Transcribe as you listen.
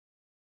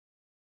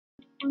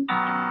1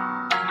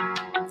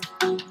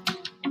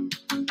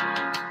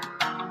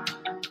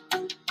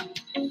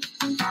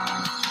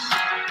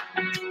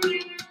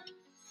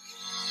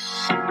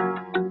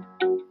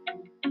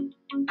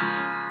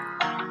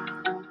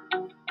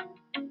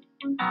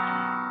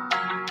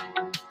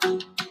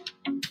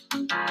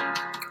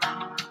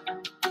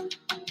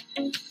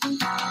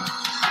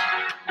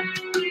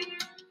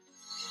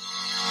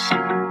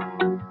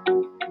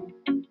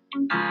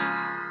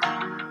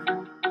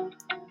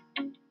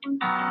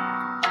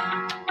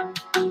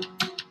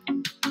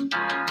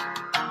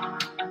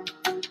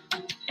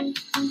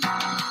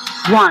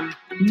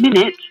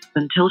 minute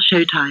until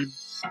showtime.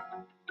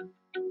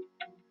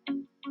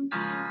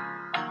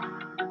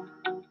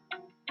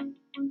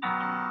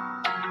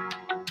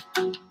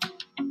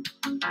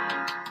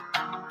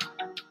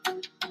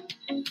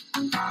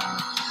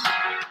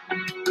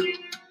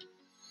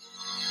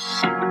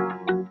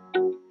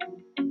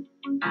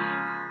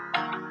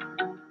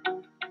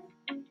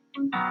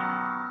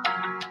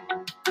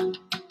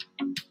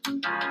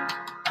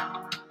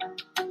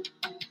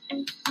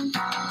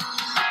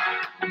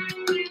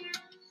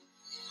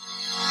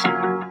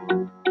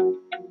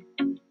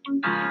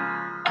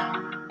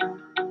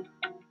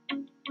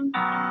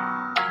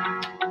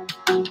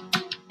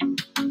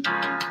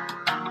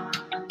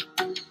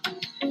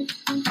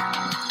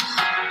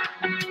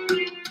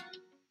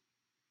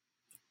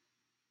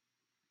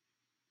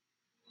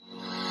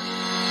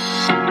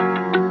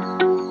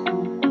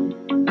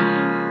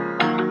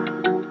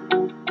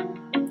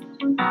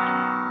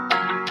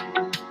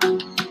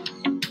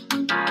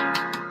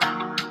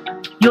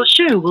 Your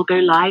show will go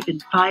live in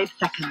 5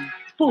 seconds.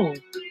 4,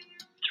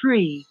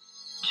 3,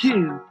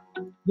 2,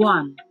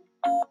 1.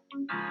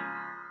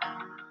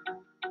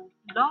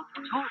 Blog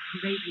Talk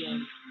Radio.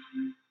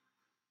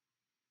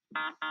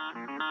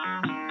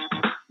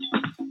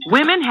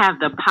 Women have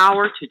the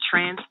power to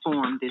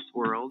transform this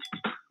world.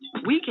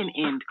 We can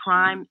end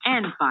crime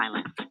and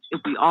violence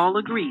if we all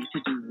agree to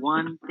do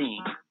one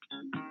thing: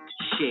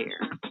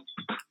 share.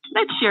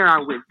 Let's share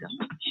our wisdom,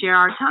 share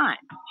our time,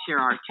 share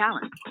our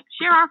talents,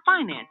 share our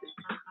finances,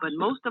 but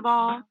most of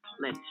all,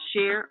 let's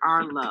share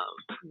our love.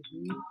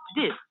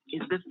 This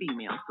is the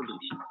Female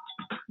Solution.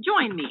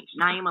 Join me,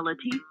 Naima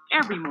Latif,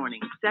 every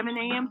morning, 7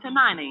 a.m. to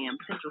 9 a.m.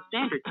 Central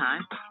Standard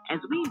Time, as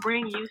we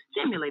bring you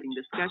stimulating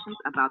discussions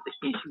about the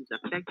issues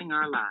affecting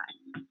our lives.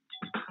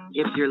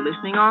 If you're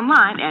listening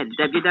online at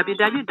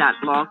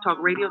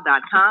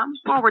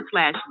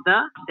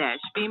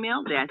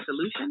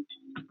www.blogtalkradio.com/the-female-solution,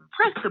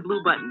 press the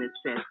blue button that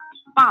says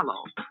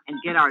follow and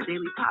get our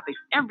daily topics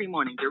every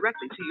morning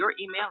directly to your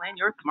email and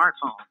your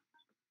smartphone.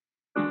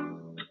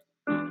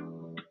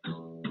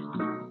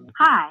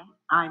 Hi,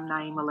 I'm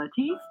Naima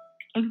Latif,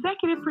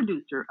 executive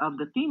producer of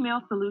the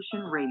Female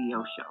Solution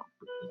radio show.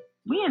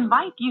 We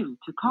invite you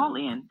to call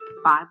in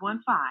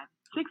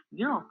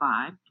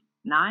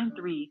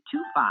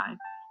 515-605-9325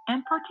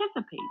 and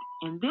participate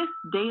in this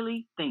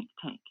daily think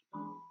tank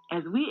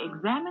as we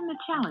examine the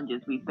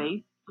challenges we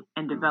face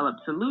and develop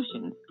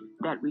solutions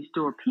that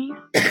restore peace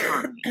and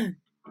harmony.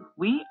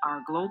 We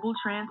are global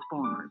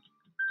transformers,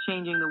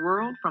 changing the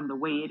world from the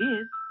way it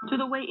is to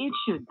the way it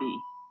should be.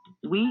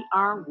 We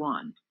are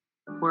one.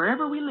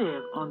 Wherever we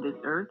live on this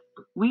earth,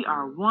 we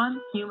are one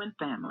human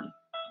family.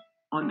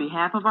 On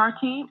behalf of our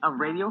team of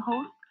radio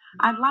hosts,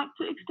 I'd like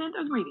to extend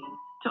a greeting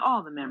to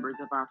all the members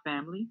of our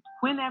family,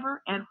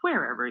 whenever and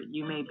wherever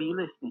you may be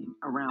listening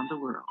around the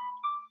world.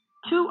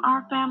 To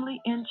our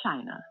family in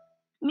China,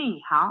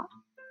 Ni Hao.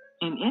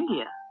 In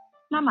India,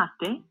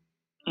 Namaste.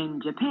 In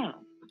Japan,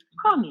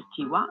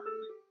 Konnichiwa.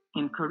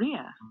 In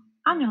Korea,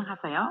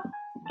 Annyeonghaseyo.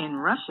 In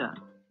Russia,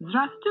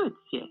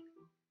 Здравствуйте.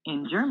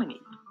 In Germany,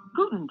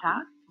 Guten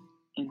Tag.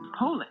 In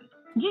Poland,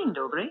 Dzień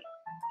dobry.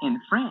 In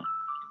France,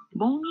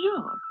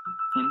 Bonjour.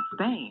 In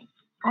Spain,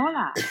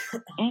 Hola.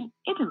 In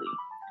Italy,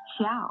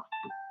 Ciao.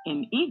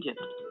 In Egypt,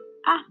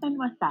 Ahlan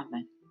wa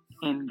sahlan.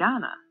 In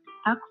Ghana,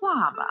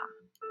 Akwaba.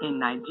 In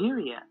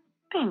Nigeria,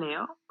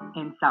 Peleo.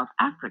 In South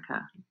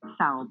Africa,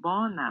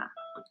 Sawubona.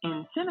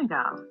 In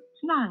Senegal,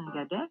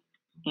 Nangade.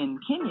 In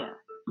Kenya,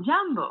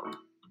 Jambo.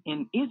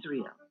 In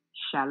Israel,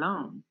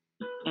 Shalom.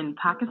 In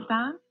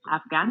Pakistan,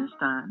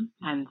 Afghanistan,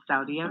 and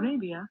Saudi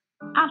Arabia,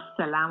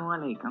 Assalamu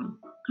alaikum.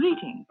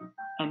 Greetings,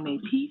 and may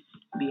peace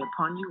be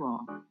upon you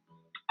all.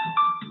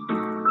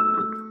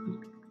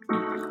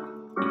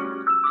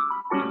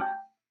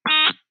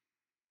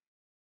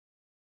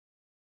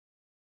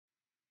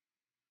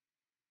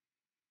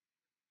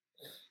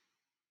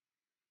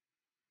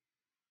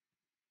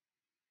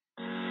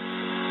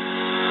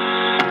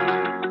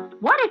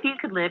 What if you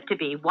could live to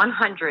be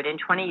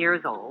 120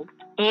 years old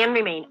and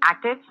remain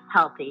active,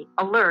 healthy,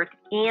 alert,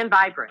 and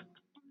vibrant?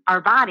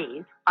 Our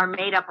bodies are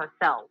made up of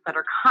cells that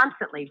are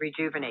constantly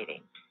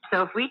rejuvenating.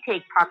 So if we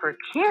take proper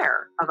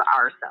care of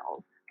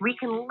ourselves, we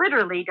can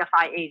literally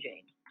defy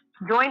aging.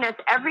 Join us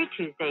every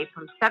Tuesday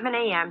from 7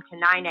 a.m. to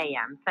 9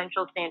 a.m.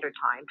 Central Standard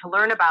Time to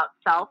learn about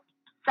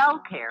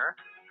self-care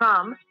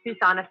from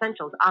Tucson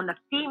Essentials on the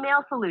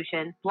Female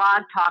Solution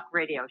Blog Talk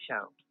Radio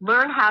Show.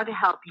 Learn how to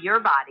help your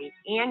body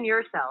and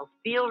your cells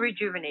feel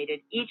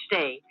rejuvenated each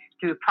day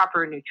through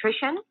proper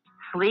nutrition,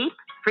 sleep,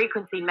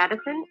 frequency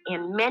medicine,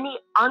 and many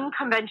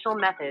unconventional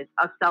methods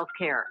of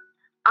self-care.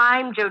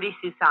 I'm Jody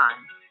Susan.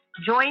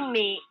 Join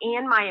me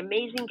and my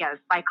amazing guests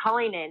by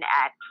calling in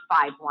at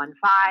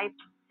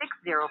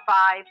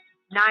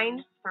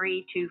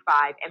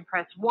 515-605-9325 and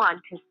press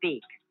 1 to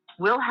speak.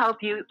 We'll help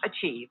you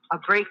achieve a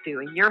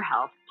breakthrough in your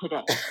health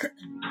today.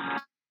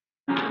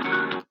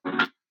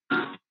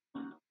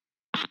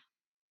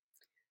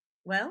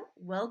 Well,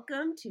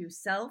 welcome to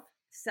Cell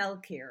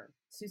Care,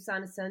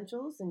 Tucson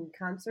Essentials in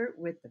concert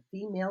with the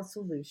Female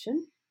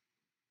Solution.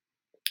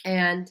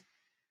 And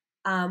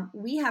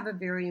we have a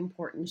very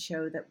important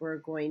show that we're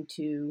going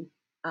to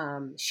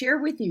share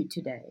with you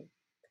today.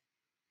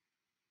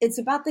 It's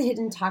about the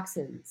hidden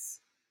toxins,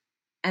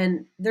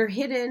 and they're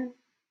hidden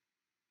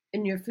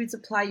in your food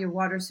supply, your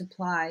water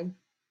supply.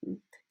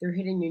 They're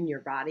hidden in your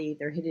body.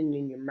 They're hidden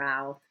in your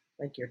mouth,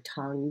 like your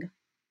tongue,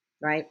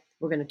 right?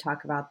 We're going to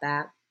talk about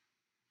that.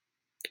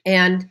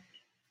 And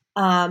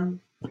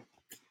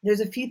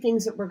there's a few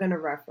things that we're going to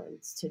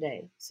reference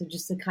today. So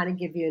just to kind of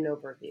give you an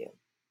overview.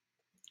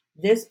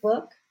 This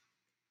book,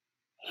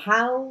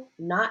 How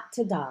Not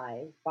to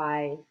Die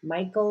by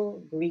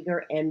Michael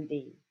Greger,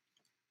 MD.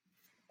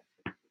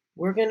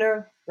 We're going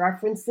to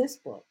reference this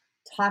book,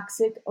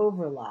 Toxic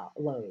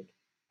Overload,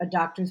 A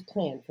Doctor's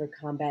Plan for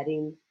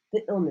Combating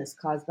the Illness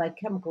Caused by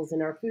Chemicals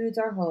in Our Foods,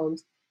 Our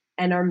Homes,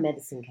 and Our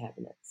Medicine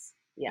Cabinets.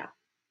 Yeah.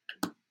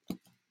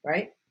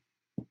 Right?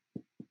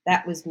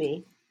 That was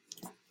me,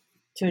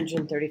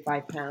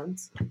 235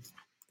 pounds.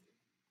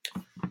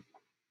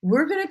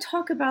 We're going to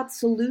talk about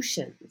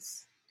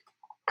solutions.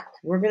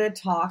 We're going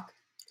to talk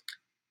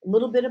a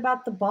little bit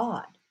about the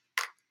bod.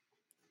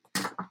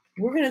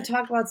 We're going to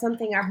talk about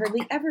something I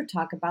hardly ever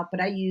talk about, but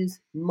I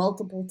use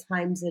multiple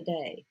times a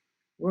day.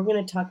 We're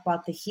going to talk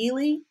about the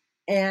Healy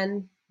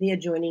and the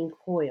adjoining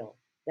coil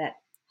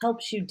that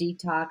helps you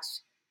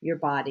detox your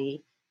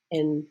body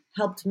and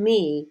helped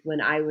me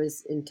when I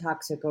was in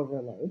toxic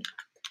overload.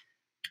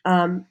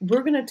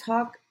 We're going to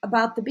talk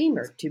about the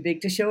Beamer. Too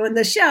big to show in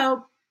the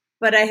show,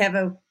 but I have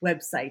a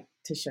website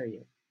to show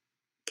you.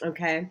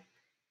 Okay?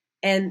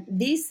 And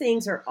these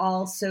things are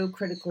all so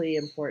critically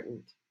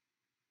important.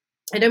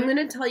 And I'm going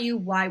to tell you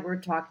why we're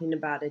talking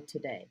about it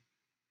today.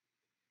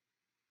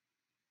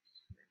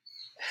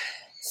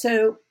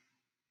 So,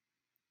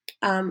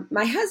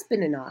 my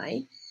husband and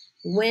I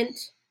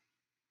went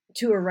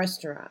to a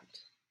restaurant.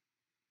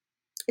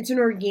 It's an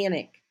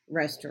organic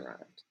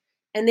restaurant.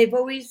 And they've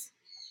always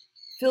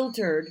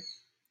filtered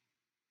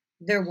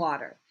their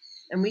water.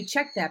 And we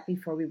checked that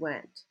before we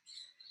went.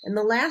 And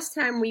the last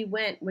time we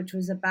went, which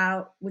was on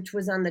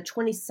the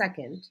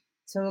 22nd,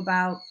 so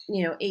about,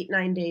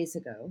 8-9 days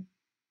ago,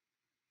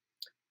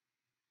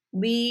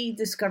 we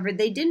discovered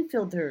they didn't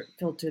filter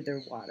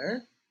their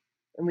water.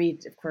 And we,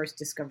 of course,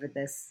 discovered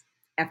this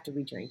after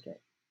we drank it.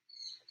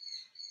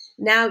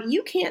 Now,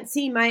 you can't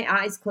see my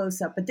eyes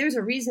close up, but there's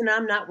a reason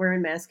I'm not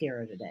wearing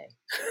mascara today.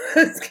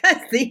 It's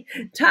because the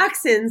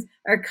toxins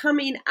are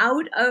coming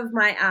out of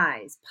my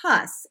eyes,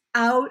 pus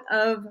out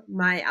of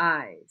my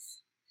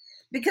eyes.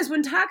 Because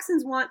when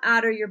toxins want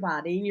out of your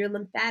body and your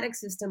lymphatic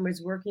system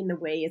is working the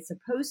way it's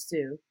supposed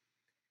to,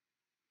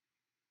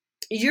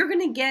 you're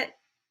going to get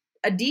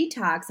a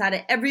detox out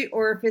of every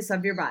orifice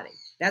of your body.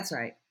 That's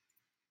right.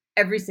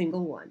 Every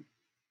single one.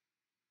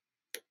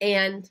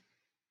 And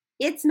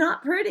it's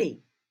not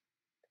pretty.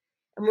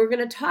 And we're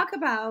going to talk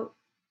about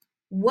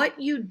what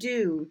you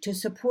do to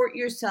support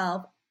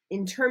yourself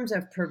in terms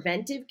of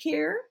preventive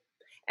care.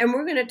 And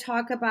we're going to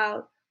talk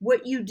about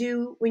what you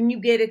do when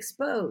you get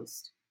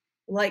exposed.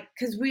 Like,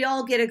 because we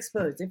all get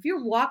exposed. If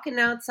you're walking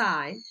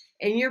outside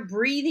and you're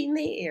breathing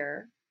the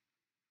air,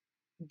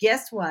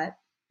 guess what?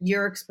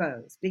 You're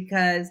exposed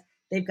because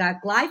they've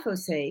got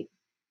glyphosate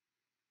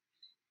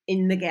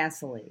in the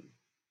gasoline.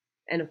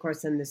 And of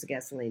course, then there's the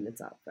gasoline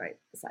that's up, right?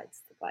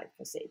 Besides the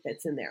glyphosate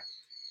that's in there.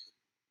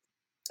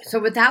 So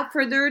without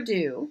further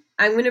ado,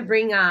 I'm going to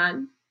bring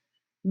on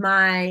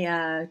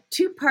my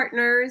two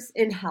partners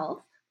in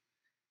health,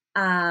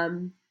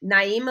 Naima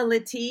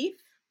Latif,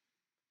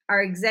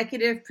 our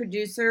executive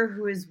producer,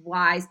 who is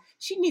wise.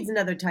 She needs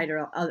another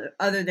title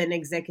other than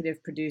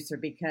executive producer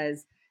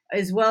because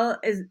as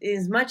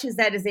much as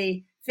that is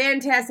a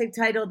fantastic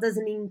title,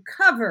 doesn't even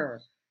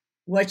cover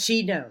what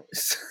she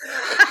knows.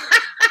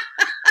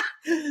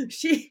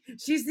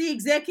 She's the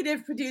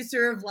executive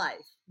producer of life.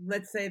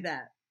 Let's say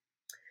that.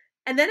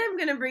 And then I'm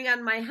going to bring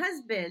on my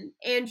husband,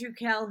 Andrew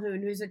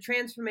Calhoun, who's a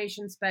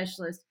transformation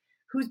specialist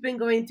who's been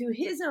going through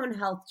his own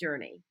health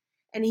journey.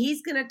 And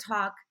he's going to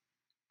talk,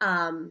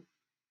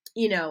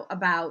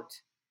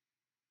 about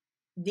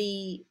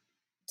the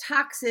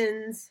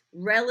toxins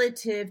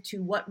relative to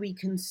what we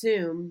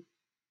consume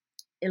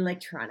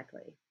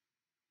electronically.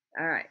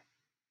 All right.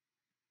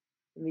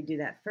 Let me do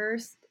that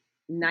first.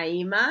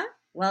 Naima,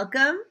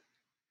 welcome.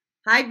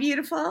 Hi,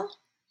 beautiful.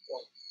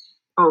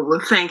 Oh, well,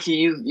 thank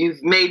you.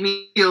 You've made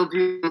me feel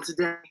beautiful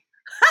today.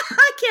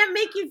 I can't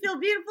make you feel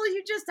beautiful.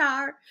 You just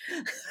are.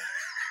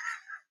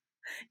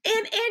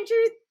 And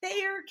Andrew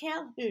Thayer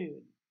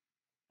Calhoun.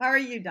 How are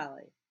you,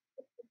 Dolly?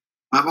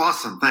 I'm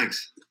awesome.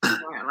 Thanks. All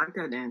right, I like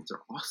that answer.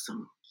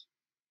 Awesome.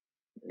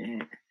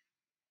 Yeah.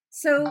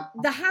 So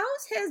the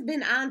house has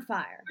been on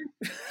fire.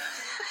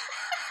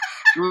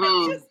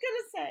 I'm just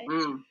gonna say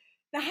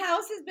the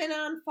house has been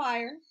on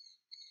fire.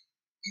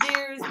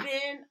 There's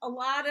been a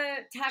lot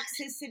of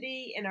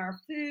toxicity in our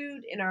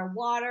food, in our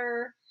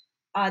water.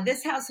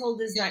 This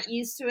household is not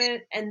used to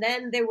it. And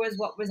then there was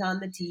what was on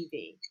the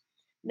TV.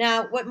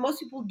 Now, what most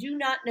people do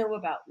not know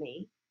about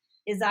me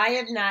is I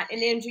have not,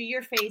 and Andrew,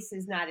 your face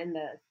is not in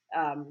the,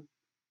 I'm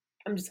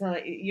just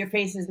going to, your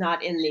face is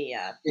not in the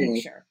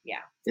picture.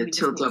 Yeah. So we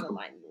just need to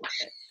align a little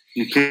bit.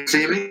 You can't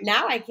see me?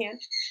 Now I can.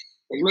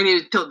 You may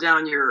need to tilt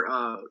down your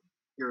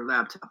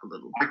laptop a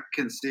little. I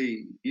can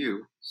see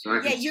you. So I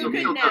Yeah, can you're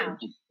see good me. now.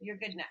 You're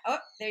good now. Oh,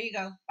 there you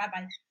go.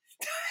 Bye-bye.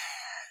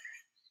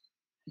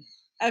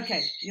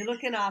 Okay, you're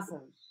looking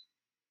awesome.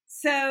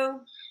 So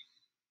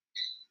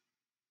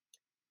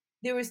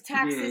there was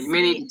toxicity. Yeah, you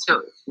may need to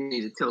tilt. You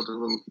need to tilt a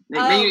little.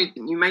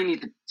 You may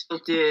need to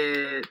tilt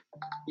it.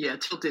 Yeah,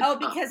 tilt it. Oh,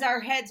 because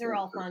our heads are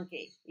all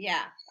funky.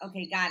 Yeah.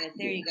 Okay, got it.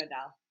 There you go,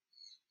 doll.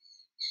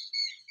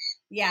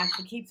 Yeah,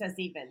 it keeps us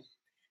even.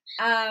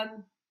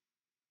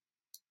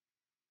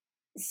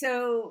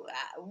 So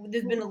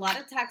there's been a lot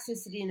of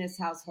toxicity in this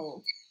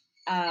household.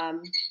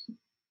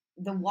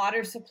 The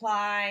water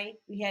supply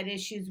we had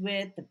issues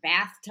with. The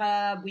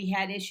bathtub we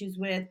had issues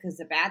with because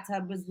the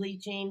bathtub was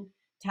leaching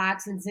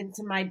toxins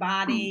into my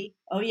body.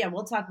 Oh yeah,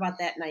 we'll talk about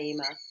that,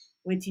 Naima.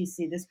 Wait till you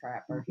see this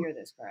crap or hear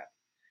this crap.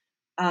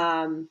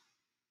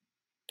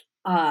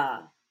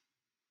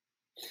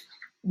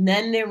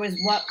 Then there was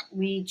what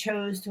we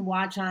chose to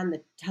watch on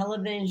the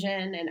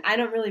television, and I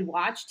don't really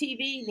watch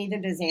TV, neither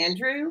does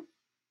Andrew.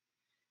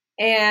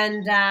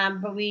 And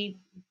but we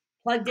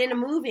plugged in a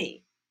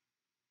movie,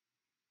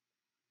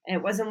 and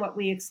it wasn't what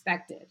we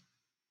expected.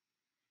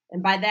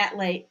 And by that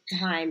late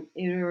time,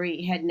 it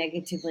already had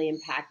negatively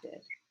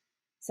impacted.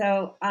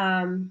 So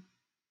I'm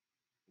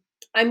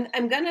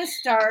gonna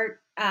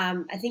start.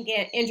 I think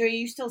Andrew, are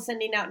you still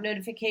sending out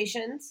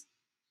notifications?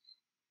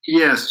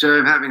 Yes, so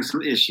I'm having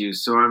some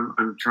issues, so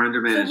I'm trying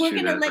to manage. So we're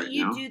gonna let right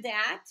you now. do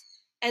that,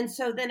 and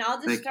so then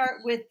I'll just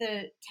start with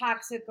the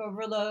toxic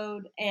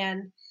overload,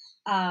 and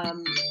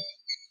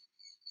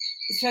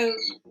so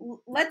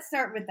let's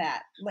start with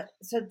that.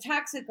 So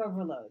toxic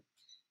overload.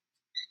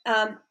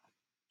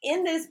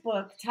 In this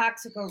book,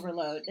 Toxic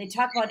Overload, they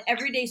talk about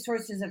everyday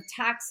sources of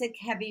toxic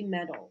heavy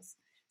metals.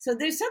 So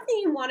there's something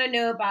you want to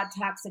know about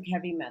toxic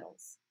heavy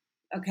metals,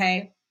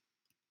 okay?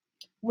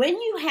 When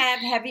you have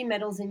heavy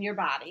metals in your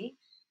body,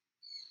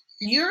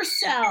 your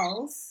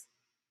cells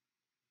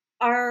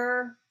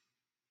are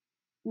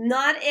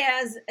not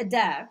as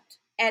adept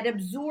at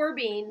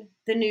absorbing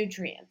the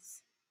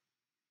nutrients,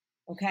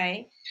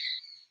 okay?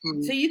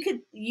 Mm-hmm. So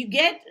you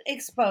get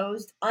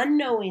exposed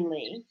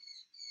unknowingly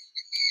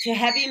to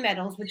heavy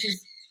metals, which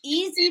is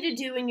easy to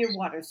do in your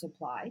water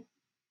supply.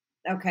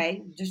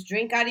 Okay, just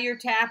drink out of your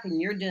tap and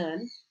you're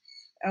done.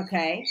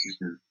 Okay,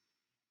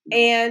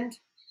 and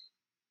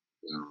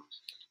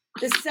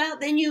the cell.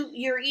 Then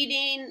you're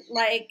eating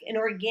like an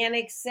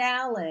organic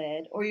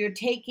salad, or you're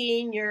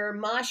taking your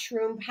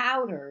mushroom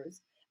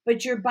powders,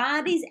 but your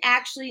body's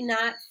actually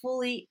not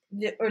fully,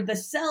 or the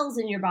cells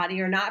in your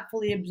body are not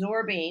fully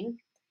absorbing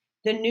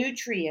the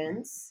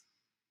nutrients,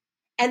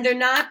 and they're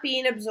not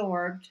being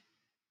absorbed.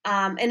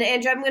 And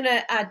Andrew, I'm going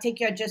to take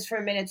you out just for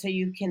a minute so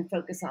you can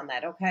focus on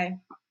that, okay?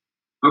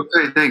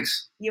 Okay,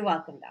 thanks. You're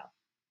welcome, Dal.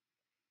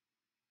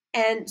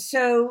 And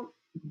so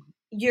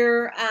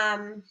your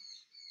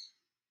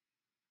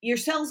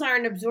cells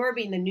aren't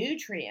absorbing the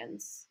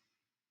nutrients.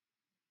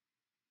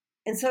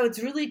 And so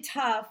it's really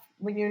tough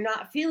when you're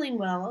not feeling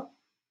well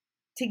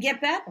to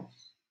get better.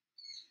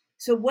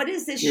 So what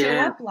does this show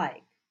up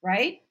like,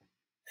 right?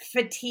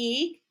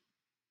 Fatigue,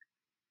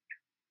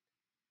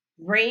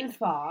 brain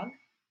fog,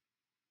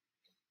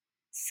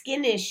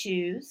 skin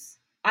issues.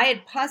 I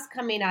had pus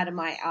coming out of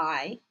my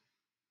eye,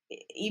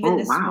 even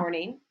this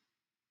morning.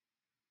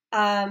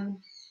 The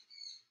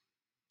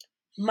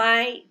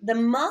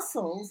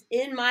muscles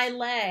in my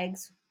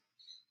legs,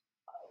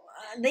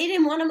 they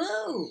didn't want to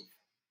move.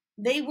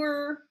 They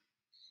were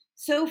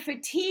so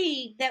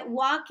fatigued that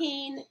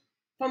walking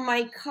from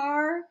my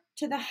car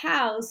to the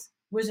house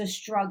was a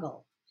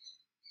struggle.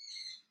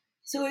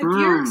 So if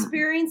you're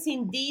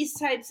experiencing these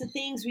types of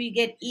things where you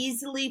get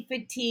easily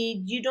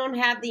fatigued, you don't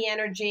have the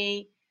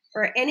energy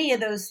or any of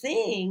those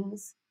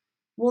things,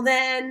 well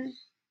then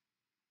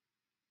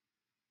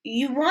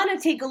you want to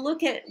take a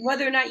look at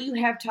whether or not you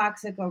have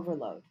toxic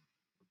overload.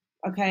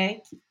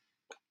 Okay?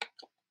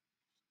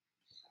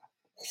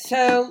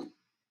 So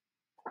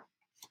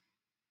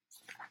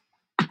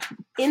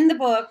in the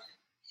book,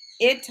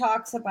 it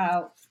talks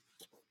about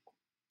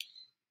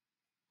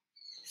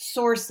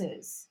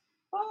sources.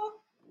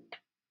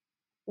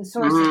 The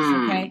sources,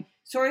 okay?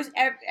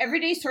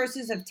 Everyday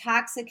sources of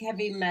toxic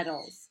heavy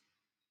metals.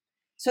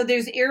 So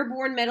there's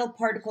airborne metal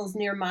particles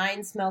near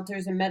mines,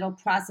 smelters, and metal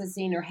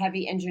processing or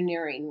heavy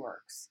engineering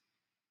works.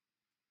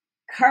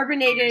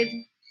 Carbonated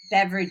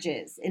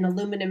beverages in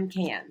aluminum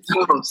cans.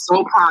 Oh,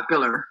 so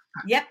popular.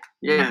 Yep.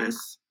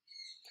 Yes.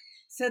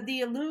 So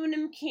the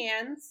aluminum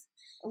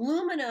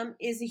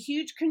is a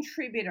huge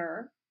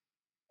contributor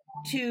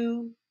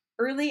to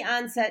early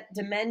onset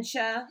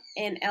dementia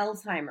and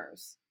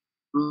Alzheimer's.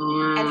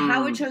 And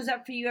how it shows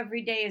up for you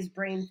every day is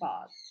brain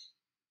fog.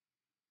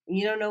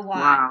 You don't know why.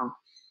 Wow.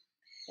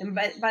 And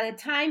by the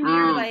time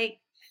you're like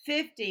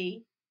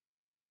 50,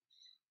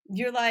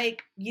 you're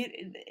like,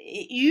 it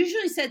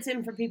usually sets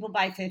in for people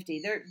by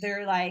 50.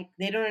 They're like,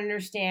 they don't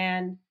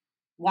understand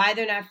why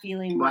they're not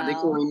feeling well. Why they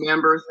can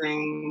remember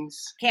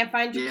things. Can't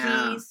find your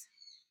keys.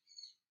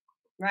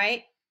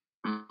 Right?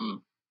 Mm-hmm.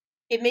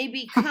 It may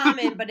be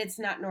common, but it's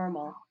not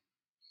normal.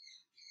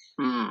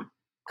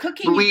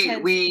 Cooking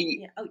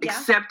we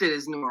accept it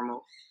as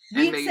normal.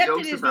 We accept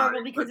it as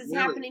normal because it's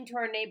happening to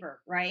our neighbor,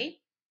 right?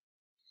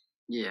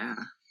 Yeah.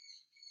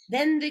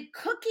 Then the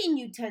cooking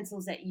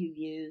utensils that you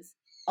use,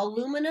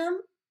 aluminum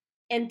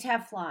and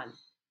Teflon.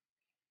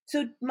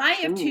 So I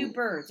have two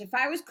birds. If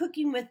I was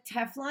cooking with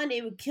Teflon,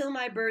 it would kill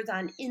my birds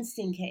on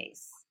instant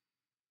case.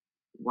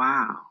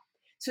 Wow.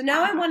 So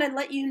now I want to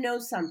let you know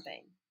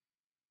something.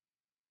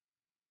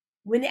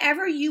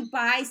 Whenever you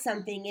buy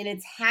something and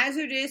it's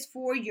hazardous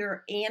for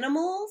your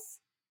animals,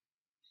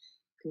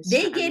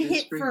 they get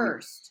hit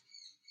first.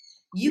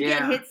 You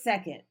get hit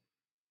second.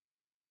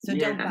 So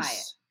don't buy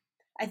it.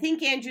 I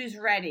think Andrew's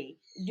ready.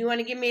 Do you want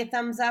to give me a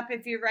thumbs up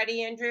if you're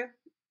ready, Andrew?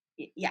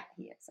 Yeah,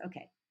 he is.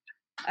 Okay.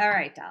 All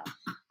right, doll.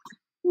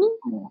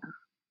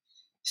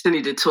 Still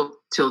need to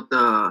tilt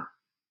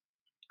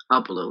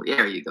up a little.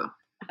 There you go.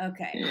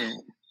 Okay. Yeah.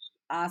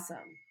 Awesome.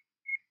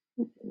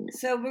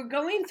 So we're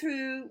going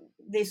through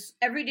this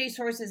everyday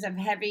sources of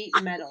heavy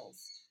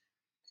metals.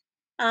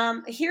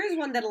 Here's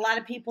one that a lot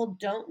of people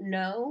don't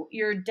know.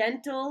 Your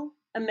dental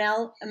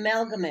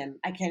amalgam.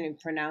 I can't even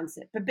pronounce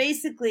it. But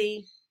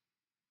basically,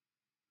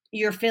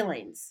 your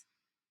fillings.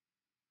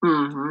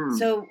 Mm-hmm.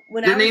 So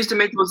when they used to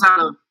make those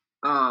out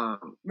of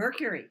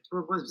mercury.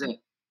 What was that?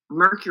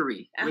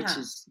 Mercury, which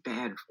is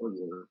bad for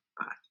your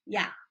body.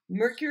 Yeah,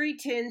 mercury,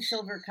 tin,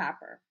 silver,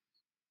 copper.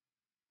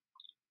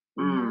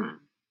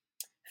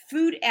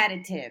 Food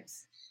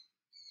additives.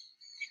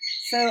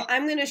 So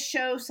I'm going to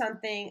show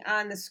something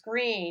on the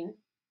screen.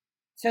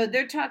 So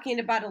they're talking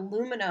about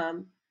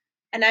aluminum,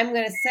 and I'm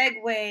going to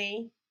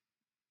segue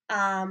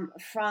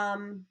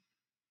from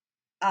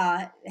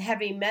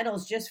heavy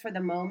metals just for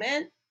the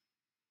moment.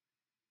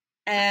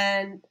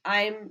 And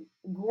I'm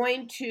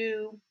going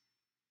to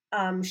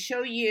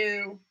show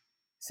you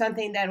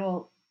something that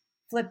will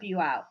flip you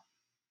out.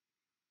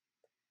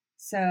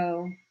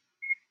 So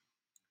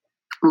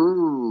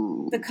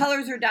the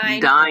colors are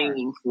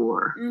dying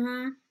for.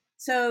 Mm-hmm.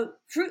 So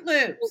Fruit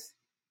Loops,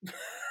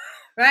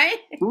 right?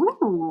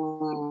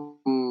 Ooh.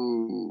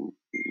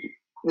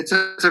 It's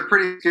a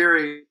pretty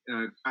scary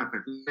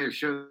graphic. We may have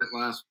shown it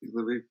last week,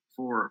 the week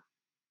before.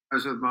 I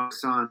was with my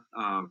son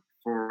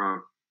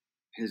for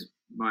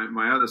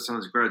my other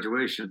son's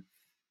graduation.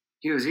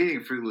 He was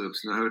eating Fruit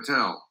Loops in the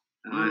hotel,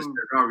 and I said,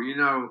 Robert,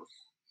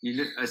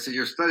 I said,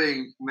 you're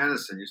studying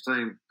medicine, you're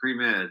studying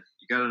pre-med.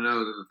 You got to know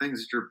that the things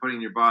that you're putting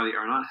in your body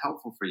are not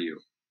helpful for you.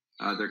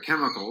 They're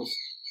chemicals,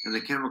 and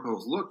the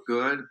chemicals look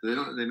good.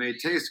 They may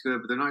taste good,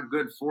 but they're not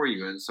good for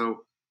you. And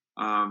so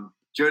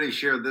Jody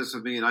shared this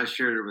with me, and I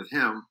shared it with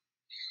him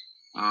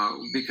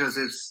because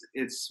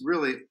it's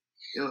really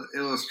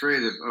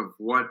illustrative of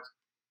what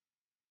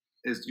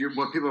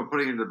people are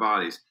putting into their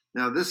bodies.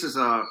 Now, this is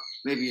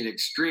maybe an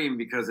extreme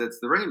because it's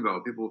the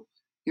rainbow. People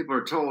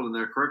are told, and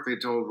they're correctly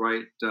told,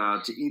 right,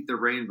 to eat the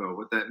rainbow.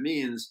 What that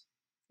means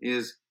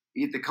is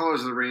eat the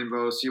colors of the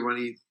rainbow. So you want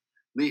to eat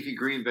leafy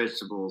green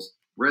vegetables,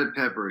 red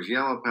peppers,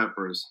 yellow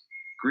peppers,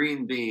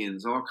 green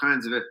beans, all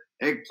kinds of it,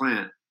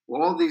 eggplant.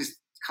 Well, all these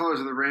colors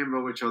of the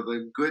rainbow, which are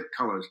the good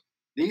colors,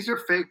 these are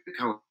fake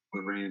colors of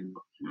the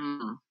rainbow.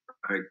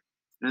 Right?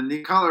 And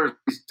the colors,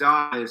 these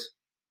dyes,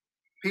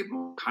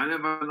 people kind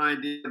of have an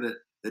idea that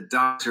the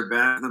dyes are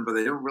bad for them, but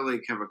they don't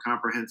really have a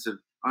comprehensive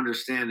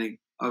understanding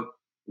of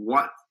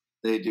what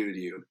they do to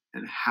you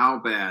and how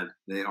bad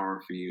they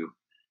are for you.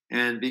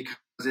 And because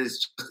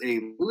it's just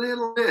a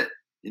little bit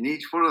in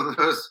each one of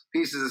those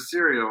pieces of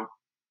cereal,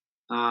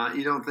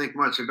 you don't think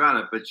much about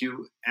it, but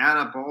you add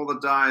up all the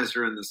dyes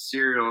that are in the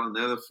cereal and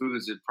the other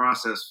foods and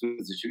processed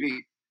foods that you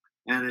eat.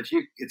 And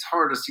it's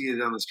hard to see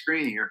it on the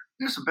screen here.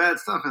 There's some bad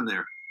stuff in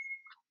there.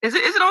 Is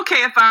it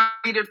okay if I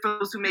read it for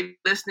those who may be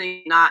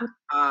listening? Not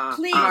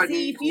please.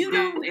 If you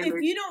don't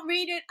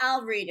read it,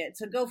 I'll read it.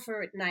 So go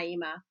for it,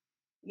 Naima.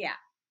 Yeah.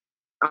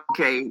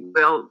 Okay.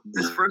 Well,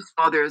 first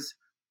of all, there's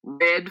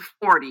Red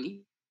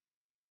 40.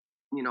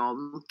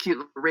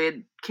 Cute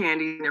red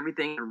candy and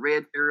everything,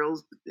 red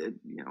cereals, Fruit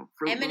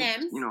Loops,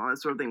 M&Ms, that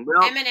sort of thing.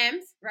 Well,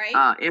 M&Ms,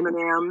 right?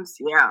 M&Ms,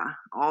 yeah,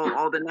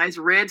 all the nice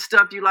red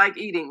stuff you like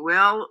eating.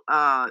 Well,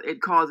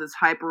 it causes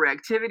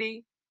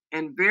hyperactivity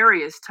and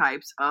various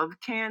types of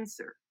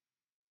cancer.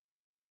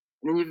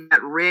 And then you've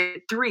got red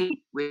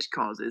 3, which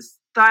causes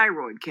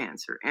thyroid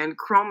cancer and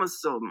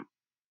chromosomal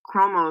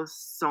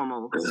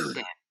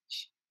damage.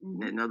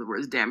 In other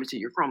words, damage to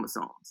your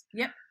chromosomes.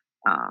 Yep.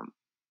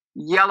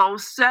 Yellow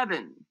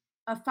 7.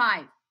 A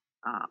 5.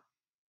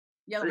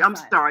 Yellow I'm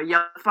 5. sorry,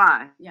 yellow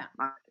 5. Yeah.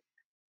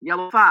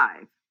 Yellow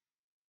 5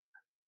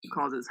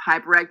 causes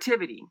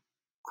hyperactivity,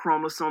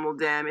 chromosomal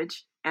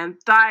damage, and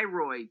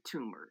thyroid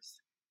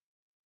tumors.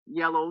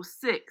 Yellow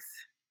 6,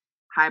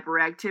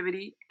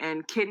 hyperactivity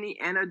and kidney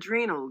and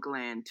adrenal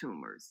gland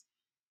tumors.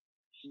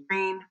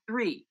 Green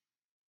 3,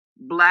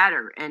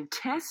 bladder and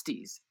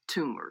testes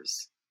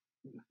tumors.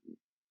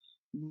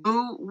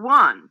 Blue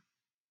 1,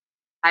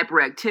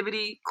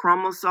 hyperactivity,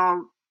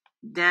 chromosome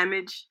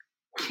damage,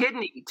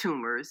 kidney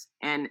tumors,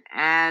 and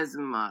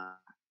asthma.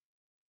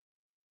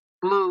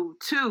 Blue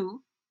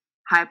 2,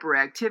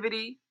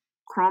 hyperactivity,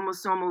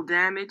 chromosomal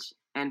damage,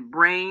 and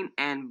brain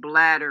and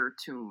bladder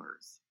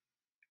tumors.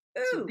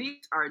 So Ooh.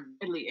 these are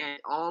deadly, and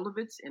all of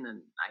it's in a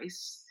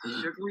nice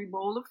sugary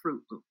bowl of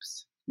Fruit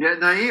Loops. Yeah,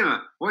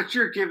 Naima, what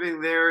you're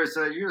giving there is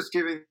you're just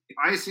giving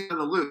icing on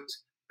the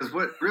loops. Because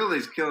what really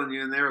is killing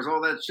you in there is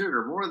all that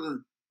sugar.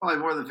 Probably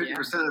more than 50%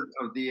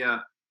 of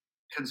the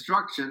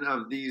construction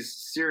of these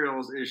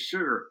cereals is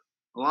sugar.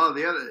 A lot of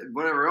the other,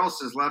 whatever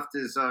else is left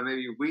is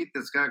maybe wheat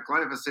that's got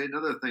glyphosate and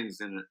other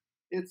things in it.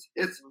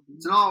 It's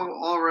an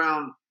all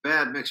around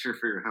bad mixture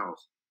for your health.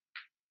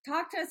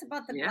 Talk to us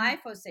about the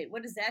glyphosate.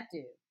 What does that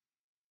do?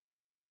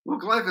 Well,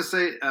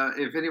 glyphosate,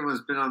 if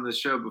anyone's been on the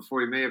show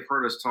before, you may have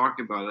heard us talk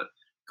about it.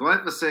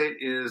 Glyphosate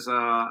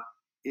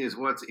is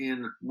what's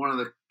in one of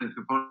the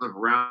components of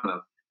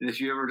Roundup. And if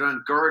you've ever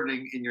done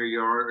gardening in your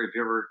yard, or if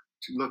you ever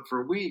look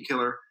for a weed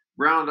killer,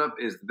 Roundup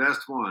is the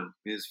best one.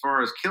 As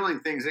far as killing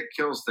things, it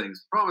kills things.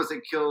 The problem is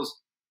it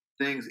kills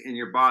things in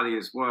your body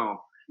as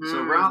well.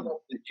 So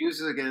Roundup is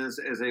used again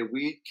as a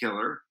weed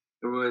killer.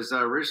 It was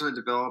originally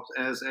developed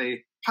as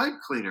a pipe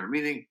cleaner,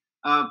 meaning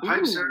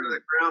pipes under the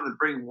ground that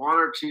bring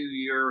water to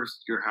your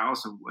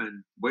house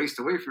and waste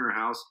away from your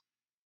house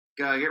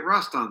get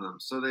rust on them.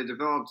 So they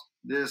developed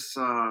this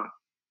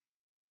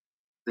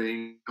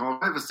thing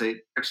called glyphosate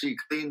to actually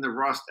clean the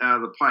rust out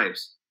of the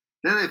pipes.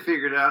 Then they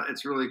figured out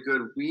it's really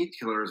good weed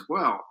killer as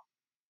well.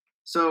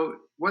 So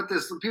what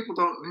people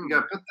don't you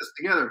got to put this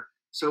together.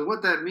 So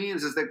what that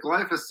means is that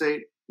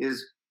glyphosate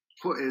is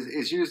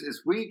used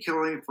as weed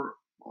killing for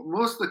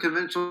most of the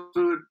conventional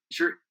food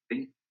you're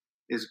eating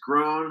is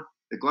grown.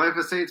 The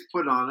glyphosate's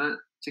put on it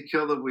to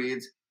kill the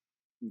weeds.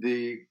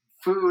 The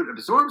food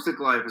absorbs the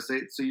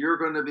glyphosate, so you're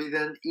going to be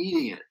then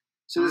eating it.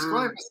 So this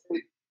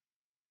glyphosate,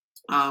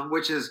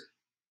 which is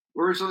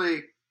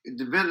originally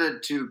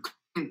invented to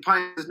clean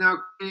pipes, is now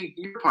cleaning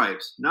your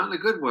pipes, not in a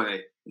good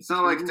way. It's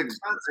not like it's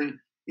expensing.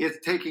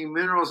 It's taking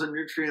minerals and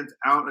nutrients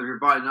out of your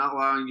body, not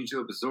allowing you to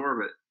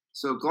absorb it.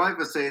 So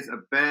glyphosate's a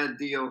bad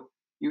deal.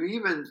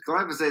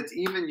 Glyphosate's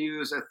even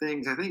used at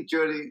things, I think,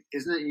 Jody,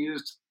 isn't it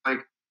used to like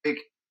make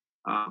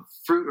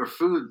fruit or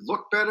food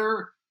look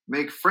better,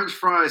 make French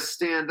fries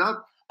stand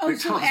up? Oh,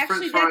 so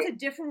actually that's a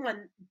different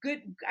one.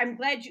 Good. I'm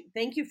glad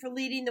thank you for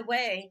leading the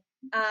way.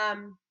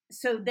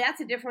 So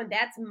that's a different one.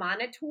 That's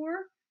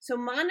Monitor. So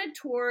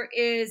Monitor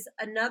is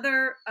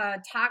another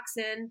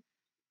toxin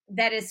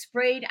that is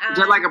sprayed on. Is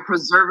that like a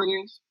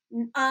preservative?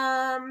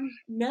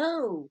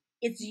 No,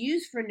 it's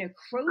used for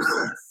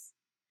necrosis.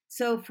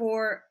 So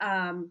for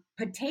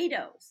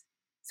potatoes.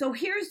 So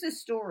here's the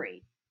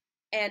story,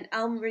 and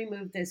I'll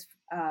remove this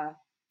for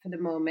the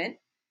moment.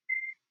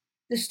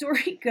 The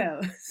story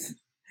goes,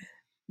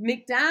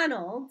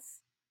 McDonald's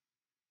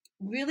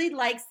really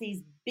likes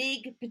these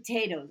big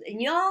potatoes,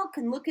 and y'all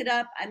can look it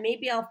up.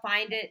 Maybe I'll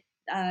find it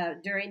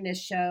during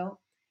this show.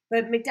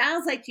 But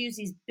McDonald's like to use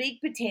these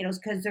big potatoes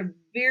because they're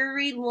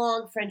very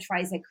long French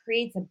fries that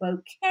creates a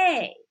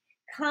bouquet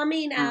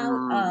coming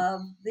out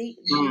of the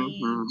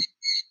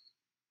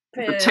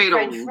potato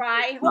French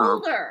fry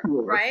holder,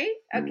 right?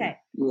 Okay.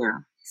 Yeah.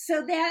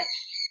 So that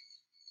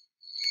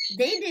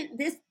they did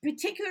this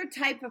particular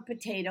type of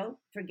potato,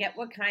 forget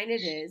what kind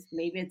it is,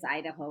 maybe it's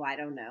Idaho, I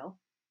don't know,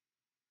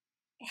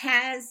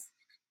 is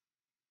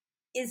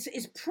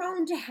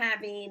prone to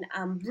having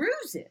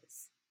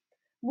bruises.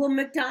 Well,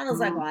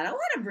 McDonald's like, well, I don't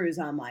want a bruise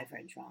on my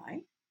French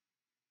fry.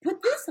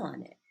 Put this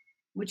on it,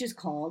 which is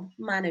called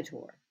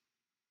Monitor.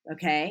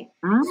 Okay?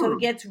 So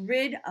it gets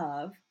rid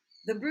of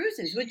the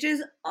bruises, which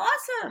is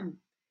awesome.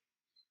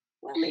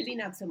 Well, maybe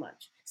not so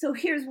much. So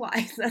here's why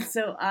it's not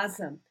so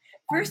awesome.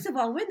 First of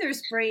all, when they're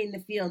spraying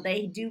the field,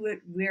 they do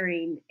it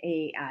wearing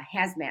a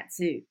hazmat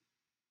suit.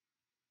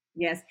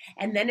 Yes.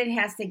 And then it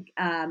has to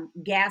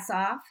gas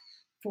off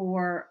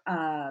for,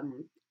 I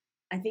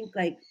think,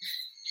 like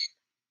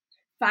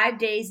 5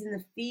 days in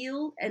the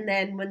field. And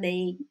then when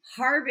they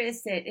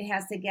harvest it, it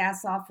has to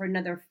gas off for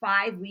another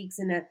 5 weeks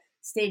in a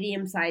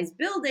stadium-sized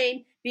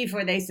building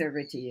before they serve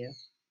it to you.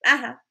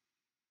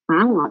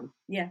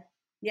 Yeah.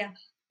 Yeah.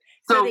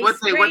 So what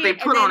they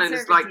put on it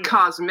is like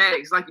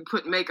cosmetics, like you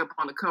put makeup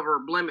on the cover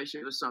of Blemish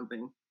or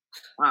something. Is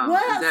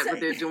that what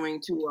they're doing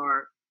to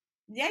our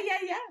yeah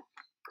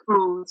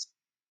foods?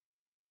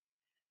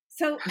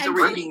 So It's I'm a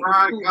so, ranking.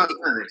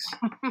 Cosmetics.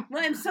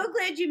 well, I'm so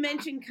glad you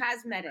mentioned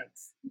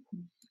cosmetics,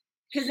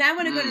 because now I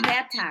want to go to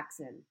that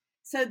toxin.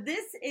 So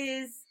this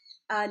is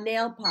a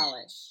nail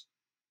polish,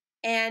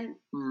 and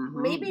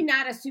maybe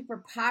not a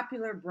super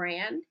popular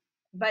brand,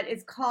 but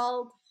it's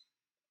called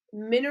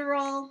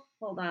Mineral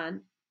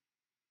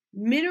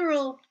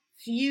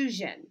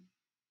Fusion.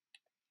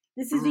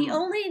 This is the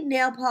only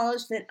nail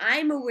polish that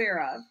I'm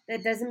aware of.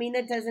 That doesn't mean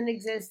that doesn't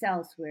exist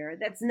elsewhere.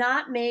 That's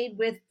not made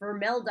with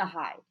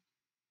formaldehyde.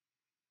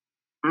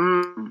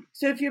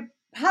 So if you're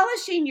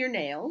polishing your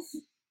nails,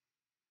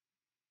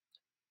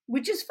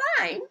 which is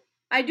fine,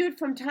 I do it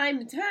from time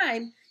to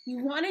time,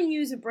 you want to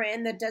use a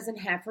brand that doesn't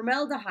have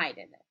formaldehyde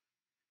in it.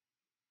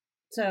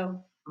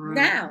 So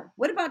now,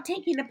 what about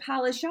taking the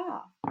polish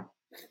off?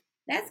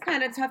 That's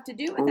kind of tough to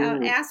do without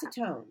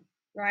acetone,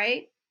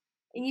 right?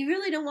 And you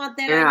really don't want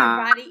that on your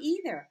body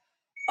either.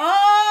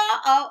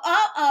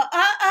 Oh.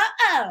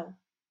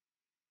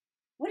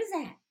 What is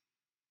that?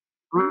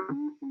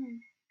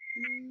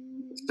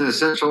 It's an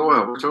essential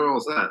oil. Which oil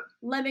is that?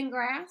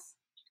 Lemongrass.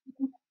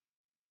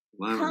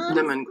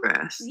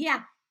 Lemongrass.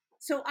 Yeah.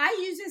 So I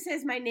use this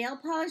as my nail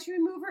polish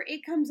remover.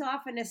 It comes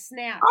off in a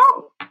snap.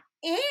 Oh.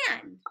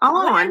 And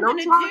what I'm no going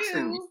to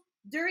toxins. do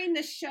during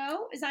the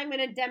show is I'm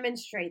going to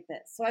demonstrate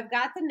this. So I've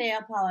got the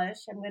nail polish.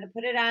 I'm going to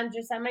put it on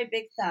just on my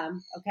big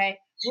thumb. Okay.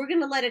 We're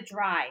going to let it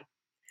dry.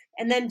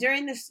 And then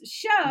during the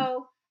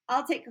show,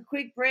 I'll take a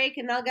quick break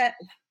and I'll get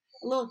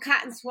a little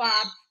cotton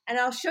swab and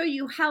I'll show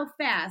you how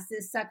fast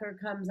this sucker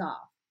comes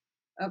off.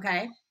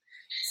 Okay.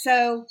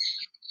 So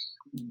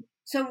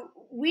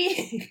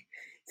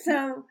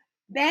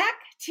back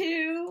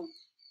to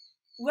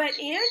what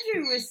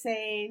Andrew was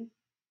saying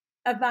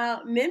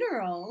about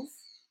minerals.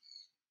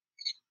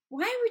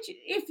 Why would you,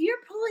 if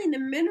you're pulling the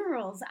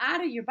minerals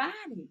out of your body,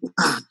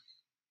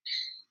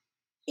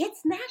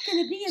 it's not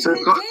going to be a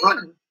good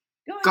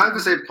day.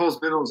 Glyphosate pulls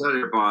minerals out of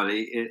your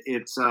body.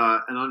 It's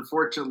and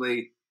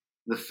unfortunately,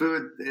 the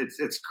food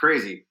it's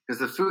crazy because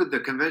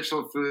the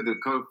conventional food, the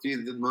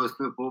food that most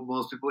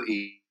people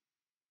eat,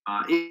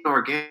 even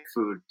organic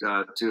food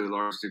to a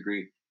large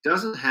degree,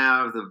 doesn't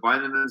have the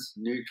vitamins,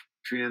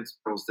 nutrients,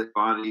 minerals that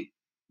body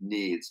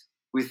needs.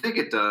 We think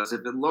it does.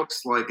 If it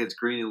looks like it's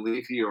green and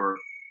leafy or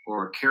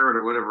a carrot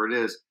or whatever it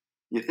is,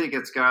 you think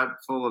it's got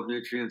full of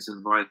nutrients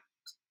and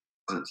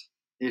vitamins.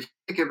 If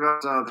you think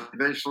about the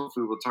conventional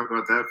food, we'll talk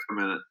about that for a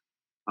minute.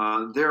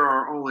 There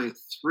are only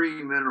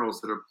 3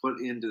 minerals that are put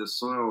into the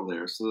soil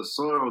there. So the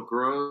soil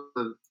grows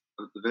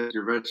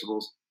your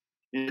vegetables,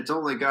 and it's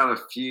only got a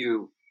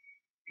few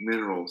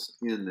minerals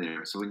in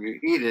there. So when you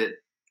eat it,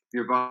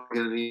 your body's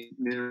going to be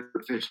mineral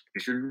deficient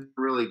because you're not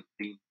really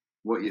getting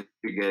what you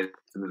get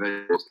from the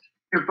vegetables.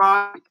 Your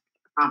body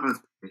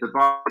compensates. The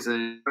body's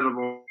an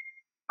incredible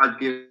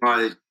God-given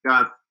body that you've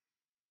got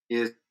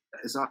is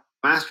a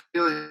master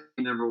healing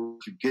number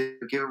what you give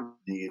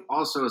it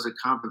also as a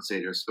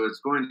compensator. So it's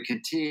going to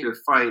continue to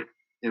fight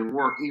and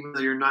work even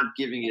though you're not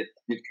giving it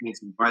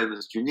nutrients and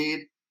vitamins you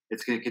need.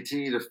 It's going to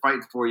continue to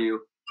fight for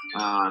you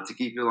to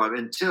keep you alive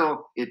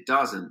until it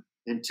doesn't,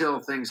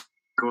 until things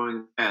are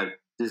going bad,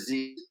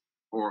 disease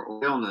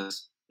or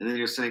illness. And then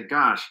you're saying,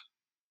 gosh,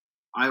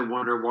 I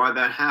wonder why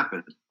that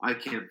happened. I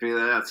can't figure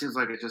that out. It seems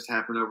like it just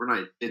happened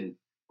overnight. It didn't.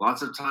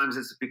 Lots of times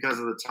it's because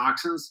of the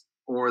toxins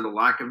or the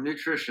lack of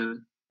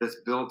nutrition that's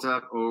built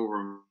up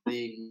over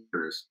many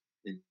years.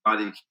 The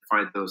body can't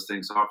fight those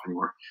things off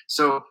anymore.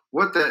 So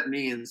what that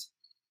means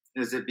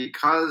is that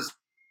because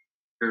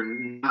you're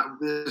not,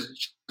 this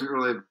isn't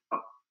really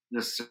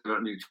necessarily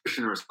about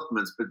nutrition or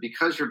supplements, but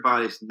because your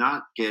body's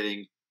not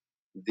getting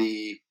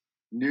the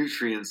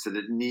nutrients that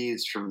it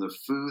needs from the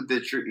food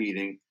that you're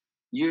eating,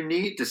 you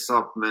need to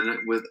supplement it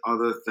with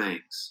other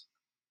things.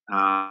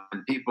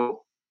 And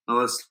people,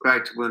 let's go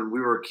back to when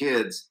we were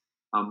kids,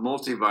 a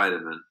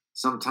multivitamin,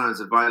 sometimes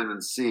a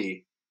vitamin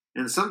C,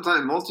 and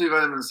sometimes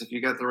multivitamins, if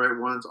you got the right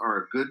ones, are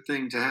a good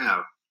thing to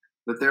have.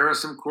 But there are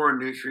some core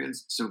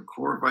nutrients, some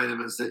core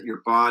vitamins that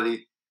your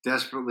body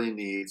desperately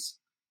needs.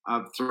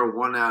 I'll throw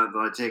one out that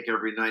I take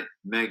every night,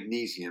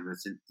 magnesium.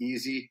 It's an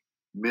easy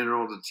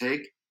mineral to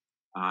take.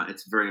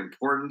 It's very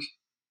important.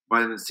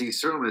 Vitamin C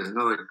certainly is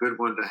another good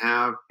one to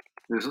have.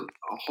 There's a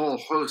whole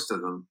host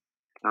of them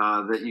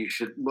that you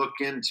should look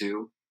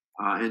into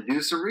and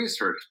do some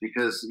research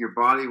because your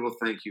body will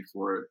thank you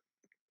for it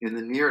in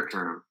the near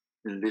term,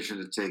 in addition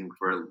to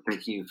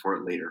thanking you for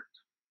it later.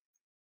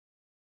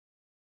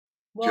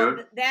 Well,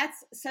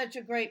 that's such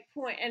a great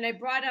point. And I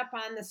brought up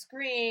on the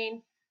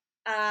screen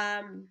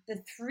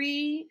the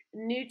 3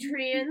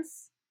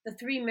 nutrients, the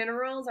 3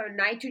 minerals are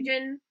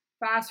nitrogen,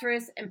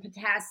 phosphorus, and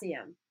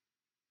potassium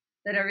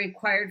that are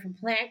required for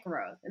plant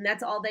growth. And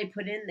that's all they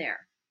put in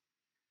there.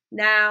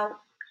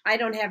 Now, I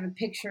don't have a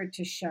picture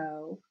to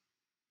show,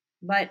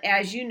 but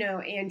as you know,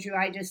 Andrew,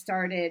 I just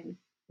started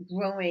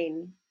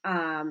growing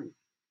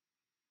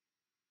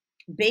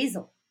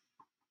basil,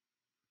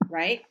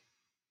 right?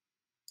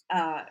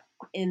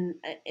 In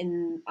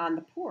on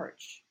the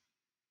porch,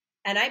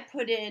 and I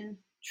put in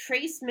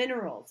trace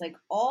minerals, like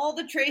all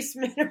the trace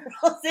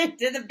minerals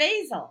into the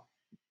basil,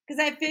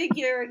 because I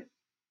figured,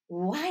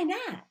 why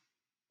not?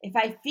 If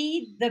I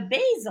feed the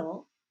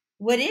basil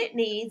what it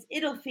needs,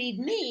 it'll feed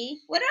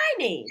me what I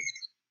need.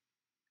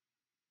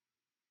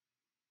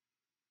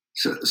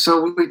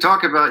 So when we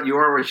talk about you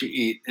are what you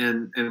eat,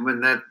 and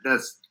when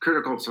that's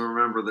critical to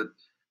remember that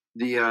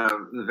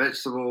the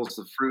vegetables,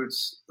 the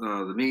fruits,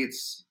 the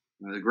meats,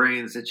 the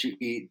grains that you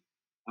eat,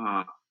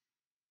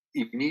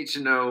 you need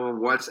to know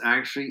what's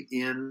actually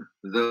in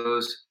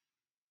those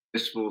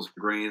vegetables,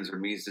 grains, or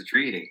meats that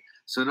you're eating.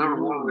 So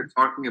number one, we're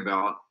talking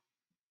about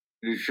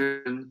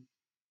nutrition,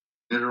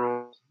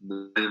 minerals,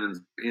 the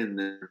vitamins in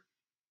there.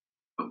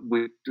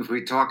 If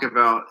we talk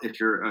about if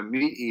you're a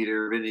meat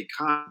eater of any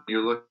kind,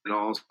 you're looking at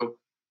also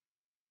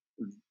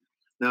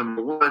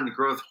number one,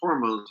 growth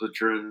hormones,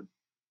 which are in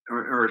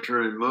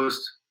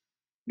most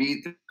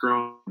meat that's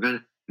grown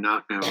conventionally,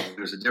 not now.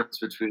 There's a difference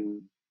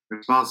between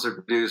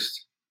responsibly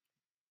produced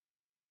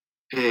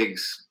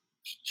pigs,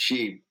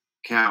 sheep,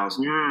 cows,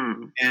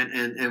 and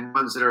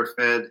ones that are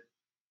fed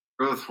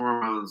growth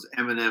hormones,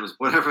 M&Ms,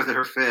 whatever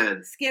they're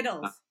fed.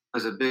 Skittles.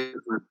 There's a big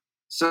difference.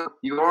 So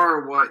you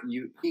are what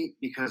you eat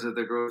because of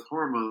the growth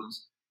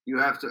hormones. You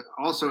have to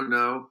also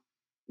know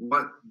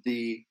what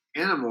the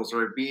animals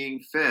are being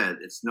fed.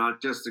 It's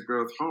not just the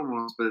growth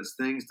hormones, but it's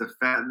things to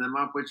fatten them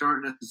up, which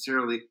aren't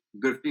necessarily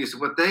good for you. So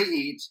what they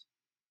eat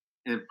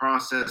and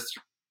process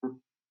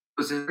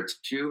goes into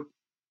tissue.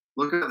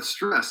 Look at the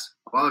stress.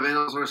 A lot of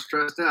animals are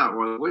stressed out.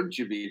 Well, wouldn't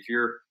you be if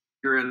you're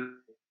in?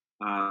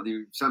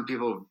 Some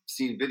people have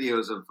seen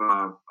videos of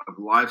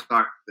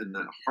livestock in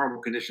the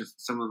horrible conditions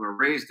some of them are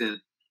raised in.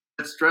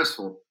 That's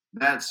stressful.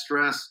 That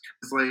stress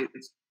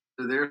translates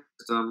to their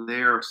system.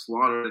 They are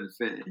slaughtered and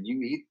fed, and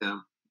you eat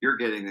them. You're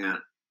getting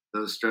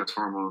those stress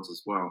hormones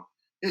as well.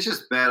 It's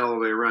just bad all the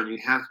way around. You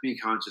have to be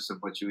conscious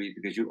of what you eat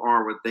because you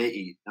are what they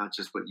eat, not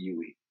just what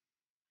you eat.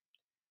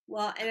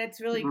 Well, and it's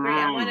really great.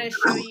 I want to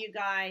show you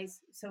guys.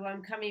 So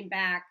I'm coming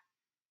back,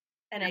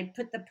 and I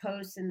put the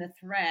post in the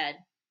thread,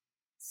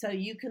 so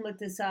you can look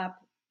this up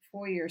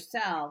for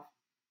yourself.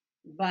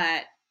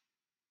 But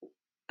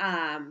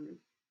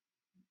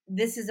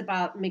this is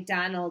about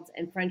McDonald's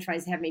and French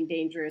fries having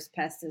dangerous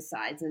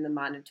pesticides in the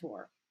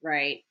Monitor,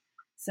 right?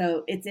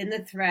 So it's in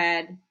the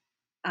thread,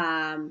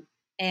 and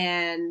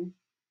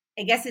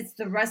I guess it's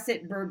the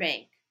russet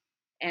Burbank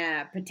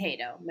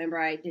potato. Remember,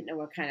 I didn't know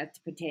what kind of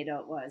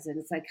potato it was, and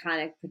it's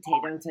iconic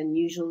potato. It's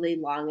unusually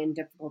long and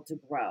difficult to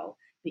grow,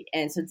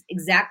 and so it's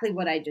exactly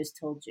what I just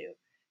told you.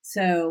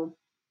 So,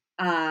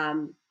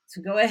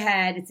 so go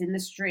ahead. It's in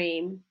the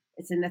stream.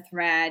 It's in the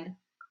thread.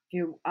 If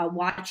you're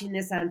watching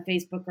this on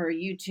Facebook or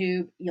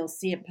YouTube, you'll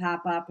see it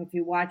pop up. If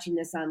you're watching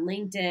this on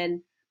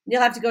LinkedIn,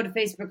 you'll have to go to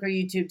Facebook or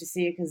YouTube to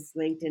see it because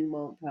LinkedIn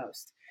won't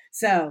post.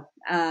 So,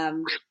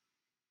 so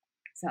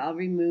I'll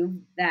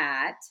remove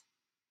that.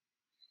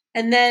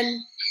 And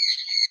then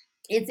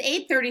it's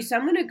 8:30, so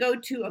I'm going to go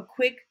to a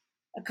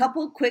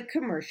couple quick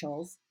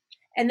commercials.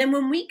 And then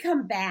when we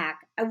come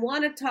back, I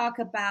want to talk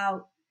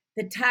about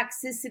the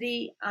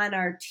toxicity on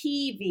our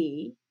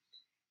TV.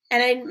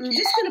 And I'm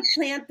just going to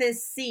plant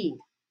this seed,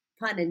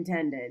 pun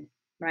intended,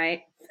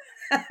 right?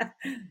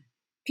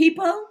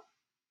 People,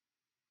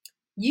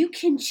 you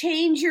can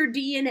change your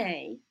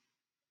DNA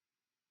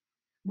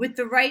with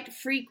the right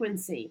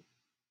frequency,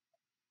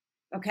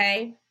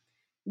 okay?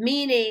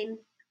 Meaning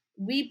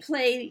we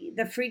play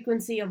the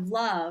frequency of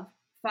love,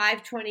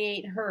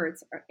 528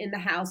 hertz, in the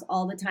house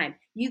all the time.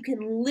 You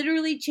can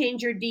literally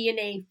change your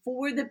DNA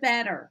for the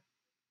better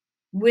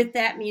with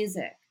that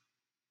music.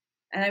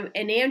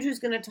 And Andrew's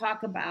going to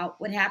talk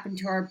about what happened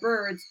to our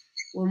birds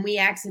when we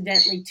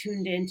accidentally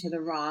tuned into the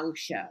wrong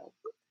show.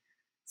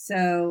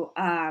 So,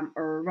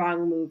 or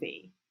wrong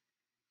movie.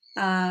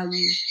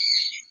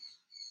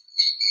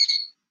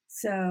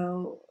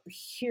 So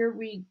here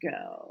we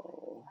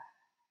go.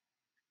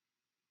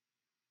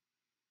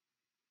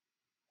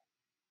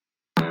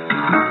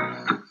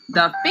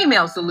 The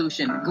Female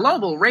Solution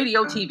Global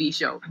Radio TV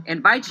Show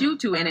invites you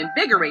to an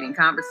invigorating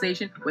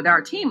conversation with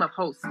our team of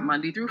hosts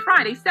Monday through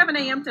Friday, 7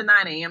 a.m. to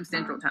 9 a.m.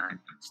 Central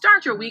Time.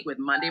 Start your week with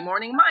Monday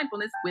Morning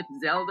Mindfulness with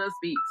Zelda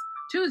Speaks.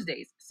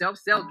 Tuesdays,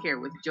 Self-Care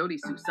with Jody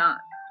Susan.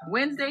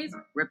 Wednesdays,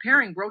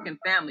 Repairing Broken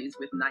Families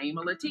with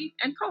Naima Latif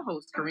and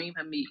co-host Kareem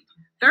Hamid.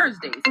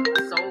 Thursdays,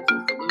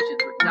 Soulful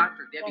Solutions with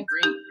Dr. Debbie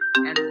Green.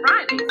 And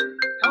Fridays,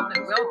 Health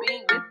and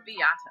Wellbeing with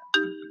Beata.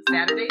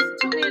 Saturdays,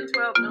 tune in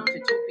 12 noon to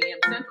 2 p.m.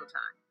 Central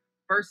Time.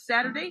 First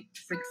Saturday,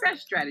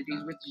 Success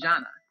Strategies with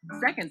Jana.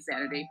 Second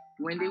Saturday,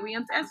 Wendy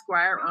Williams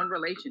Esquire on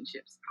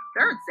relationships.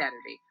 Third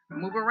Saturday,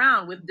 Move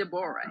Around with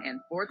Deborah. And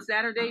fourth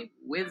Saturday,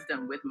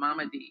 Wisdom with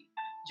Mama D.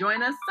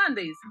 Join us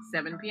Sundays,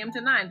 7 p.m.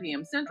 to 9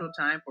 p.m. Central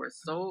Time for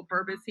Soul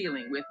Purpose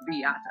Healing with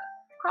Beata.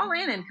 Call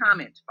in and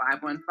comment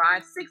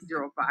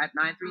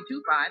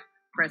 515-605-9325.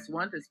 Press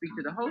 1 to speak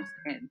to the host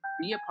and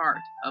be a part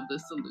of the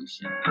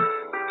solution.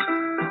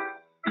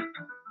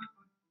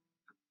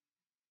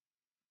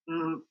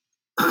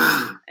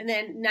 And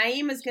then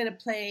Naima's going to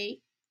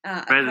play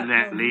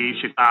President Lee,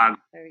 Chicago.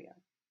 There we go.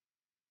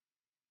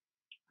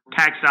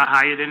 Taxes are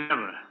higher than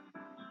ever.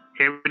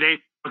 Every day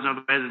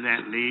of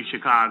residents leave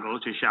Chicago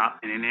to shop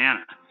in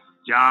Indiana.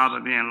 Jobs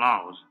are being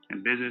lost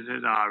and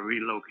businesses are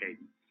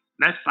relocating.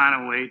 Let's find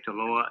a way to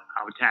lower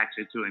our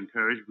taxes to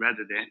encourage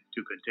residents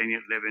to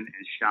continue living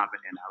and shopping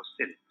in our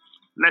city.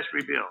 Let's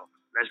rebuild.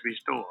 Let's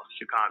restore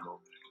Chicago.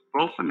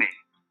 Vote for me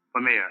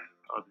for mayor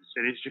of the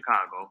city of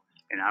Chicago,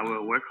 and I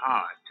will work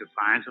hard to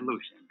find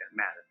solutions that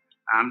matter.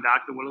 I'm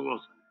Dr. Willie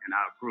Wilson, and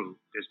I approve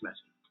this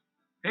message.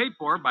 Paid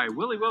for by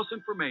Willie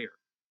Wilson for mayor.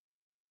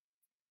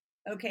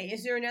 Okay,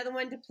 is there another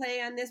one to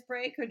play on this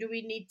break, or do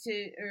we need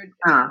to?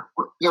 Yeah,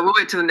 we'll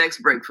wait till the next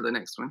break for the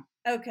next one.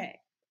 Okay,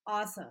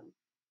 awesome.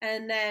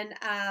 And then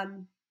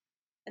I'm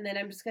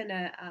just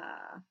gonna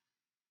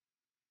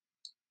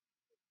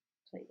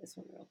play this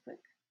one real quick.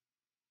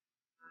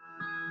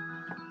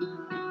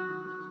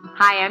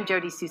 Hi, I'm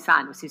Jody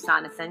Susan with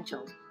Susan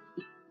Essentials.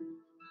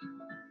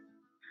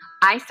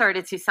 I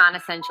started Susan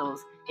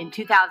Essentials in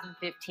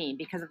 2015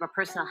 because of a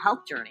personal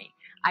health journey.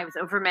 I was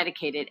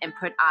over-medicated and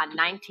put on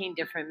 19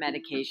 different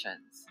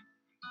medications.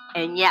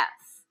 And yes,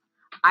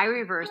 I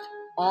reversed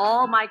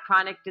all my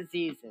chronic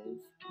diseases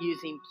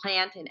using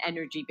plant and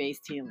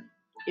energy-based healing.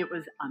 It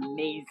was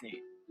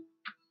amazing.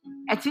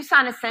 At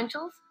Susan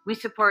Essentials, we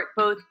support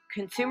both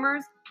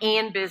consumers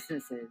and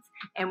businesses,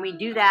 and we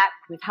do that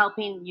with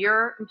helping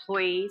your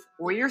employees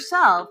or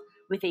yourself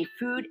with a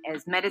food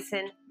as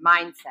medicine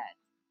mindset.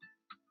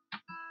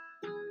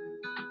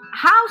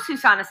 How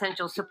Susan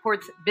Essentials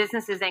supports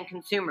businesses and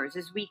consumers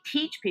is we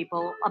teach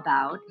people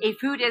about a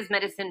food as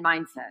medicine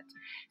mindset.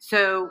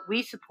 So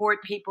we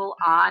support people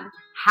on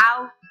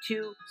how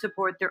to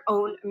support their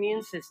own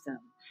immune system,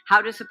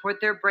 how to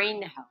support their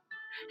brain health,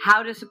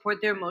 how to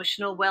support their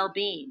emotional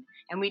well-being.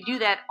 And we do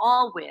that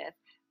all with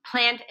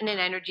plant and an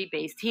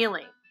energy-based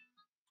healing.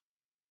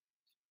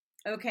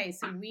 Okay,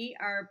 so we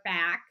are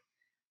back.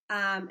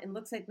 It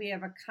looks like we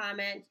have a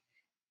comment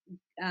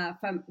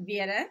from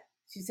Vieta.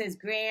 She says,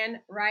 Grand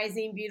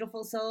Rising,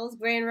 beautiful souls.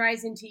 Grand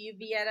Rising to you,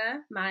 Vieta,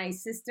 my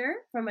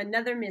sister from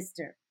another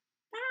mister.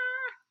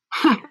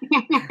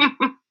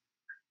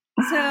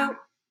 So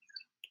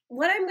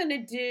what I'm going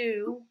to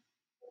do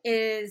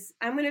is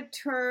I'm going to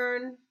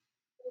turn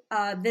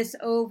this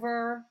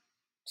over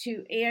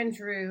to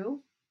Andrew.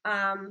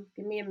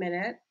 Give me a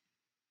minute.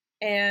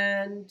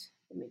 And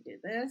let me do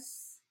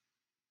this.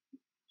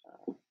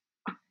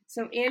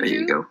 So Andrew, there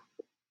you go.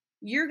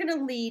 You're going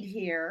to lead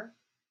here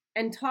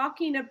and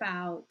talking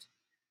about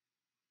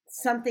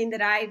something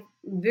that I'm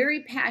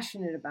very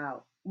passionate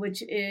about,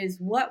 which is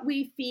what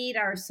we feed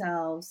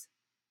ourselves,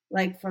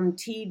 like from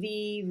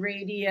TV,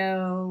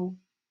 radio,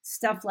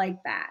 stuff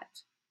like that.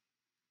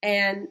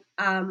 And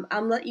I'm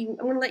going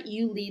to let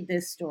you lead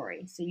this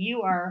story. So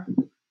you are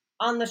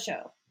on the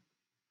show.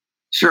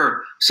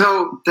 Sure.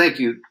 So thank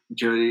you,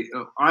 Jody.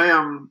 I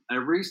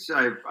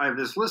have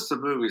this list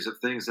of movies of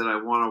things that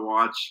I want to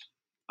watch.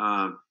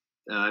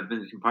 I've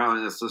been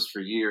compiling this list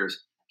for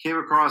years. Came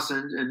across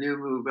a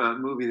new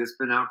movie that's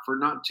been out for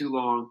not too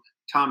long.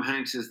 Tom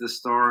Hanks is the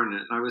star in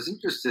it. And I was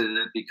interested in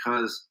it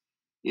because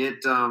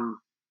it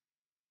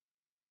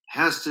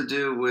has to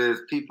do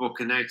with people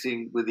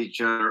connecting with each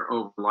other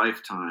over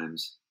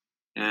lifetimes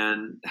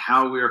and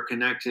how we are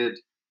connected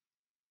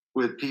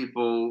with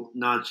people,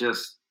 not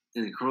just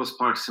in close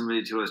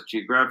proximity to us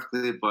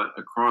geographically, but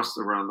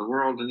around the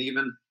world and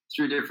even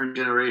through different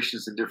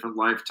generations and different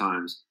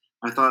lifetimes.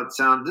 I thought it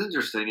sounded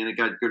interesting and it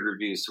got good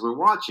reviews. So we're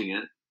watching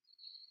it.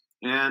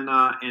 And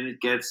it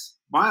gets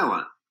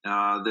violent.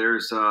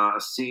 There's a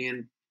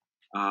scene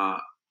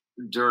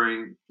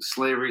during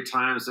slavery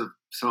times of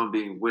someone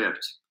being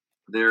whipped.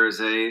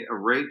 There's a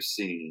rape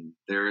scene.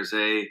 There's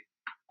a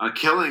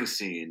killing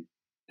scene,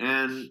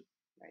 and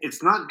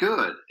it's not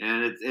good.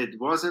 And it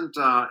wasn't.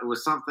 It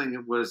was something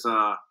that was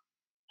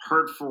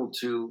hurtful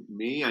to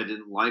me. I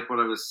didn't like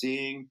what I was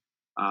seeing.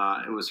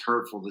 It was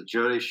hurtful to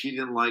Jody. She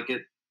didn't like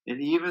it.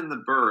 And even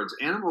the birds.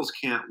 Animals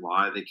can't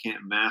lie. They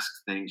can't mask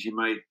things. You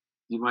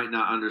might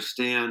not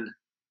understand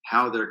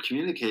how they're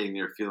communicating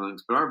their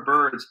feelings, but our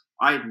birds,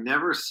 I'd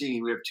never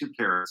seen, we have two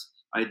parrots,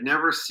 I'd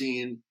never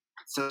seen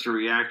such a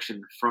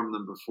reaction from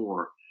them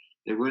before.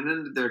 They went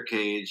into their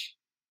cage,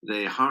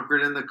 they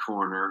hunkered in the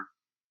corner,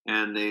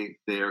 and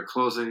they are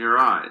closing their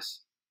eyes.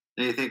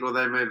 And you think, well,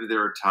 maybe they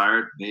were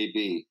tired,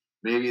 maybe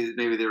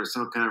there was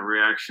some kind of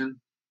reaction.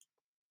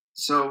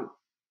 So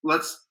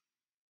let's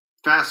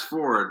fast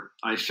forward.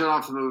 I shut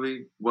off the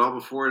movie well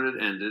before it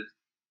had ended.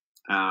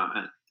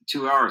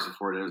 2 hours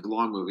before it ended. It was a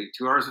long movie.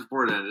 2 hours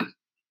before it ended.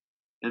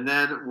 And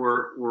then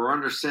we're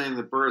understanding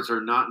the birds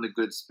are not in a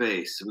good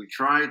space. So we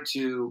tried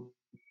to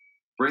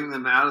bring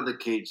them out of the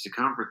cage to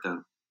comfort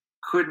them.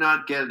 Could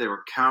not get it. They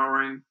were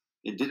cowering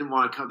and didn't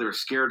want to come. They were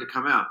scared to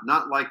come out.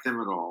 Not like them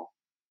at all.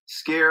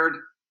 Scared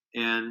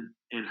and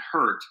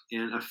hurt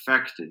and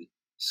affected.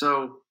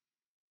 So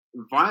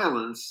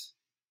violence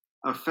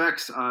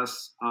affects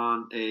us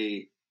on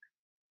a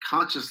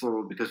conscious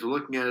level because we're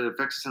looking at it. It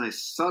affects us on a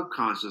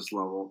subconscious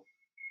level.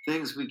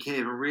 Things we can't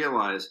even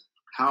realize,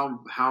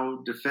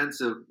 how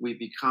defensive we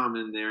become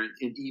in there.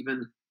 And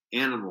even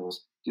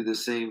animals do the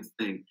same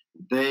thing.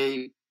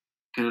 They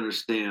can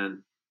understand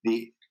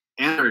the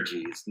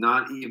energy. It's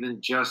not even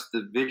just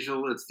the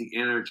visual, it's the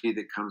energy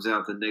that comes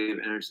out, the negative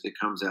energy that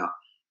comes out.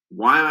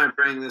 Why am I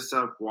bringing this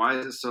up? Why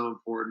is it so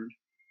important?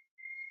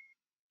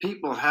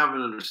 People have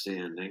an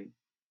understanding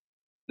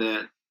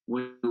that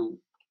when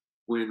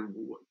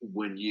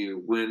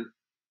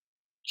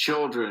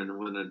children,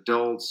 when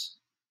adults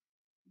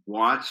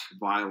watch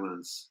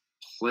violence,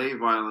 play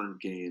violent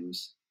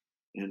games,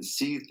 and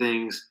see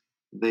things,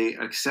 they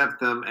accept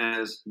them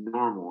as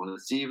normal. And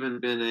it's even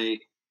been a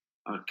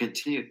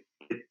continue.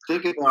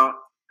 Think about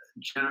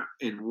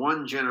in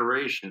one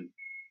generation,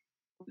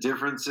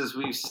 differences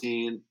we've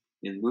seen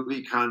in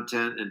movie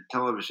content and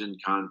television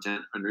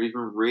content, and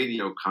even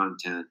radio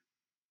content,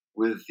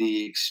 with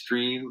the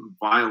extreme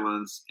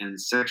violence and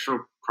sexual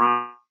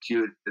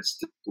promiscuity that's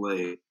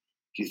displayed.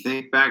 If you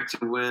think back to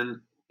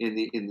when in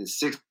the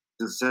 60s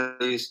and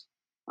 70s,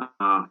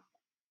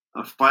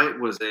 a fight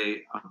was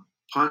a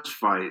punch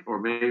fight, or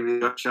maybe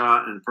a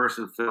shot and a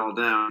person fell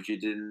down if you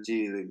didn't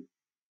see the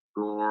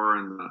gore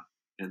and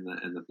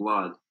the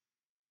blood.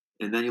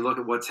 And then you look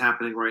at what's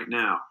happening right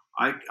now.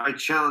 I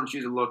challenge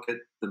you to look at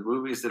the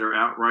movies that are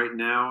out right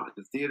now in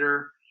the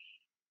theater,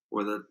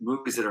 or the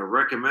movies that are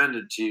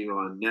recommended to you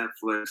on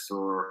Netflix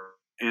or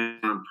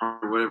Amazon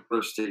Prime or whatever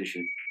other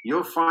station.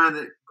 You'll find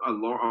that a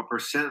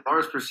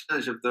large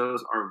percentage of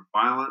those are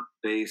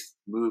violent-based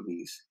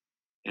movies.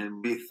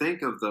 And we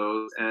think of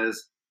those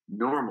as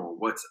normal,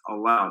 what's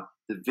allowed.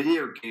 The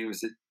video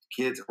games that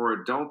kids or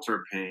adults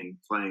are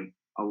playing,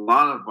 a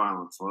lot of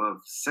violence, a lot of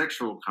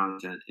sexual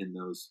content in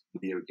those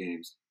video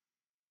games.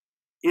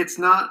 It's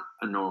not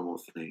a normal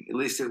thing. At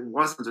least it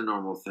wasn't a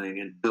normal thing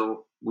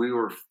until we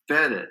were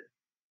fed it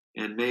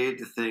and made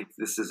to think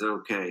this is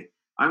okay.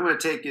 I'm going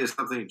to take you to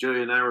something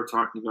Jody and I were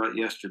talking about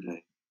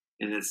yesterday,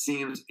 and it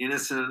seems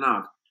innocent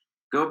enough.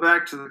 Go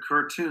back to the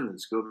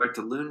cartoons. Go back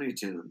to Looney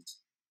Tunes.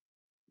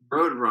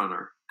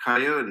 Roadrunner,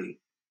 Coyote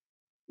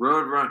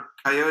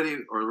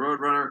or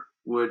Roadrunner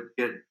would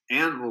get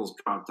anvils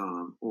dropped on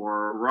them,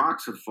 or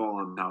rocks would fall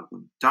on top of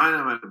them.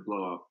 Dynamite would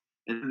blow up,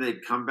 and then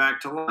they'd come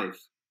back to life.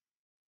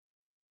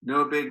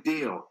 No big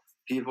deal.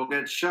 People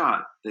get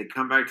shot. They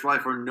come back to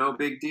life, or no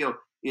big deal.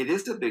 It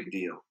is a big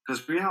deal,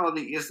 because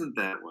reality isn't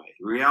that way.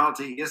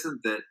 Reality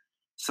isn't that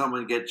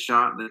someone gets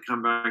shot and they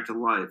come back to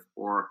life,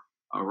 or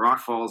a rock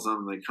falls on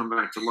them and they come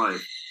back to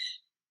life.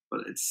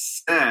 But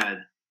it's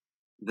sad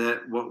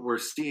that what we're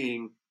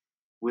seeing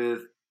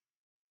with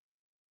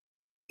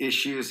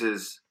issues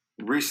as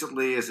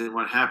recently as in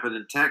what happened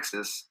in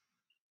Texas,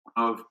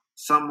 of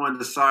someone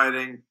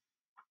deciding,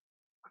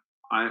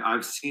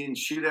 I've seen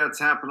shootouts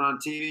happen on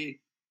TV,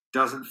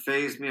 doesn't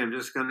faze me, I'm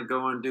just going to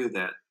go and do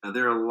that. Now,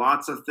 there are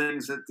lots of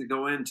things that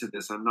go into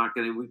this. We can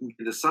get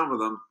into some of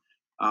them,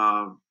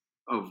 of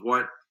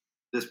what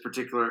this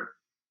particular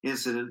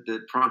incident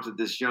that prompted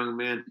this young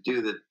man to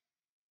do that,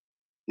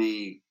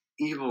 the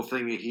evil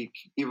crime he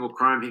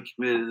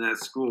committed in that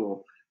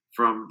school,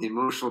 from the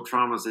emotional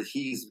traumas that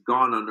he's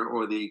gone under,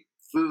 or the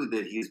food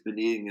that he's been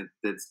eating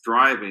that's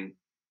driving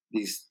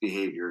these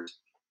behaviors.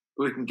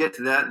 We can get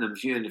to that in a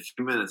few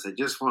minutes. I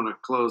just want to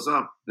close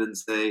up and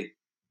say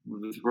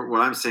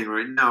what I'm saying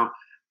right now,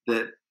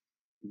 that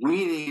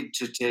we need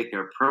to take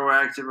a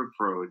proactive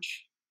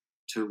approach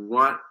to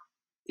what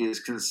is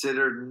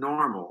considered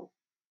normal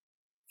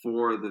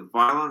for the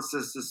violence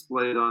that's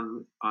displayed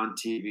on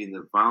TV and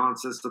the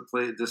violence that's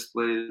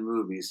displayed in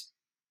movies,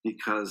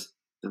 because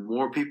the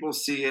more people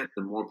see it,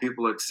 the more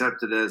people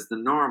accept it as the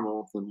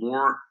normal, the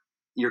more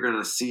you're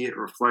going to see it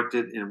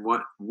reflected in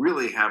what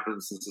really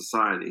happens in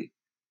society.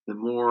 The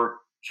more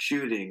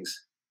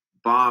shootings,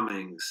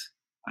 bombings,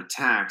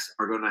 attacks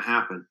are going to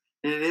happen.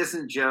 And it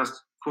isn't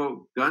just,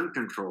 quote, gun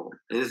control.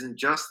 It isn't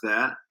just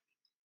that.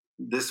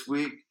 This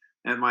week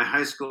at my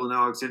high school in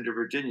Alexandria,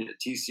 Virginia, at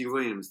T.C.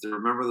 Williams, the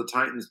Remember the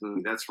Titans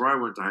movie, that's where I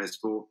went to high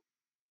school.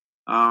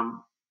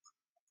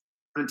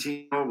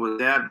 17-year-old was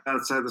stabbed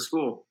outside the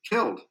school,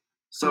 killed.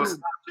 So it's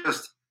not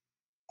just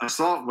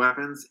assault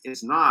weapons,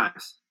 it's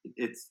knives.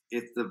 It's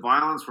the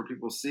violence where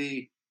people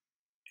see,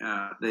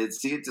 they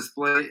see it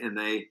displayed and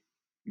they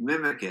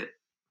mimic it.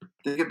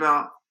 Think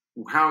about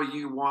how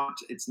you want.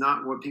 It's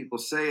not what people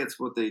say, it's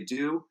what they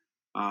do.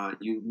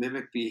 You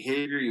mimic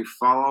behavior, you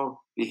follow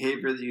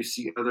behavior that you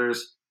see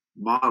others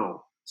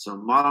model. So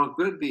model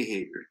good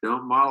behavior.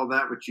 Don't model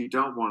that which you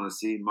don't want to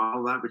see.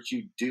 Model that which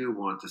you do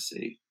want to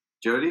see.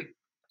 Jody?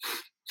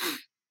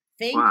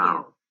 Thank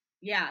you.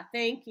 Yeah,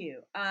 thank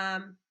you.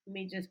 Let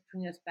me just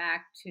bring us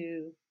back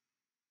to,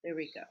 there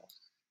we go.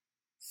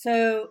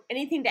 So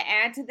anything to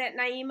add to that,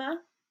 Naima?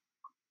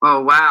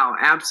 Oh, wow.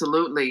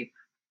 Absolutely.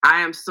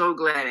 I am so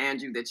glad,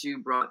 Andrew, that you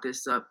brought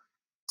this up.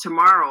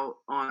 Tomorrow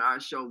on our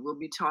show, we'll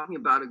be talking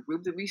about a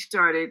group that we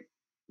started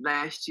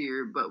last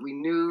year, but we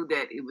knew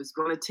that it was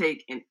going to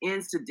take an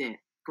incident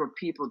for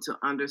people to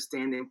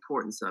understand the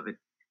importance of it.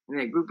 And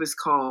that group is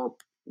called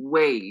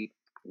WAVE,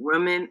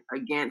 Women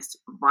Against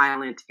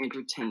Violent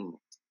Entertainment.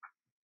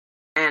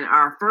 And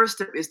our first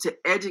step is to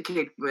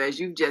educate people, as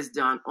you've just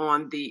done,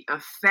 on the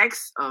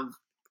effects of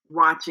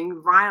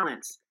watching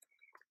violence.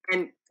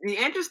 And the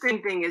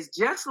interesting thing is,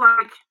 just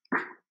like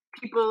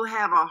People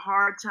have a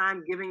hard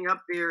time giving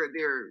up their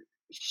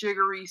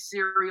sugary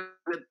cereal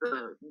with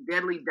the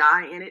deadly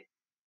dye in it.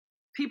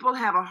 People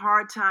have a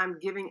hard time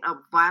giving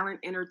up violent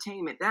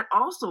entertainment. That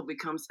also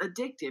becomes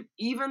addictive,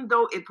 even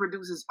though it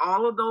produces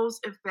all of those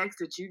effects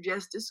that you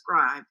just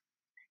described.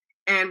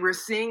 And we're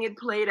seeing it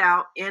played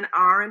out in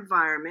our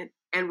environment,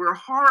 and we're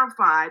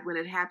horrified when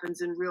it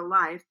happens in real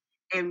life.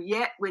 And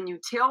yet, when you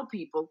tell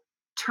people,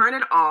 turn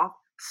it off,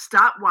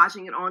 stop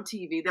watching it on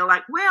TV, they're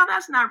like, well,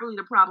 that's not really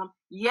the problem.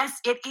 Yes,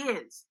 it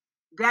is.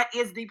 That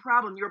is the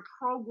problem. You're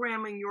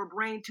programming your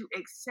brain to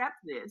accept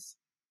this,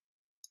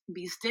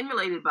 be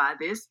stimulated by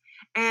this,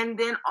 and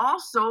then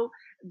also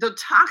the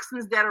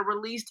toxins that are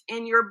released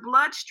in your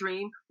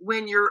bloodstream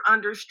when you're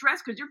under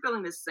stress, because you're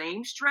feeling the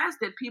same stress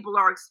that people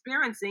are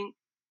experiencing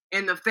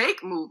in the fake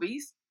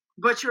movies,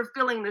 but you're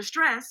feeling the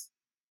stress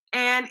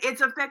and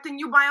it's affecting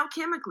you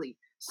biochemically.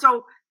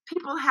 So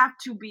people have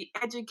to be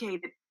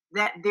educated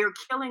that they're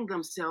killing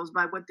themselves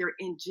by what they're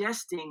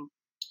ingesting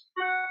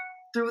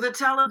through the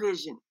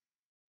television,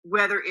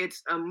 whether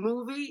it's a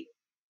movie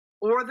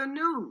or the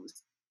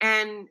news.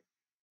 And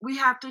we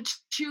have to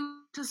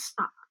choose to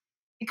stop,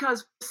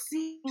 because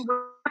see what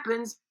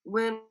happens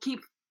when we keep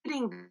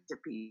feeding to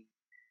people.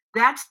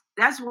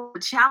 That's one of the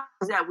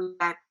challenges that we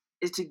have,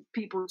 is to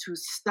people to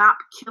stop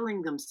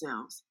killing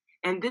themselves.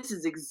 And this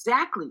is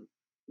exactly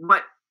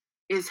what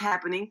is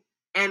happening.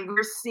 And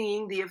we're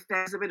seeing the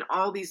effects of it,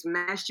 all these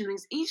mass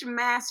shootings. Each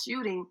mass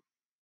shooting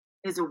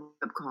is a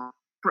wake-up call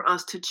for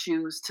us to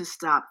choose to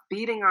stop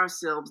feeding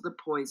ourselves the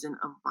poison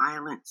of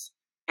violence.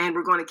 And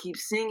we're going to keep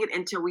seeing it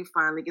until we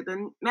finally get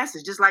the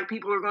message. Just like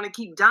people are going to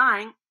keep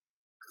dying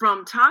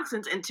from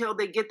toxins until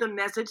they get the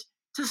message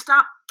to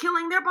stop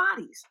killing their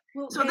bodies.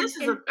 Well, so this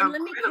is a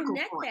let me critical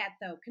connect point. that,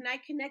 though. Can I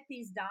connect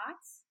these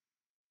dots?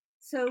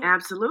 So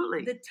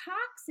Absolutely. the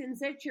toxins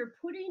that you're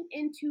putting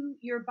into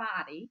your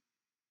body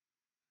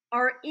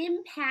are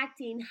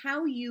impacting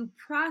how you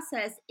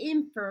process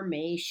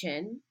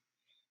information,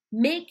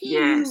 making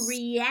you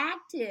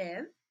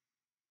reactive.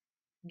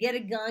 Get a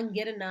gun,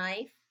 get a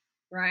knife,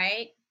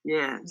 right?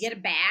 Yes. Get a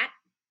bat.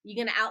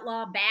 You're going to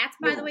outlaw bats,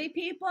 by the way,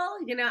 people?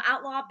 You're going to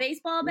outlaw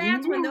baseball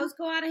bats when those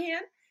go out of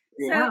hand?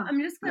 So I'm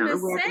just going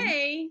to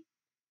say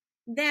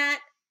that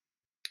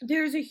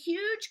there's a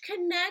huge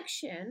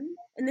connection,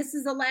 and this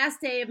is the last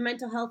day of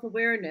Mental Health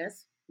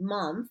Awareness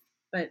Month,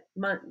 but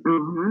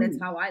that's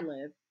how I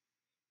live.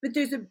 But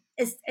there's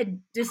a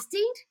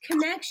distinct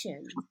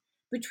connection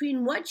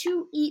between what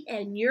you eat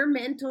and your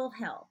mental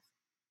health.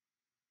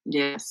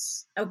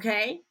 Yes.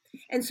 Okay?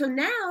 And so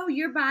now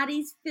your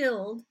body's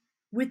filled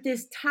with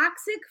this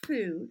toxic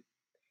food,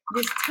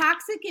 this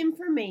toxic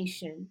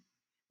information,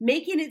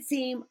 making it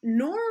seem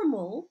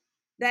normal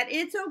that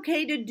it's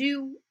okay to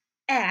do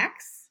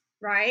X,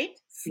 right?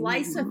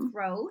 Slice a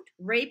throat,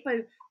 rape a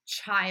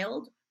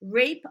child,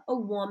 rape a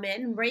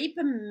woman, rape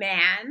a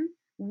man,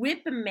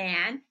 whip a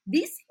man.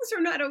 These things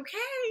are not okay.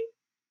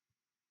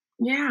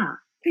 Yeah.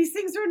 These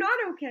things are not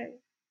okay.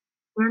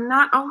 They're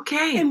not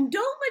okay. And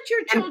don't let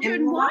your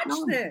children watch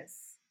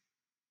this.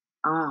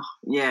 Oh,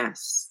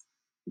 yes.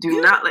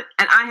 Do not let,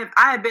 and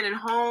I have been in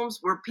homes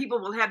where people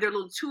will have their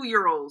little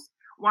 2-year-olds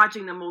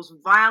watching the most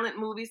violent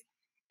movies,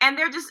 and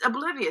they're just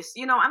oblivious,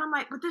 and I'm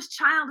like, but this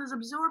child is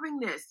absorbing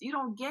this. You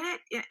don't get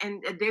it.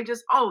 And they're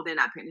just, they're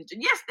not paying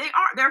attention. Yes, they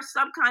are. They're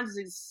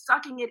subconsciously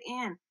sucking it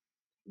in.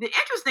 The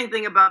interesting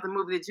thing about the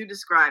movie that you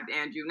described,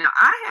 Andrew, now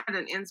I had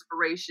an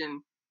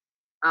inspiration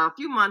a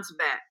few months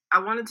back. I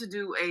wanted to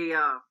do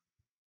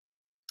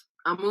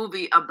a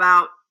movie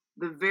about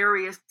the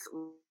various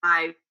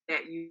lives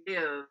that you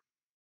live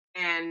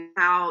and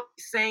how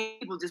same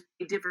people just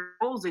play different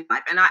roles in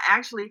life. And I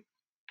actually,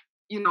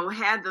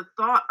 had the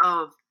thought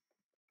of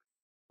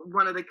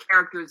one of the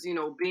characters,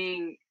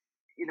 being,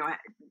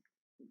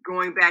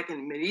 going back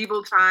in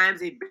medieval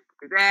times, they've been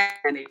through that,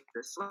 and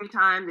the slave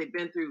times, they've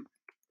been through,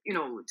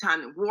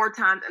 time in war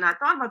times. And I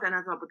thought about that, and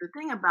I thought, but the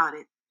thing about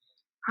it,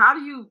 how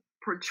do you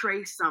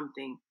portray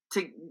something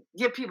to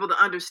give people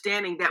the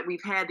understanding that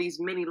we've had these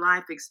many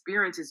life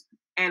experiences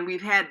and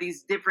we've had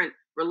these different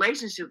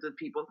relationships with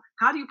people?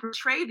 How do you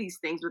portray these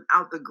things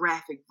without the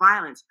graphic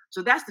violence?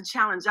 So that's the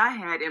challenge I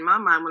had in my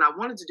mind when I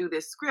wanted to do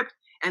this script.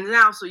 And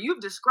now, so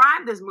you've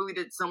described this movie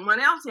that someone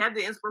else had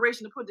the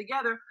inspiration to put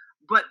together,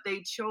 but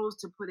they chose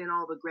to put in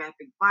all the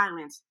graphic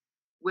violence,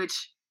 which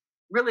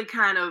really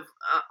kind of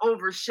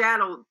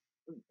overshadowed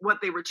what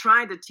they were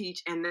trying to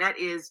teach. And that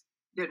is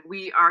that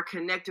we are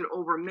connected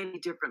over many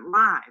different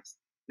lives.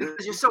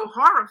 Because you're so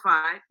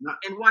horrified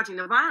in watching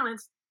the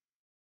violence,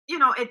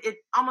 it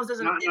almost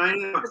doesn't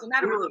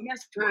matter what the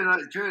message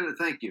was. Julia,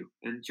 thank you.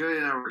 And Julia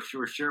and I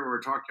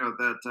were talking about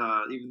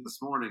that even this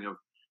morning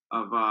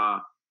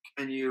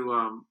can you,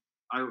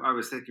 I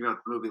was thinking about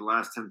the movie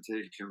Last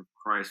Temptation of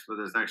Christ, where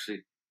there's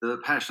actually the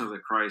Passion of the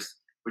Christ,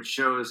 which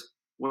shows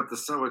what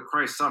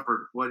Christ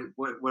suffered, what it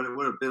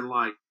would have been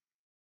like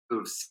to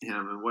have seen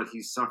him and what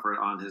he suffered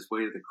on his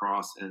way to the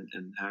cross and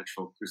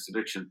actual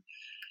crucifixion.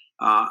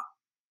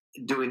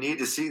 Do we need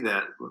to see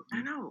that?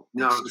 I know.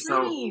 No.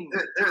 So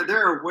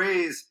there are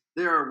ways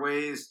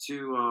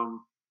to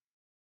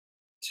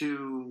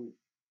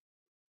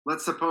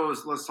let's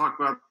talk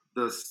about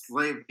the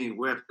slave being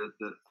whipped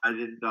that I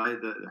didn't die,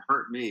 that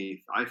hurt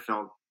me. I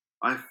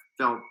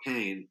felt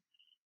pain.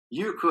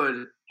 You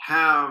could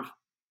have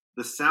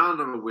the sound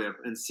of a whip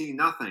and see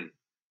nothing,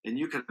 and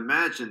you can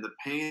imagine the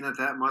pain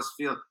that must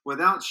feel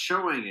without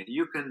showing it.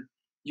 You can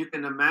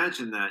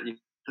imagine that.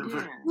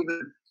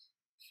 Even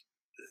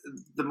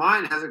the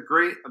mind has a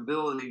great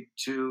ability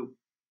to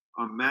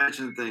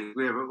imagine things.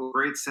 We have a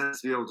great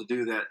sense to be able to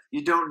do that.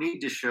 You don't need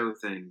to show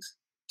things.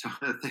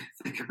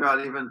 Think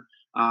about even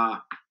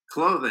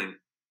clothing.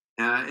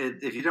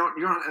 If you don't,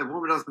 a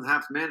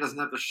man doesn't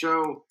have to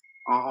show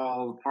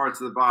all parts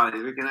of the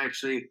body. We can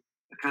actually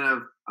kind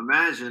of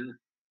imagine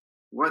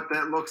what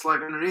that looks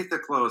like underneath the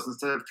clothes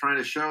instead of trying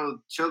to show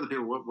the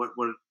people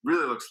what it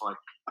really looks like.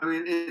 I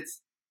mean,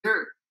 it's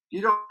there.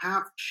 You don't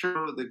have to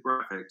show the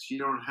graphics. You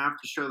don't have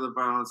to show the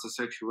violence of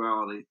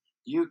sexuality.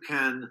 You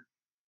can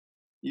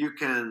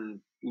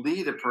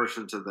lead a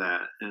person to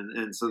that,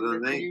 and so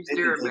then they can take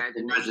the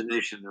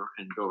imagination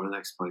and go to the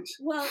next place.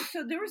 Well,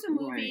 so there was a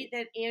movie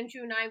that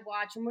Andrew and I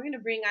watched, and we're going to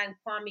bring on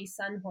Kwame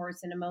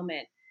Sunhorse in a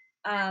moment.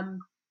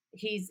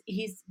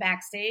 He's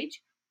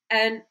backstage,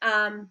 and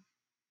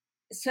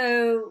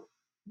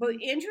but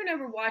Andrew and I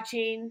were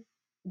watching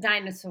a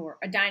dinosaur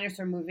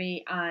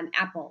movie on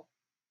Apple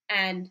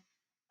and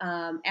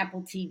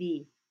Apple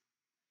TV.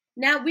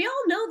 Now we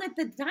all know that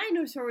the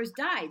dinosaurs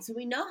died, so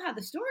we know how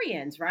the story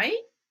ends, right?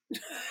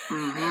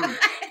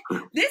 Mm-hmm.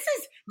 This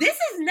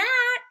is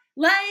not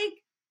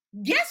like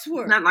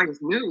guesswork. Not like it's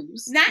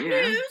news. Not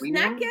news,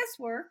 not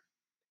guesswork.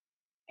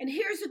 And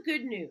here's the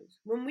good news.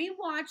 When we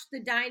watched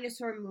the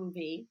dinosaur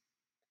movie,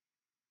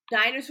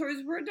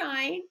 dinosaurs were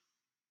dying.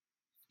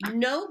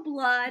 No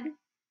blood,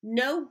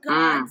 no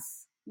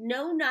guts,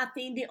 no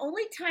nothing. The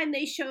only time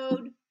they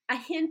showed a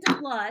hint of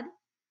blood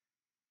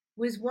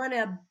was when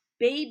a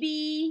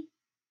baby,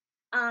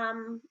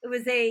 it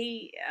was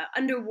a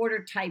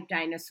underwater type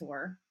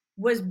dinosaur,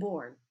 was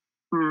born.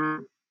 Mm.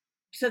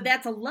 So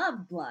that's a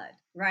love blood,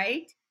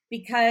 right?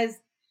 Because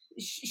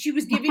she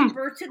was giving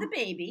birth to the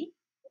baby.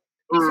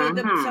 So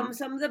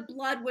some of the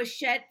blood was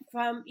shed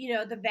from,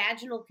 the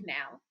vaginal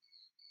canal.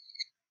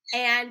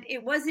 And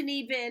it was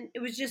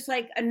just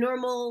like a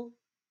normal,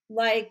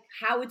 like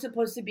how it's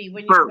supposed to be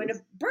when you went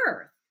to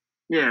birth.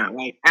 Yeah,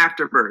 like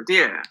after birth.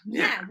 Yeah.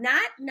 Yeah,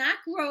 not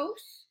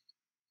gross,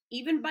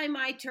 even by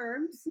my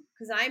terms,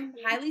 because I'm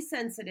highly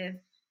sensitive.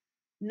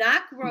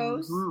 Not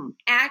gross,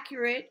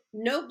 accurate,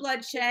 no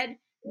bloodshed.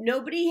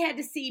 Nobody had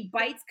to see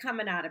bites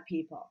coming out of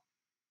people.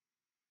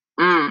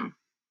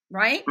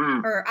 Right?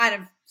 Or out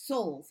of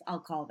souls,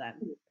 I'll call them.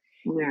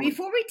 Yeah.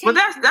 Before we take, well,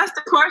 that's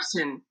the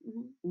question.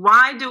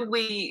 Why do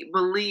we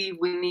believe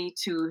we need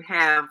to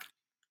have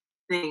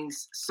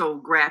things so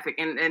graphic?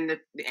 And the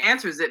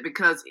answer is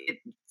because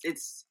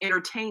it's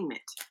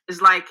entertainment.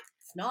 It's like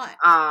it's not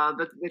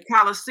the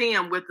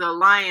Colosseum with the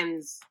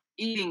lions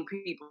eating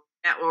people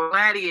or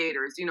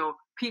gladiators.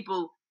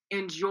 People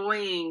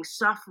enjoying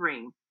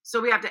suffering.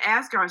 So we have to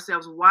ask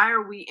ourselves, why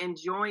are we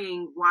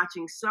enjoying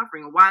watching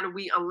suffering? Why do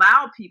we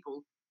allow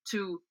people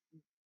to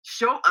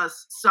show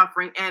us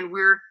suffering and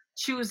we're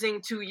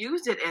choosing to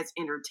use it as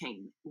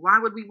entertainment? Why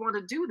would we want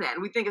to do that?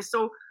 And we think it's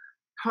so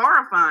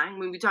horrifying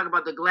when we talk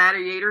about the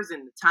gladiators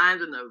and the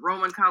times in the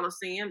Roman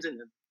Colosseums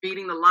and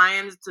feeding the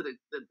lions to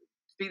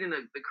feeding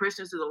the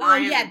Christians to the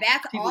lions. Oh yeah,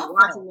 that's awful.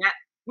 Watching that.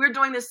 We're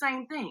doing the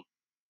same thing.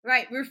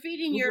 Right. We're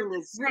feeding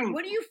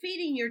what are you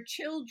feeding your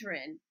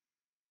children?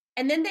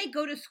 And then they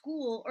go to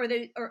school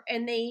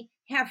and they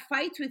have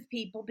fights with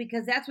people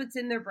because that's what's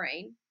in their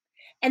brain.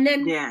 And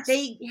then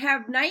they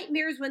have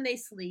nightmares when they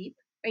sleep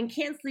and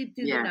can't sleep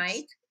through the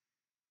night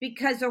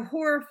because they're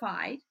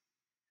horrified.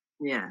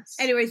 Yes.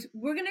 Anyways,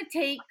 we're going to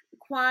take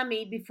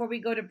Kwame before we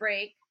go to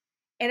break.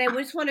 And I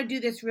just want to do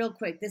this real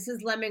quick. This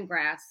is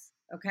lemongrass,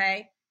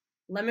 okay?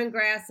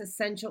 Lemongrass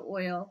essential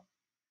oil.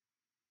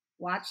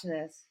 Watch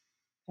this,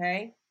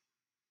 okay?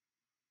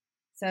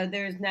 So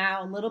there's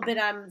now a little bit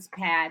on this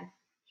pad.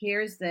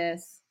 Here's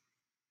this.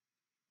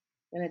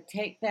 I'm going to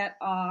take that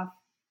off.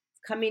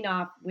 It's coming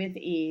off with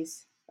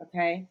ease,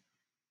 okay?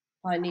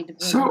 Probably need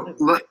to So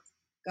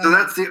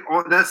that's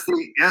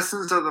the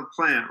essence of the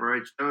plant,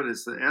 right, Joe?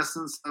 It's the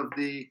essence of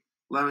the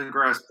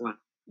lemongrass plant.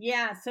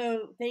 Yeah,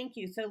 so thank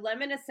you. So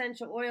lemon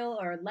essential oil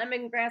or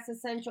lemongrass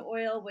essential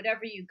oil,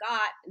 whatever you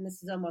got, and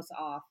this is almost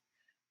off,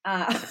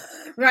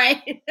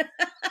 right? It's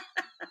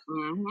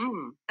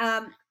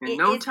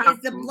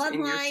the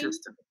bloodline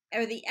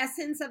or the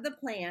essence of the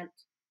plant,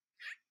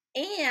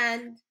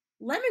 and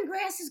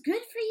lemongrass is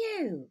good for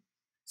you.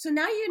 So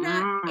now you're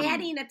not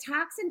adding a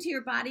toxin to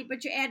your body,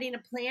 but you're adding a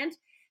plant.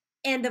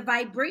 And the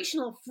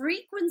vibrational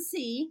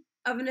frequency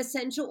of an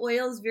essential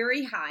oil is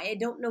very high. I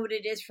don't know what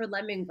it is for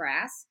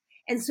lemongrass.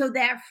 And so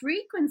that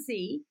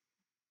frequency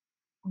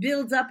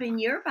builds up in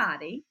your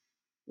body,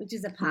 which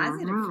is a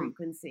positive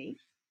frequency,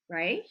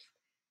 right?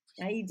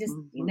 Now you just,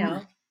 I'm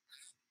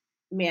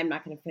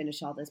not going to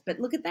finish all this, but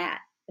look at that.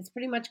 It's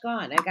pretty much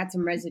gone. I got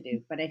some residue,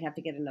 but I'd have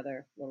to get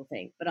another little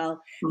thing. But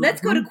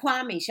let's go to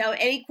Kwame.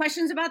 Any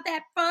questions about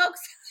that,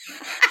 folks?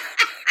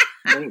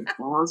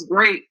 Sounds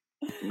great.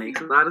 Makes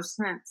a lot of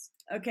sense.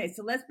 Okay,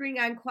 so let's bring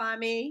on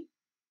Kwame.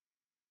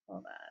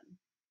 Hold on.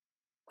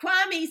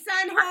 Kwame,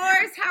 Sun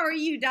Horse, how are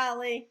you,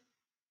 Dolly?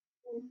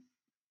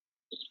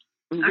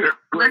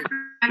 Great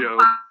show.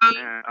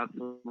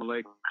 Assalamu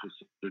alaikum to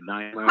Sister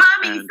Naima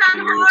and to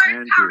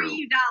Andrew.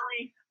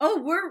 Dolly?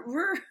 Oh,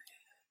 we're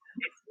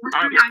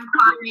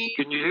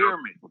Can you hear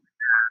me?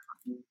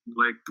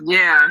 Like,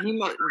 Yeah, he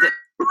must.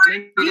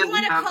 Do you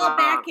want to call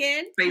back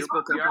in?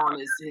 Facebook up on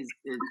his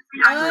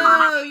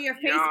Oh, your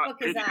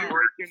Facebook is it's on.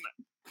 breaking.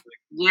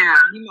 Yeah,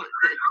 he must.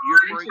 You're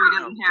Make sure he breaking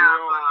doesn't up have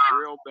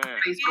real bad.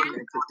 Facebook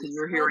because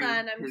you're Hold hearing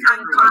on, I'm his just going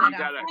to turn You it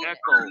got off. an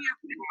echo.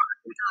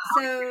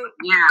 So,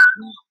 Yeah,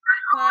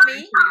 Kwame, make sure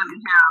he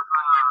doesn't have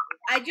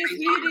I just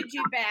muted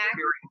you back.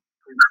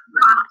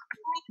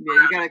 Yeah,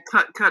 you gotta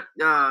cut.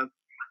 I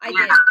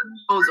did.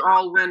 Close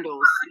all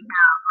windows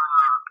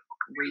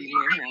where you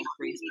may have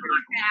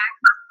Facebook. Yeah,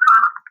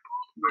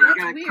 you That's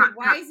gotta weird.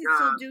 Why is it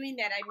still doing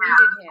that? I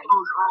muted him.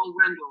 close all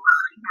windows.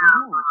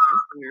 Oh,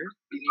 that's weird.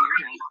 You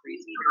may have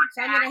Facebook.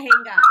 So I'm going to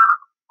hang up.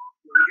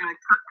 You gotta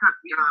cut.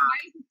 Why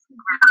is it still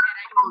doing that?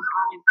 I Close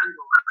all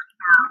windows.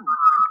 Oh,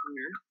 that's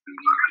weird. You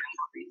may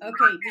have Facebook.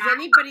 Okay, does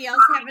anybody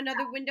else have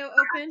another window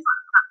open?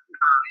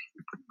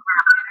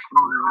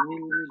 Let me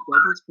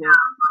double check.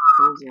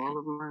 Close all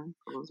of mine.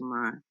 Close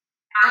mine.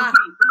 Does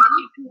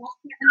anybody else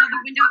have another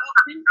window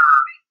open?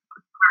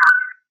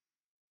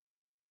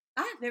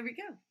 There we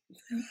go.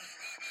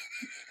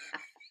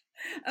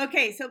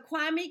 Okay, so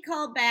Kwame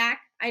called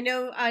back. I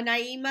know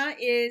Naima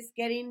is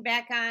getting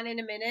back on in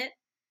a minute,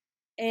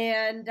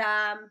 and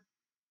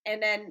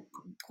then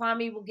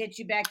Kwame will get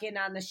you back in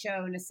on the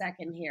show in a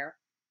second here.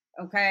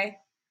 Okay.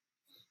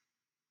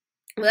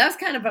 Well, that's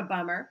kind of a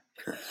bummer.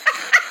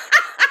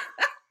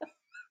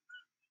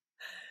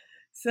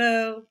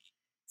 So,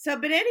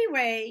 but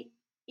anyway,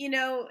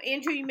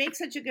 Andrew, you make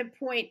such a good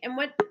point. And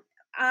what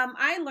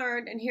I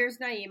learned, and here's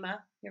Naima.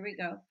 Here we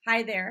go.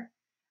 Hi there.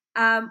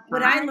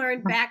 What I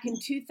learned back in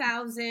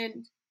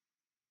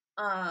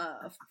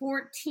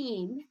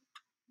 2014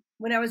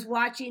 when I was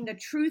watching The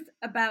Truth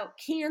About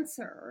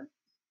Cancer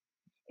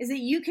is that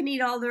you can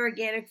eat all the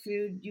organic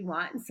food you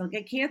want and still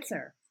get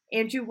cancer.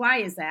 Andrew, why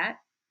is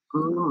that?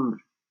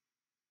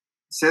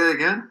 say that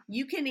again.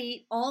 You can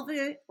eat all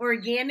the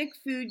organic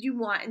food you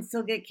want and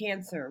still get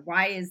cancer.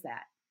 Why is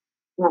that?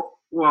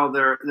 Well,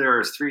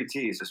 there's 3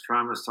 T's: there's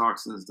traumas,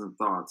 toxins, and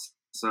thoughts.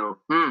 So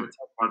we talk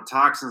about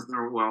toxins.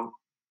 Well,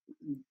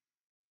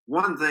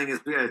 one thing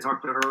is I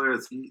talked about earlier.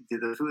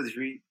 The food that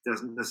you eat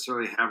doesn't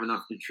necessarily have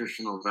enough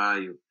nutritional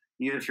value.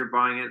 Even if you're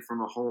buying it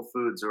from a Whole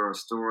Foods or a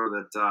store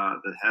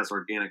that has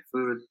organic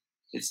food,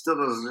 it still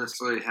doesn't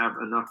necessarily have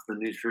enough of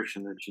the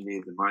nutrition that you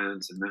need, the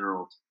vitamins and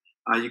minerals.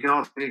 You can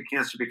also get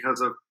cancer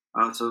because of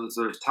so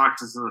there's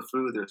toxins in the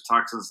food, there's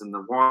toxins in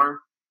the water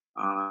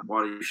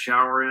you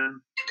shower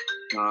in,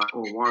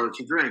 or water that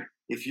you drink.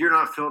 If you're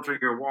not filtering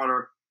your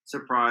water,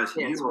 surprise,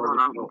 Yeah, you so are.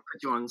 I'm gonna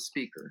put you on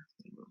speaker.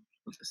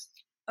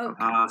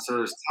 Okay. So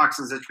there's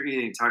toxins that you're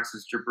eating,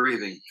 toxins that you're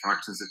breathing,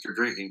 toxins that you're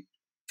drinking,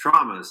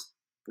 traumas.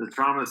 The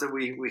traumas that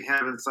we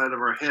have inside of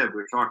our head. We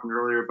were talking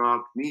earlier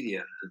about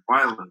media and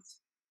violence,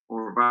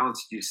 or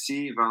violence you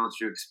see,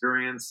 violence you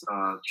experience,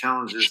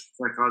 challenges,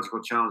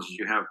 psychological challenges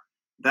you have.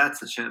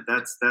 That's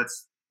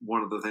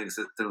one of the things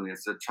that's doing it.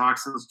 So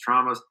toxins,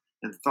 traumas,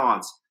 and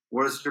thoughts.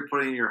 What is it you're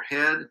putting in your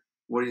head?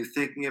 What are you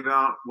thinking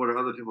about? What are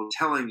other people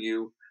telling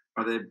you?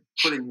 Are they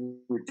putting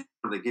you down?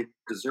 Are they giving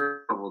you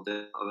desert level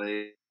down? Are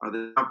they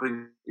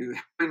helping you,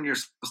 helping your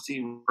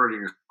self-esteem, hurting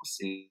your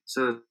self-esteem?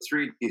 So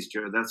 3 T's,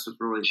 Joe. That's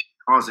what's really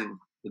causing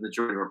the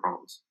majority of our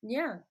problems.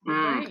 Yeah.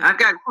 Right. I've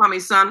got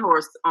Kwame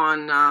Sunhorse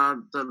on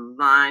the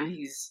line.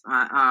 He's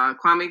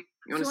Kwame.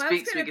 You want to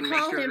speak so we can make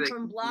sure him that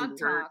from Blog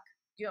Talk.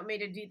 Do you want me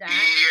to do that?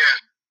 Yeah.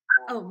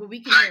 Oh, well, we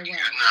can Thank hear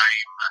you, well.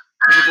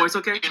 Naima. Is your voice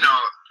okay?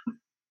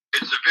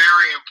 It's a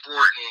very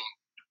important,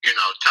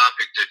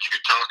 topic that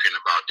you're talking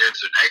about.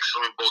 There's an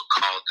excellent book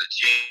called The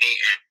Genie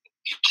and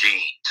the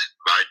Genes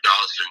by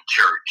Dawson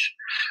Church.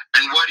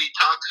 And what he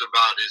talks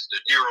about is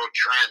the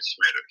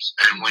neurotransmitters.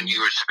 And when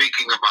you were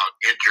speaking about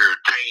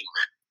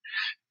entertainment,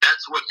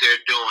 that's what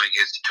they're doing,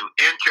 is to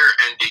enter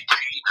and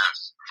detain us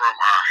from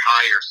our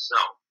higher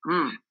self.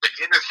 The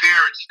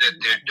interference that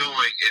they're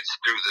doing is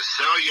through the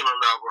cellular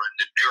level and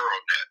the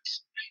neural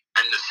nets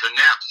and the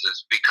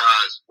synapses,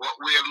 because what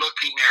we are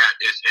looking at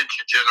is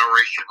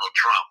intergenerational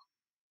trauma.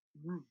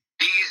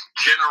 These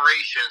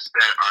generations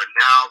that are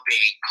now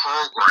being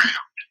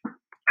programmed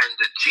and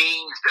the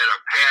genes that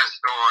are passed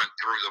on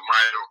through the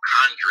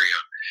mitochondria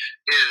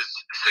is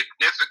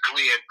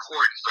significantly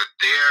important for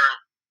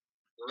their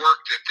work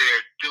that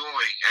they're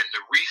doing and the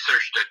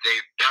research that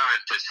they've done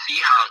to see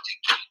how to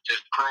keep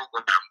this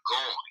program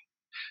going.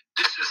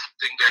 This is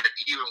something that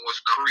even was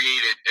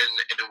created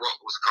in what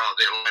was called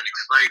the Atlantic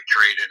slave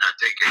trade, and I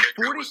think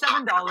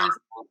 $47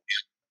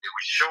 it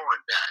was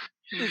showing that.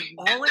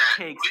 All it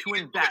takes to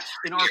invest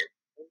in our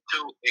into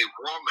a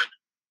woman.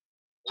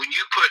 When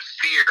you put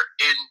fear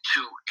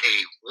into a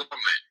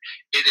woman,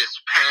 it is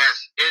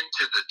passed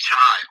into the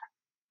child.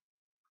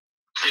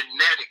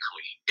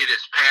 genetically. It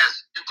is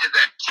passed into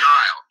that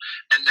child,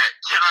 and that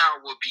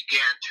child will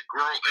begin to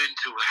grow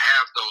into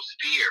have those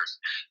fears.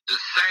 The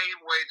same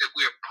way that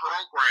we're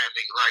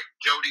programming, like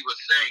Jody was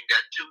saying,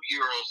 that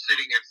 2-year-old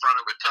sitting in front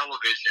of a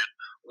television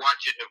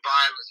watching the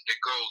violence that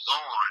goes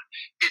on,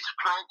 it's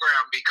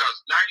programmed because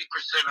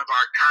 90% of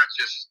our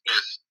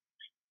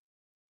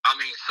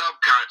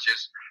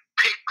subconscious,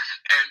 picks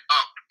and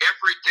up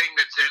everything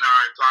that's in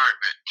our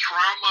environment.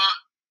 Trauma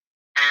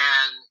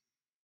and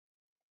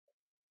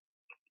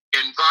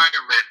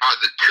environment are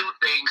the two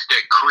things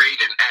that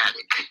create an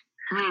addict.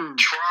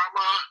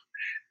 Trauma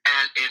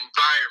and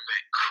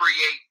environment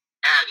create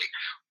addict.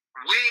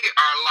 We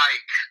are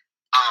like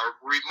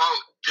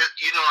remote,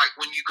 like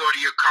when you go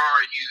to your car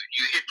and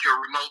you hit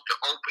your remote to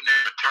open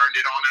it and turn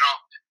it on and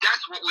off.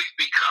 That's what we've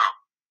become.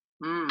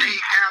 They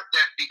have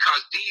that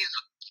because these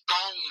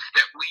phones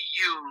that we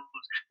use,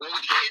 when we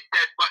hit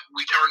that button,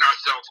 we turn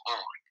ourselves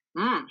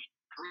on.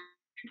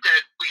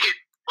 That we hit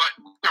the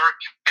button, we turn,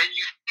 and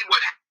you see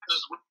what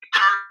happens when we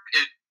turn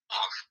it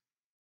off.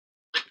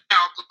 The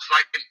child looks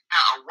like a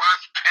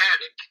Wi-Fi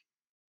addict.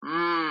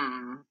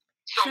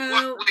 So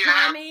what we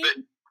have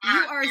you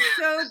are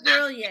so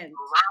brilliant.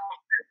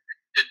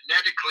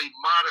 Genetically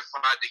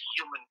modify the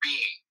human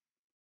being.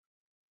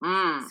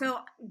 So,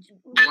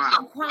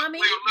 wow. Kwame,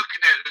 we're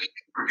looking at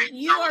it.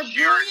 You are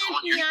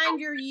brilliant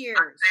beyond your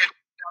years.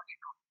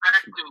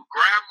 Back to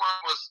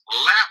grandmama's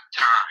lap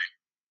time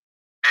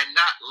and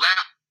not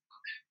lap.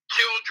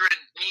 Children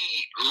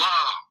need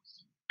love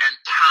and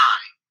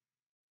time.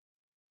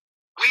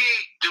 We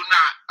do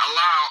not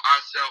allow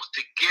ourselves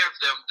to give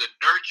them the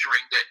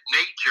nurturing that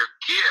nature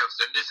gives,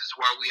 and this is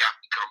why we have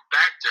to come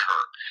back to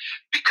her,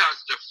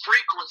 because the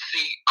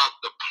frequency of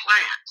the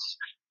plants,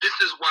 this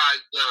is why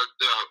the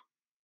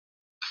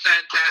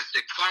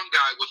fantastic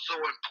fungi was so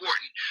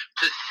important,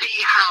 to see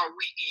how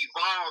we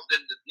evolved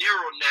in the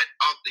neural net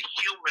of the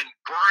human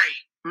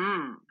brain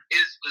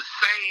is the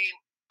same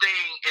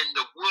thing in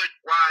the wood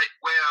wide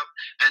web,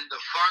 and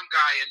the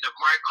fungi and the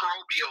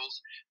microbials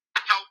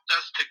helped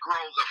us to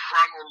grow the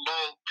frontal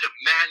lobe to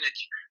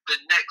manage the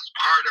next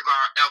part of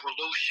our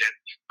evolution.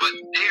 But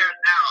they're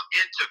now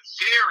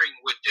interfering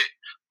with it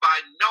by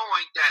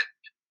knowing that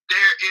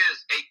there is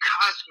a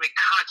cosmic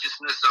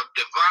consciousness of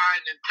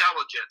divine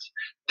intelligence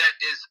that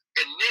is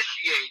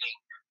initiating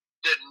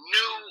the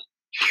new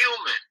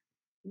human.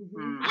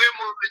 We're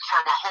moving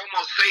from a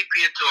Homo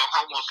sapien to a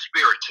Homo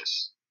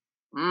spiritus.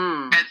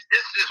 And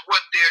this is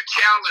what they're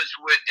challenged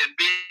with, and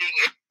being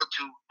able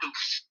to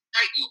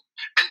frighten.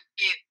 And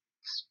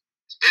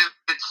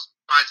it's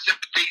my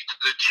sympathy to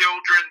the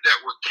children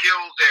that were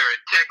killed there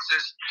in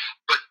Texas,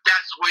 but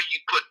that's where you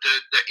put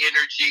the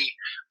energy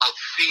of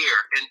fear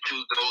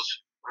into those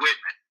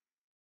women.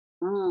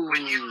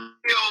 When you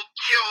kill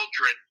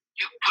children,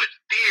 you put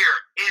fear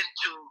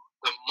into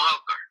the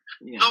mother.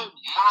 No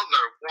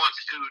mother wants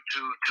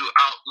to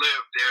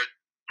outlive their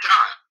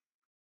child.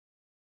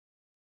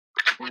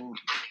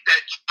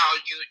 That child,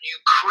 you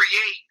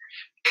create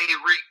a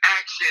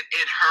reaction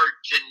in her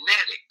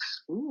genetics.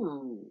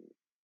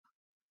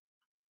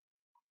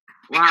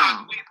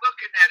 Because we're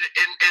looking at it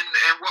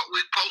in what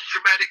we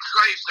post-traumatic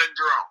slave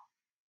syndrome.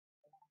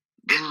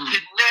 It's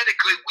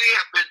genetically, we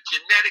have been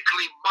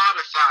genetically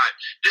modified.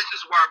 This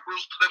is why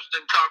Bruce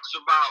Lipton talks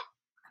about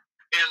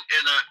in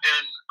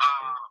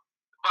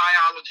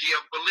biology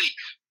of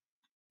belief.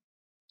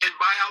 In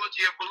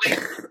biology of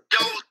belief,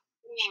 those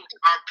genes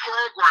are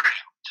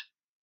programmed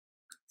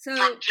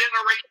from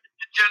generation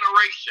to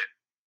generation.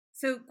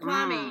 So,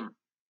 Kwame.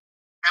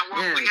 And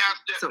what we have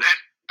to,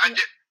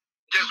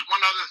 just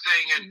one other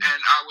thing, and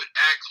I would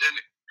ask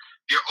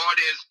your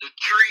audience, the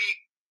tree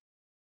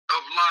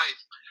of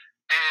life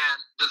and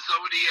the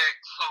Zodiac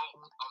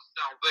Salt of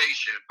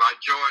Salvation by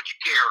George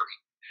Carey.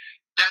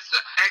 That's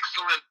an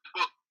excellent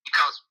book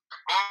because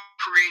we're all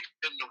created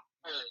in the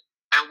womb,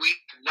 and we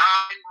have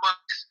 9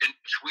 months in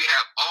which we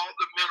have all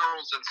the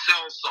minerals and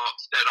cell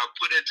salts that are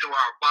put into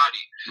our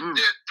body.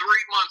 There are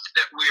 3 months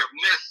that we are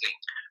missing,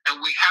 and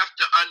we have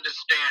to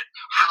understand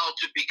how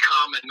to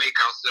become and make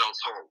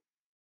ourselves whole.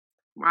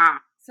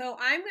 Wow. So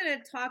I'm going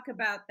to talk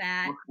about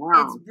that.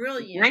 Wow. It's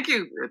brilliant. Thank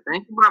you,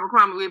 Barbara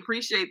Kwame. We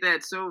appreciate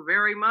that so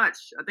very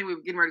much. I think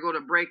we're getting ready to go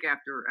to break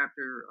after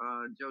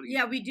Jody.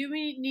 Yeah, we do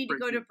need to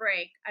go to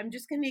break. I'm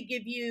just going to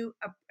give you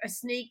a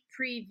sneak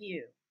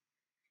preview,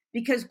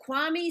 because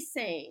Kwame's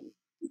saying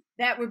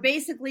that we're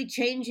basically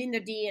changing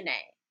the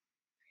DNA,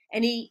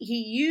 and he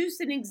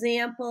used an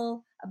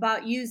example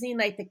about using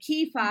like the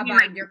key fob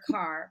on your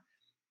car,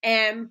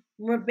 and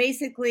we're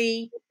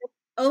basically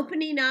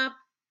opening up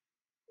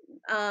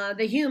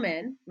the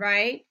human,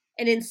 right,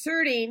 and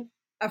inserting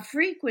a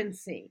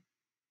frequency.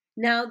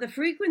 Now, the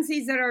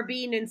frequencies that are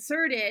being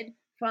inserted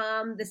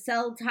from the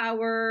cell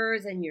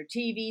towers and your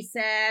TV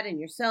set and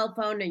your cell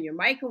phone and your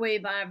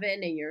microwave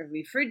oven and your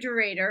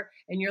refrigerator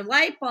and your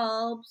light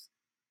bulbs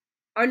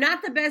are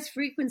not the best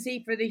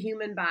frequency for the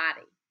human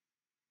body.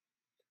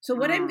 So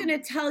what I'm going to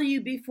tell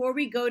you before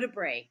we go to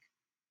break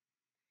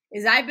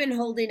is I've been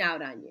holding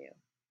out on you,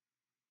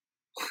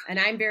 and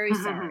I'm very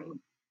sorry.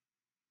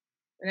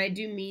 And I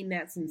do mean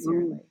that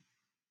sincerely.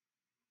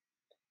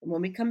 And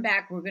when we come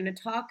back, we're going to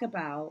talk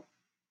about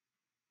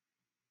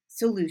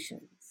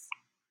solutions.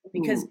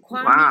 Because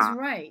Kwame's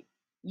right.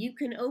 You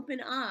can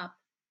open up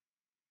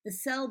the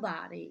cell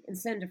body and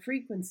send a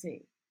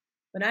frequency.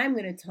 But I'm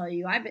going to tell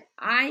you,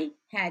 I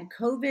had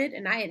COVID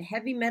and I had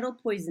heavy metal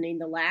poisoning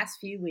the last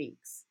few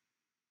weeks.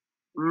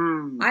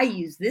 I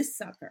used this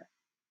sucker.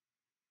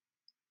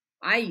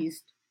 I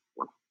used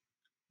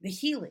the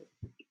Healy.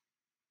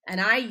 And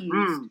I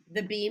used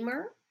the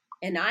Beamer.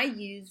 And I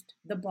used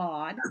the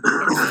BOD.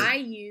 And I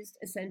used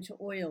essential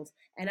oils.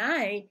 And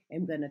I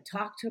am going to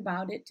talk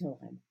about it till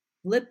I'm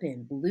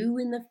flipping blue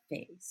in the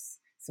face.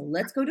 So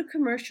let's go to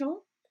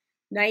commercial.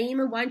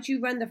 Naima, why don't you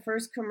run the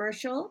first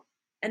commercial?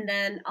 And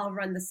then I'll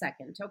run the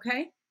second,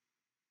 okay?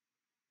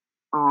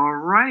 All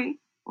right.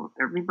 Well,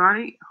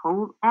 everybody,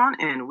 hold on,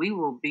 and we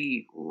will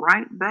be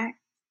right back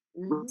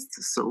with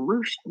the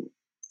solutions.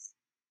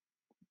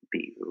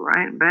 Be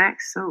right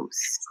back, so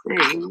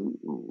stay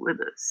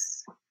with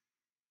us.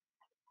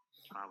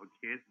 Our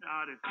kids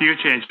are the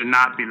future and should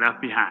not be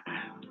left behind.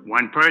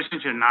 One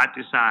person should not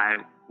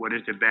decide what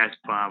is the best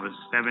for our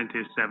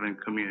 77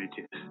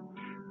 communities.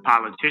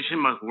 Politicians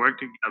must work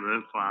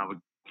together for our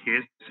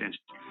kids'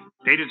 essential.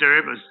 They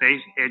deserve a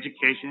safe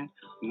education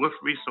with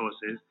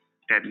resources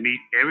that meet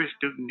every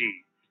student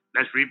need.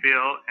 Let's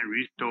rebuild and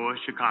restore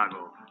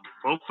Chicago.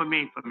 Vote for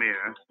me for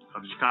mayor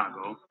of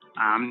Chicago.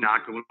 I'm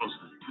Dr.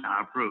 Wilson.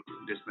 I approve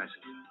this message.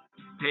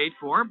 Paid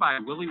for by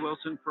Willie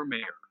Wilson for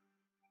mayor.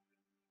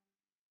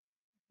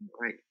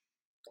 Right.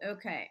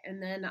 Okay,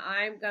 and then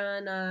I'm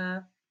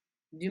gonna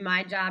do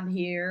my job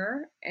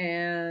here,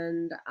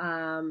 and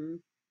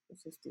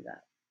let's just do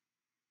that.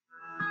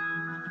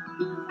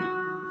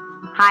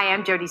 Hi,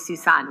 I'm Jody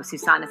Susan with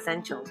Susan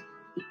Essentials.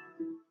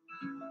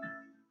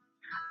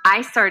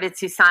 I started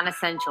Susan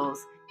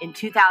Essentials in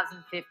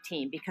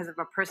 2015 because of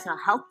a personal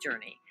health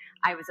journey.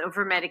 I was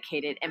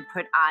over-medicated and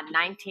put on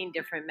 19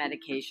 different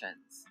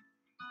medications.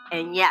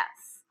 And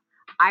yes,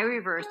 I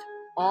reversed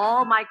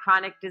all my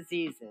chronic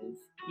diseases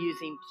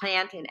using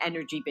plant and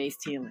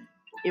energy-based healing.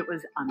 It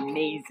was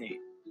amazing.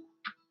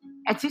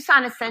 At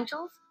Susan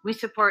Essentials, we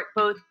support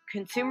both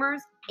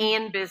consumers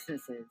and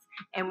businesses,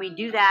 and we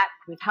do that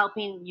with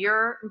helping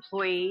your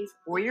employees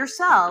or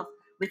yourself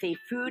with a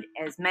food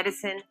as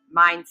medicine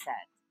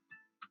mindset.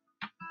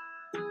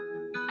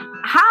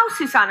 How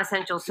Susan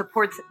Essentials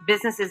supports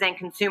businesses and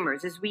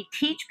consumers is we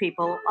teach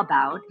people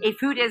about a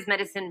food as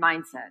medicine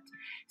mindset.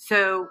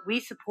 So we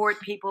support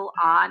people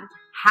on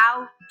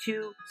how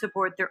to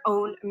support their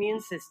own immune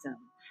system,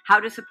 how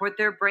to support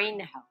their brain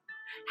health,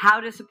 how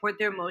to support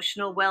their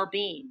emotional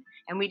well-being.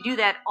 And we do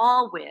that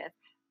all with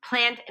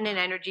plant and an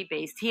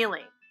energy-based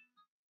healing.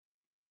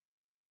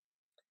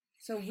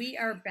 So we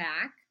are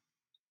back.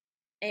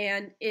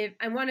 And if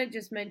I want to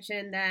just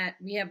mention that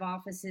we have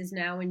offices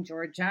now in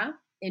Georgia,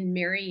 in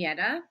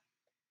Marietta,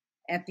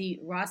 at the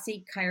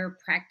Rossi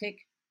Chiropractic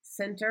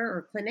Center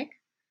or Clinic,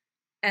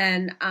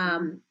 and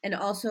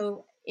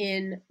also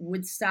in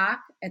Woodstock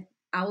at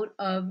Out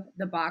of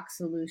the Box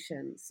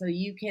Solutions. So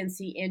you can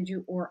see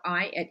Andrew or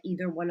I at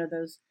either one of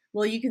those.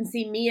 Well, you can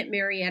see me at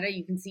Marietta,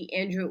 you can see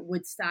Andrew at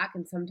Woodstock,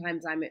 and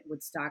sometimes I'm at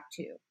Woodstock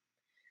too.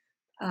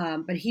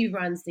 But he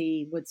runs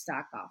the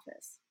Woodstock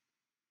office.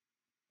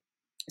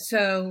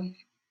 So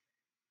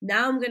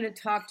now I'm going to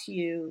talk to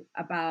you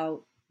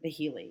about the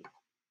Healy.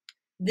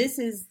 This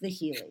is the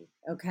Healy,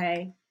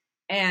 okay?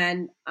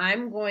 And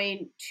I'm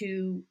going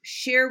to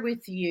share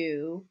with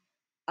you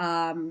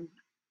a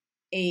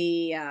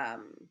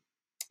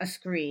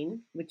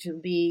screen, which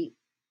will be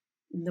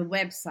the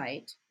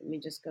website. Let me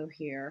just go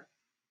here.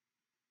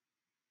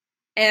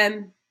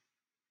 And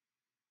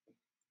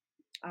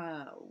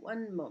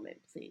one moment,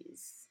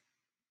 please.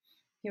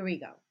 Here we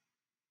go.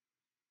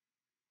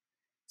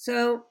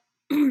 So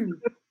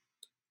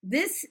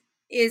this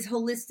is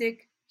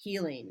holistic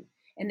healing.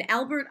 And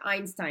Albert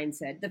Einstein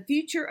said, the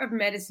future of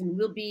medicine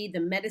will be the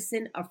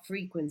medicine of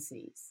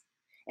frequencies.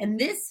 And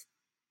this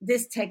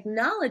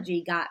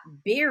technology got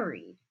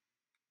buried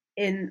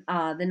in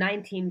the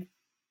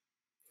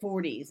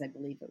 1940s, I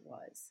believe it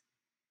was.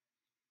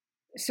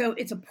 So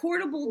it's a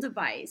portable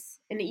device,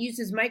 and it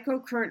uses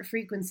microcurrent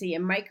frequency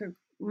and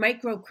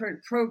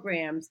microcurrent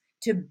programs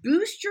to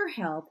boost your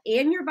health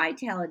and your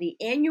vitality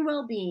and your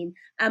well-being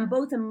on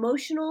both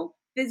emotional,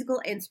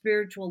 physical, and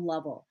spiritual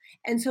level.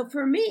 And so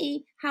for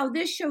me, how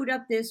this showed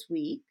up this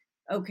week,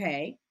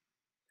 okay,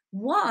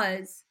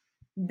 was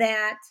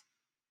that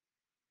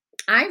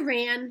I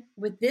ran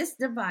with this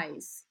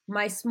device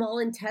my small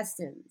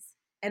intestines,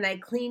 and I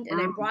cleaned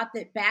and I brought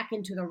it back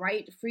into the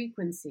right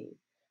frequency.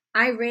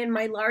 I ran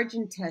my large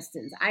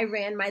intestines. I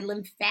ran my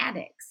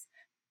lymphatics.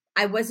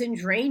 I wasn't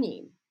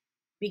draining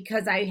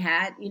because I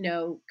had,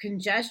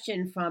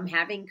 congestion from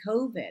having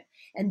COVID.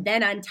 And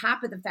then on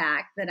top of the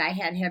fact that I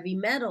had heavy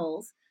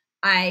metals,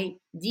 I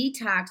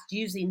detoxed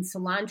using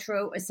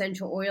cilantro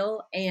essential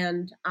oil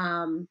and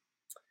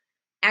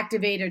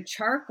activated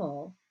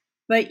charcoal.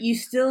 But you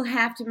still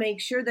have to make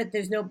sure that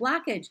there's no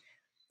blockage.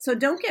 So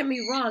don't get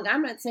me wrong.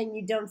 I'm not saying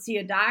you don't see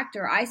a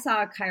doctor. I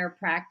saw a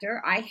chiropractor.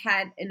 I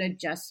had an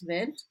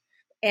adjustment.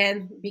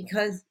 And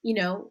because,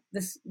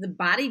 the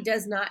body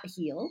does not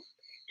heal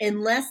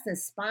unless the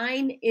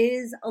spine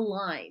is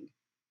aligned.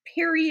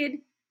 Period.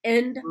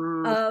 End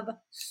of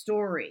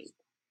story.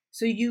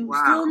 So you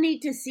still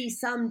need to see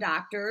some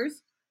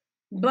doctors,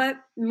 but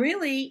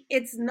really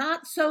it's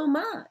not so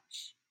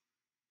much,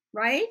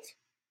 right?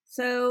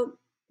 So,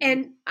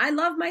 and I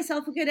love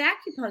myself a good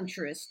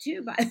acupuncturist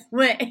too, by the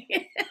way.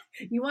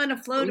 You want to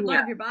float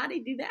above your body,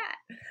 do that.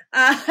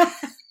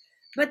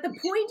 But the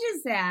point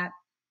is that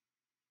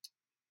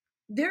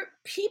here's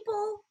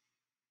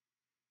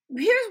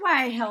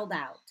why I held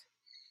out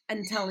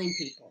and telling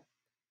people,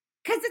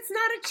 because it's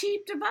not a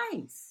cheap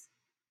device.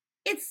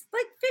 It's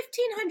like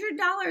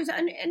 $1,500,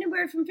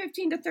 anywhere from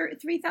 $1,500 to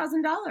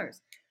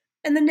 $3,000.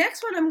 And the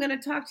next one I'm going to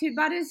talk to you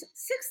about is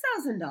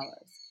 $6,000.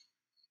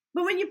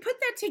 But when you put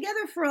that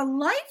together for a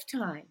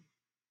lifetime,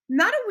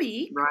 not a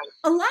week,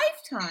 a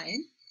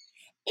lifetime,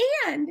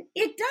 and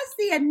it does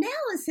the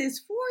analysis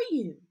for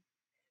you.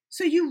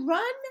 So you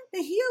run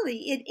the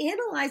Healy, it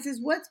analyzes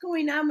what's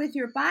going on with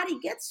your body,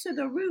 gets to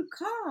the root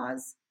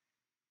cause,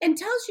 and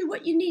tells you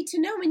what you need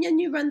to know, and then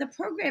you run the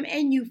program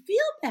and you feel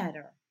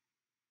better.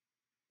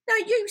 Now,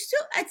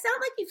 it's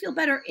not like you feel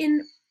better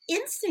in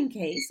instant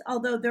case,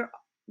 although there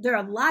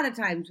are a lot of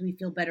times we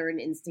feel better in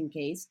instant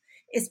case,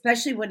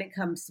 especially when it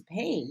comes to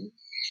pain.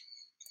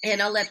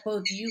 And I'll let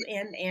both you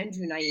and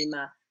Andrew,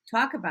 Naima,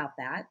 talk about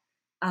that.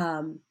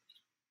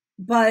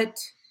 But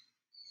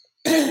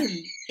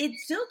it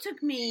still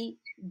took me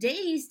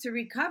days to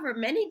recover,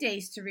 many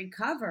days to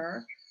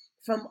recover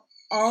from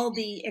all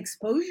the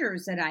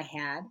exposures that I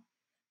had.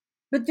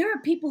 But there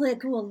are people that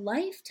go a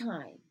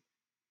lifetime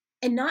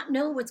and not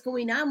know what's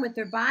going on with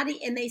their body,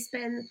 and they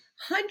spend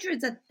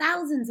hundreds of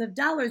thousands of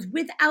dollars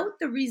without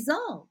the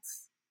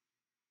results.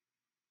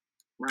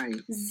 Right.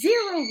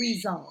 Zero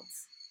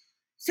results.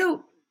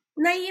 So,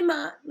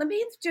 Naima, let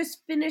me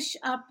just finish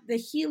up the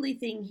Healy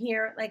thing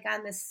here, like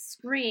on the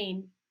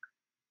screen.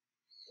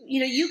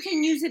 You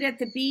can use it at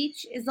the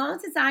beach. As long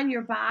as it's on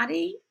your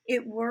body,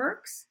 it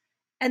works.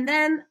 And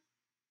then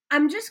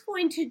I'm just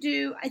going to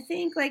do, I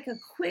think, like a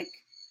quick,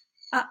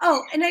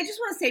 and I just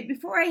want to say,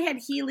 before I had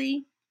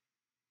Healy,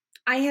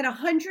 I had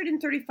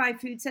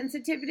 135 food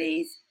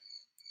sensitivities,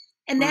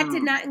 and that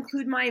did not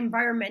include my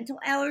environmental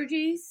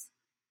allergies.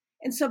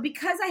 And so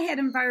because I had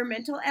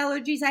environmental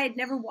allergies, I had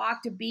never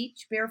walked a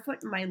beach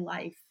barefoot in my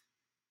life.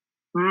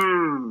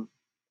 And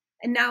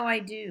now I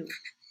do.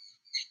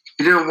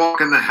 You didn't walk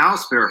in the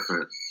house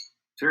barefoot,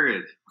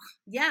 period.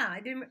 Yeah,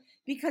 I didn't,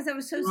 because I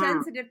was so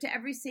sensitive to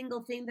every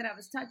single thing that I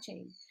was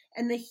touching.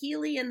 And the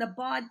Healy and the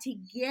BOD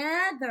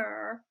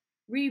together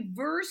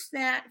reversed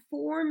that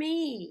for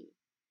me.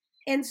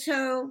 And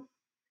so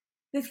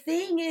the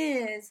thing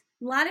is,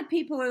 a lot of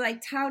people are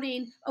like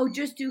touting, oh,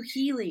 just do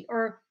Healy,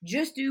 or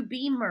just do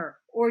Beamer,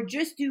 or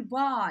just do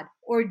BOD,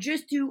 or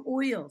just do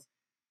oils.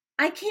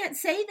 I can't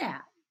say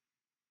that.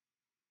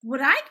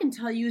 What I can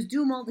tell you is do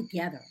them all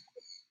together.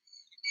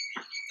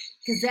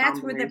 Because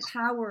that's where the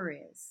power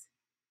is.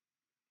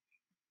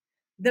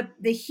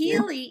 The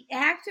Healy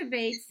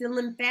activates the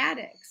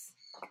lymphatics.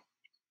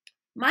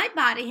 My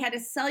body had a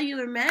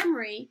cellular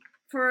memory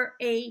for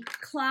a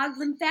clogged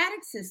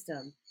lymphatic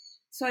system.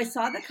 So I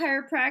saw the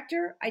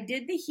chiropractor, I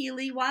did the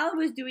Healy. While I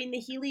was doing the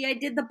Healy, I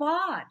did the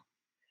BOD.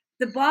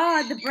 The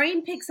BOD, the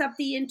brain picks up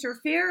the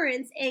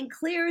interference and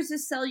clears the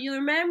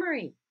cellular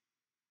memory.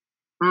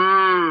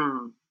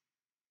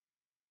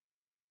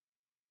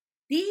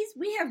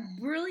 We have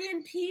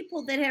brilliant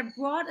people that have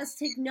brought us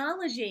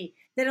technology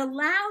that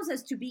allows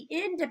us to be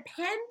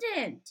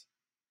independent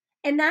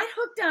and not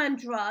hooked on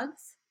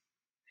drugs,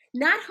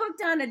 not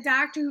hooked on a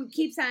doctor who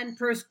keeps on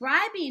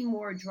prescribing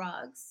more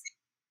drugs,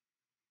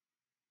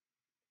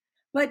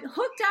 but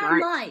hooked on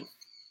life.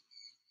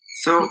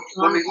 So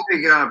let me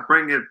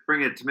bring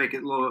it to make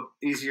it a little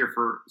easier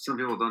for some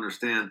people to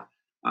understand.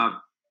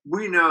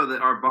 We know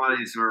that our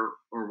bodies are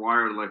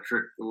wired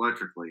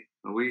electrically.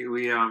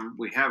 We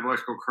have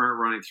electrical current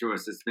running through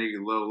us. It's maybe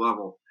low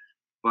level,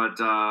 but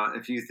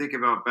if you think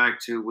about back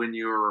to when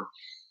you're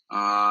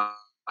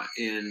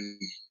in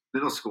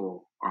middle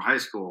school or high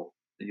school,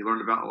 and you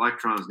learned about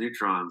electrons,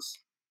 neutrons,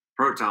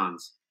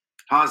 protons,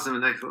 positive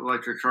and negative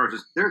electric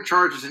charges. There are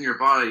charges in your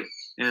body,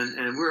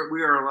 and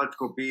we are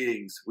electrical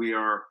beings. We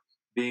are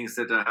beings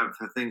that have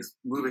things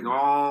moving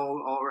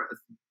all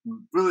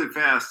really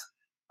fast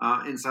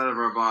inside of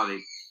our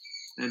body.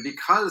 And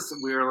because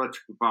we are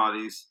electrical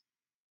bodies,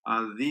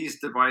 these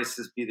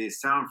devices, be they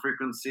sound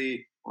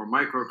frequency or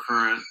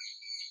microcurrent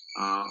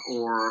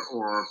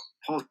or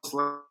pulse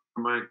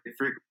electromagnetic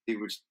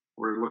frequency, which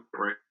we're looking at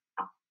right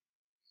now,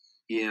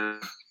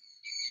 and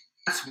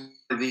that's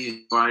why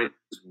these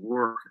devices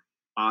work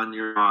on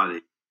your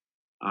body.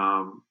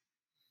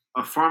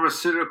 A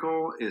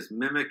pharmaceutical is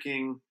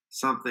mimicking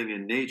something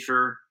in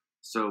nature.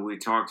 So we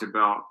talked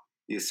about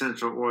the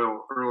essential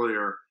oil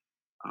earlier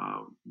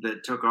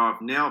that took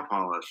off nail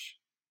polish.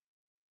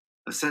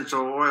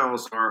 Essential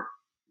oils are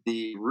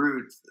the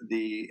root,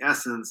 the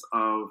essence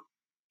of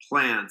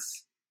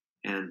plants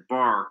and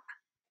bark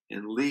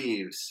and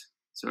leaves.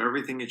 So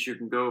everything that you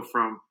can go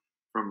from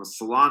a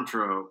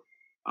cilantro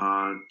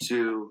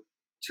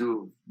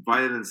to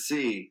vitamin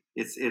C,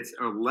 it's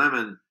a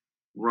lemon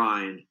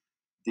rind,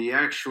 the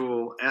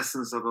actual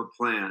essence of a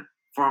plant.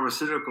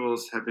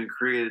 Pharmaceuticals have been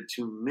created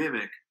to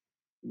mimic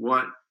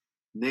what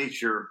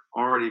nature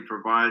already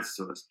provides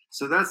to us.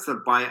 So that's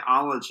the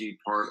biology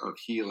part of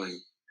healing.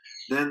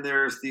 Then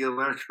there's the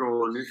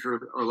electrical or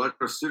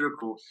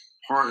electroceutical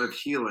part of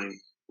healing,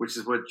 which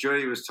is what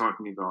Jody was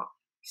talking about.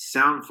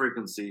 Sound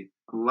frequency,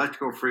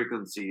 electrical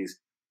frequencies,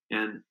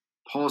 and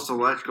pulse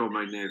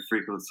electromagnetic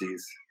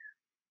frequencies.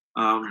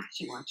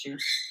 She wants you.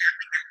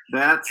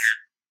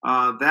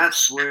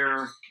 That's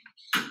where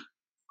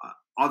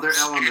other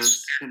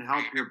elements can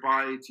help your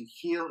body to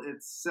heal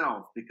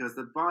itself, because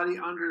the body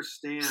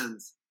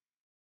understands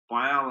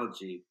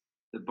biology.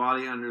 The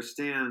body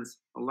understands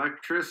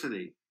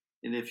electricity.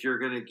 And if you're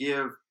going to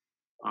give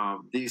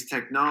these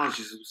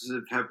technologies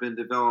that have been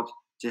developed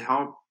to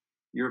help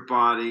your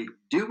body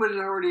do what it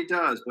already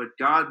does, what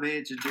God made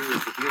it to do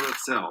is to heal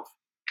itself.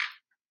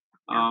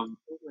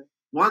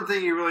 One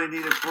thing you really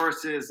need, of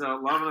course, is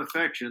love and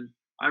affection.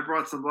 I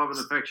brought some love and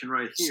affection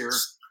right here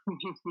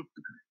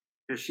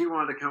because she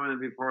wanted to come in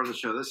and be part of the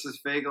show. This is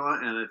Fagala,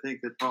 and I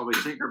think that probably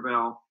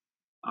Tinkerbell,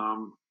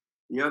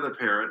 the other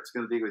parrot, is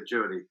going to be with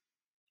Jody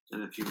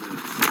in a few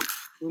minutes.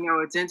 You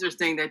know, it's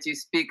interesting that you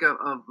speak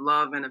of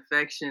love and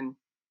affection,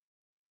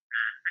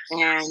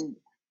 and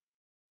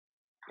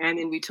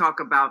then we talk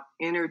about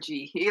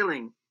energy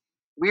healing.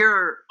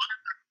 We're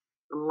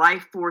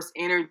life force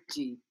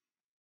energy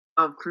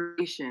of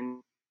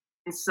creation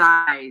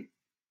inside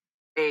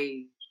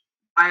a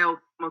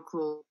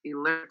biochemical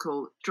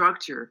electrical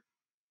structure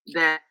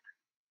that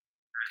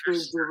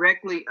is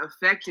directly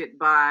affected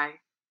by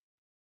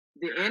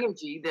the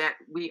energy that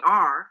we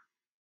are,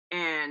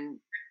 and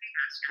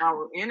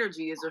our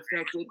energy is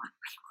affected.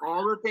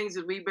 All the things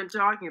that we've been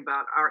talking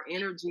about, our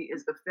energy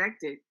is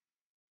affected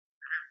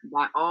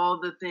by all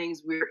the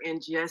things we're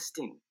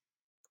ingesting.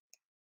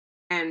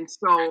 And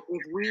so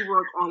if we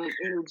work on an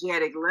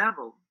energetic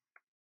level,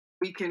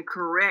 we can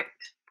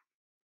correct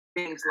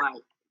things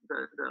like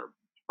the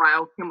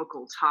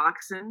biochemical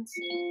toxins.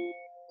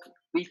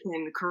 We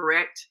can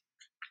correct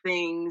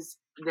things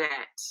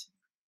that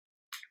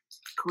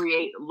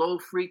create low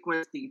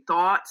frequency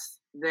thoughts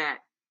that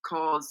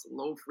cause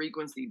low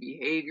frequency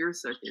behavior,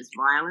 such as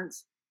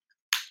violence.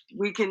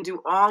 We can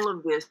do all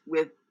of this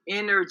with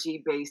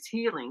energy based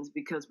healings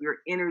because we're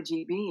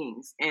energy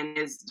beings. And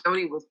as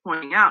Jody was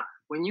pointing out,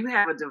 when you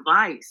have a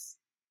device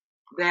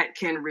that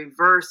can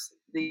reverse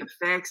the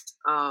effects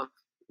of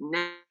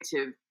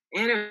negative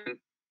energy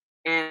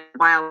and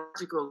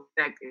biological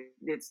effect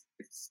that's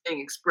being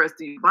expressed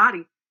through your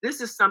body,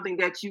 this is something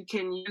that you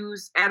can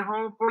use at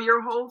home for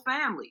your whole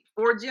family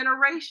for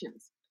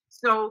generations.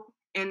 So,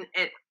 and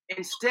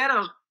instead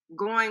of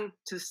going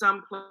to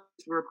some place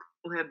where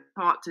people have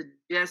taught to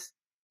just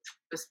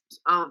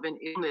of an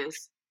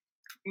illness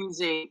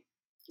using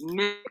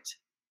mixed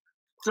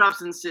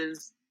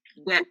substances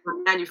that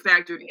were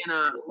manufactured in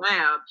a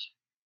lab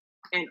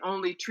and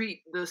only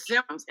treat the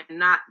symptoms and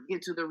not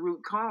get to the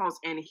root cause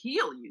and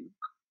heal you,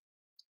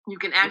 you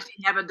can actually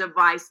have a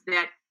device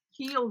that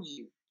heals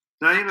you.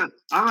 Naima,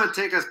 I'm going to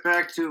take us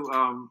back to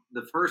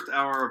the first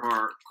hour of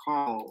our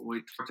call.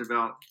 We talked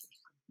about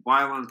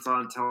violence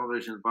on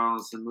television,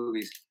 violence in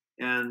movies,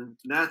 and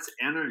that's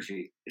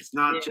energy. It's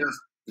not just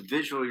the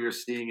visual you're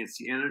seeing; it's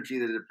the energy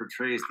that it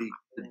portrays,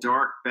 the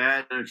dark,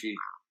 bad energy.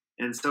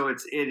 And so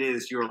it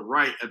is. You're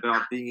right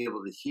about being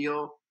able to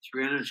heal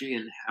through energy,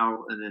 and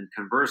then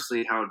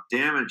conversely, how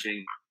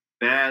damaging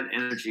bad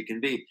energy can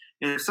be.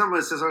 And if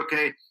someone says,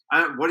 "Okay,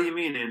 what do you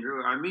mean,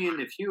 Andrew?" I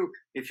mean,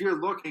 if you're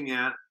looking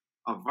at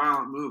a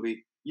violent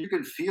movie, you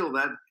can feel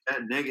that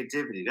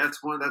negativity.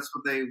 That's what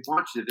they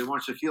want you to do. They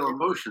want you to feel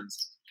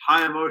emotions,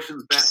 high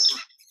emotions, bad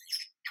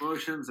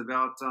emotions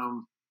about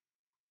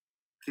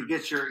to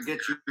get you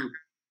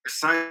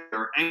excited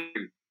or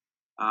angry.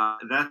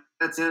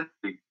 That's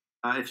energy.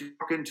 If you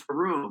walk into a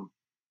room,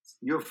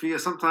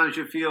 sometimes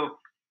you feel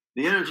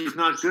the energy is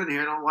not good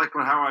here. I don't like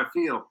how I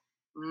feel.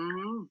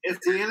 Mm-hmm.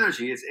 It's the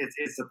energy. It's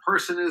the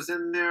person who's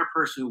in there,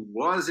 person who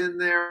was in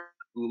there,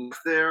 who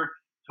left there,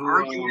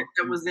 argument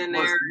that was in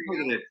there.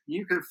 Negative.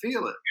 You can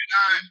feel it.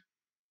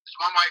 Is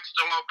my mic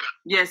still open?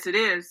 Yes, it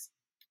is.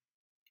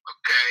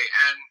 Okay,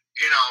 and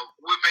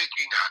we're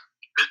making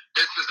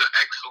this is an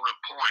excellent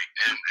point,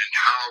 and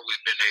how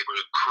we've been able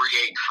to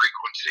create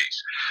frequencies.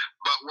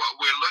 But what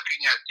we're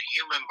looking at, the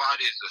human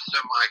body is a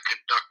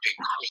semi-conducting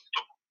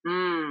crystal.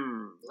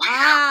 We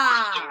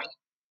have crystals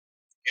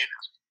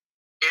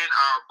in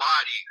our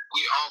body.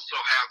 We also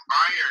have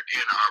iron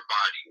in our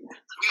body.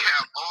 We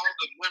have all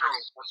the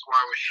minerals. That's why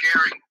we're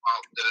sharing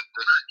about the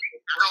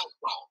pearl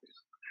salts.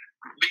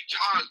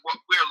 Because what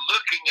we're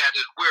looking at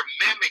is we're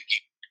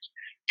mimicking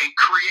and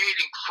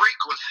creating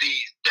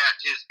frequencies that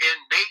is in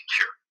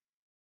nature.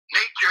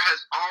 Nature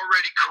has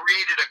already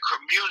created a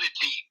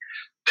community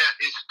that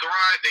is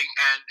thriving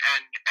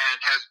and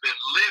has been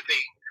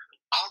living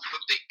off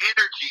of the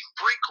energy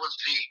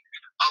frequency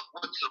of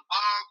what's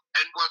above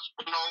and what's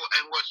below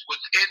and what's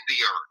within the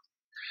earth.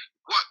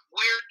 What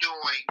we're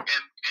doing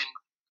and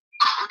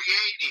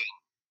creating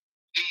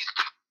these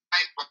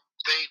type of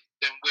things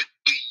in which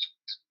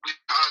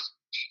because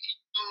we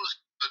use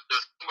the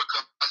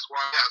silicon, that's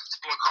why I have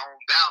Silicon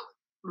Valley.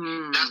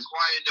 That's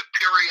why in the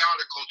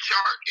periodical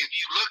chart, if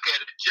you look at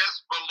it,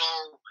 just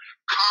below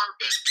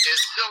carbon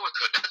is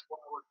silica. That's why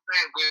I was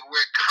saying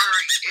we're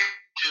carrying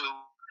into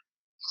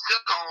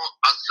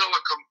a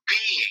silicon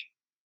being,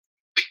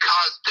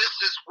 because this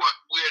is what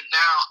we're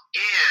now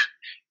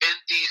in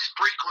these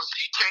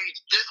frequency change.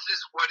 This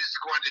is what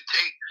it's going to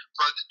take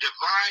for the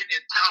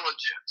divine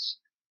intelligence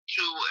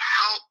to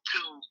help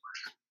to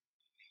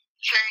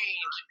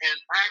change and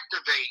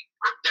activate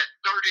that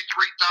 33,000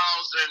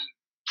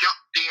 junk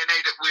DNA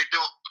that we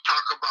don't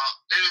talk about.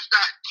 It's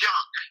not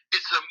junk,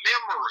 it's a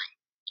memory.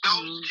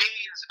 Those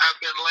genes have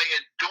been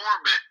laying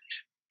dormant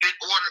in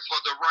order for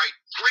the right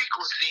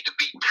frequency to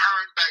be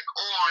turned back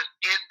on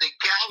in the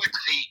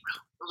galaxy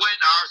when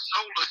our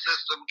solar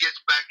system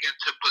gets back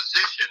into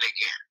position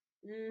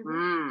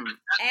again.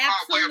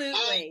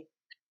 Absolutely.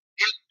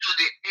 Into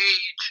the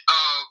age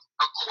of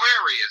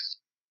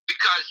Aquarius,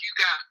 because you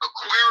got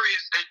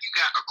Aquarius and you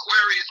got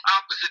Aquarius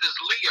opposite is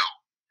Leo.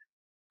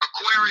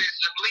 Aquarius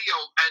and Leo,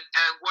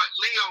 and what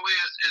Leo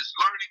is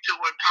learning to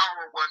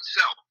empower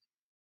oneself.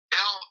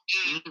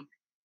 L-E-O.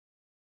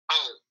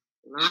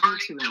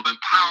 Learning to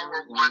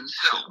empower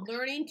oneself.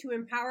 Learning to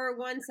empower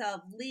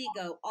oneself.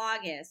 Lego,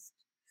 August.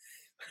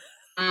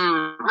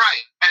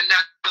 Right, and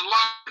that's the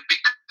line,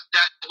 because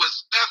that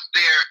was left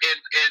there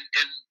in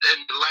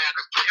the land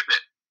of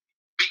Kemet,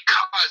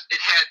 because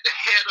it had the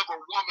head of a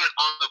woman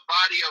on the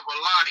body of a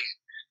lion.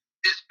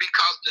 It's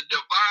because the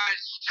divine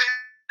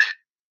feminine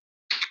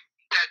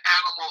keeps that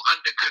animal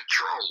under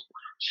control.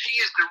 She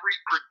is the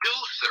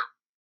reproducer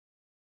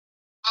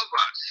of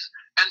us.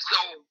 And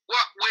so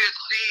what we're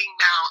seeing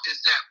now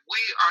is that we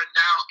are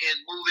now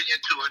moving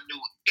into a new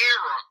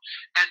era,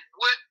 and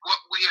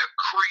what we have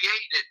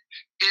created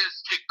is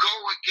to go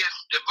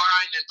against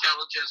divine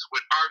intelligence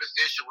with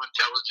artificial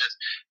intelligence,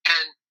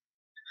 and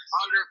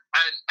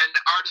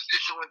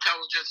artificial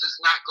intelligence is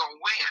not going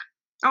to win.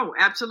 Oh,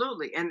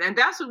 absolutely. And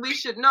that's what we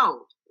should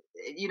know.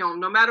 You know,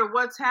 no matter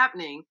what's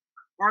happening,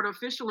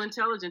 artificial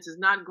intelligence is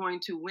not going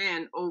to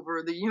win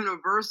over the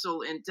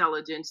universal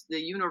intelligence,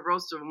 the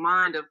universal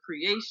mind of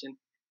creation.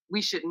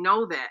 We should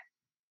know that,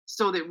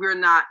 so that we're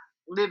not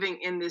living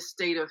in this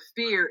state of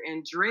fear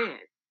and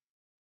dread.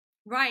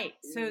 Right.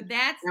 So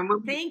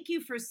thank you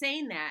for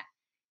saying that,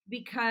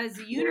 because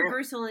the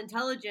universal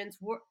intelligence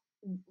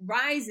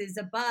rises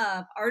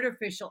above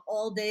artificial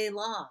all day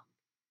long.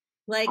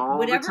 Like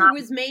whatever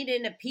was made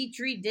in a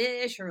petri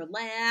dish or a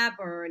lab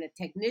or in a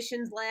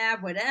technician's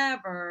lab,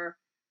 whatever.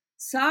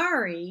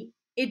 Sorry,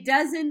 it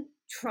doesn't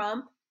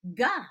trump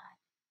God.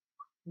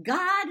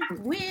 God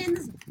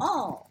wins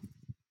all.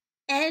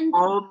 End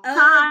of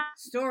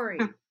story.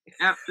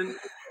 Absolutely.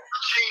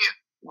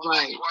 Right. That's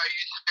why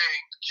you're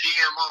saying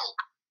GMO.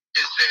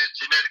 It says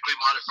genetically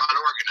modified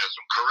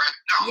organism, correct?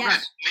 No,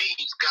 yes. That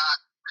means God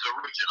makes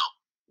original.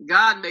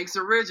 God makes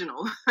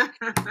original.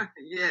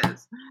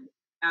 Yes,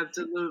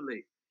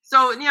 absolutely.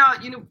 So,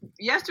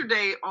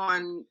 yesterday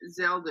on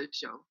Zelda's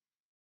show,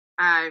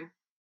 I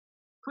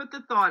put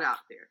the thought out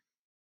there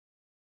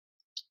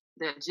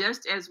that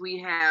just as we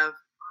have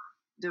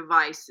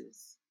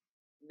devices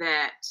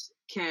that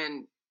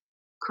can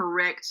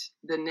correct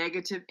the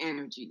negative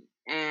energy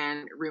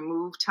and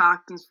remove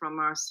toxins from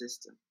our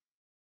system,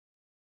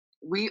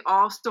 we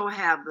also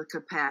have the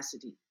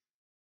capacity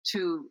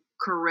to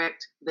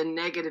correct the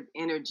negative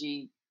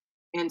energy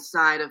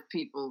inside of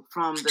people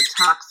from the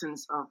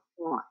toxins of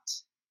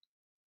thought.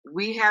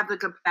 We have the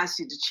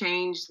capacity to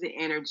change the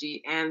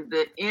energy, and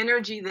the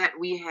energy that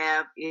we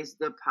have is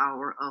the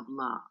power of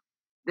love.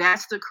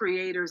 That's the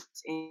Creator's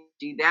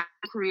energy. That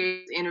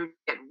creates energy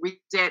that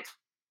resets,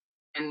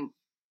 and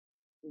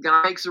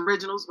God makes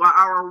originals. Well,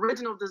 our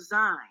original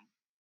design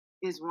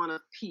is one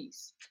of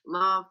peace,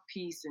 love,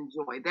 peace, and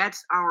joy.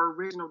 That's our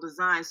original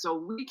design. So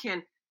we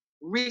can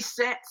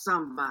reset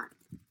somebody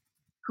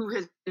who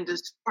has been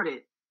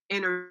distorted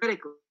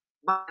energetically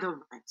by the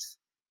violence,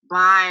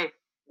 by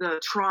the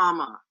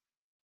trauma,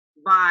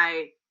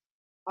 by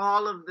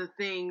all of the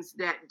things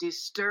that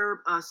disturb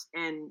us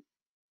and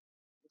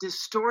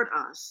distort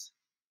us.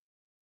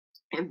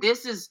 And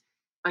this is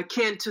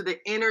akin to the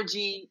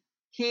energy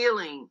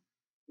healing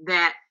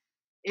that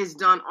is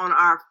done on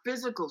our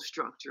physical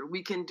structure.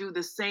 We can do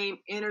the same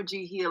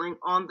energy healing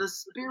on the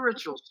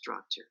spiritual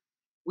structure.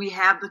 We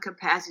have the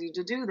capacity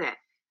to do that.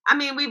 I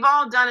mean, we've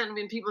all done it.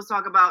 When people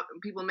talk about,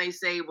 people may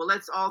say, well,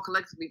 let's all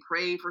collectively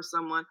pray for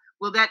someone.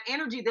 Well, that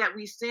energy that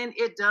we send,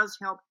 it does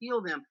help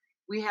heal them.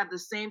 We have the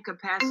same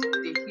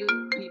capacity to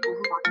heal people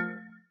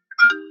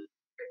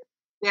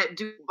that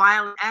do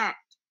violent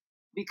acts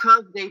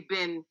because they've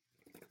been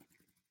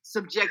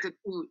subjected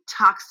to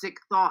toxic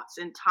thoughts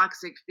and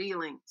toxic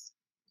feelings.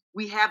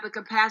 We have the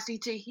capacity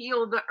to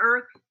heal the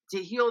earth,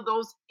 to heal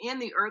those in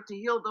the earth, to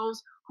heal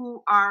those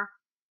who are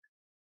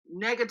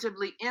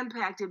negatively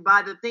impacted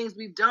by the things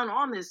we've done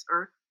on this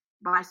earth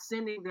by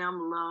sending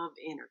them love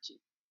energy.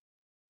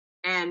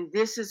 And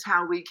this is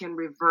how we can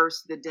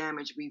reverse the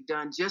damage we've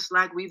done, just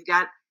like we've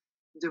got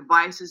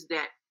devices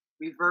that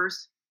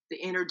reverse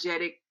the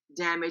energetic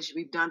damage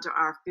we've done to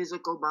our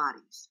physical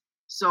bodies.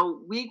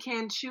 So we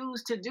can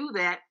choose to do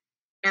that.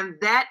 And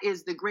that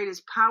is the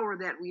greatest power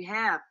that we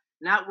have.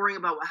 Not worrying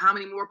about how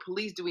many more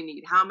police do we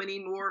need? How many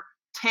more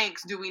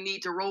tanks do we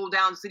need to roll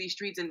down city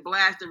streets and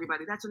blast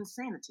everybody? That's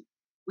insanity.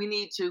 We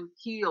need to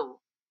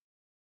heal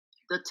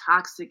the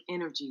toxic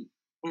energy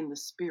in the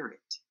spirit.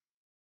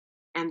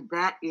 And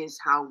that is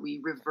how we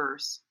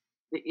reverse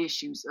the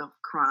issues of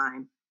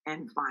crime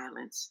and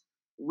violence.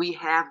 We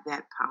have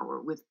that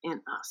power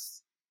within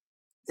us.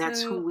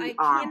 That's who we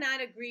are. I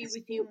cannot agree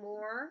with you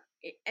more.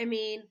 I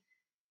mean,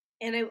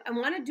 and I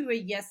want to do a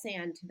yes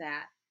and to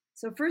that.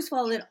 So first of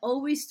all, it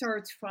always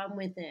starts from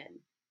within,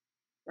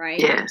 right?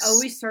 Yes. It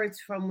always starts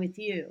from with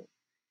you.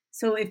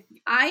 So if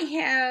I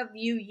have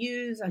you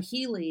use a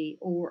Healy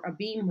or a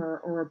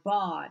Beamer or a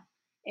BOD,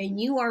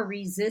 and you are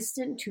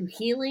resistant to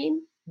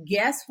healing,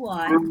 guess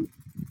what?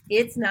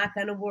 It's not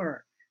going to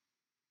work.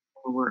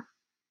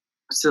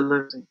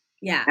 Absolutely.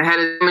 Yeah. I had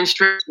a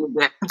demonstration with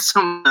that.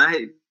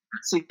 Somebody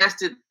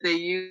suggested they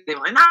use. They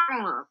were like,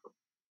 no.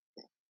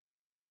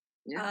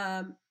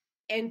 Yeah.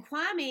 And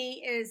Kwame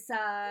is.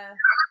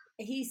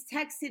 He's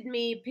texted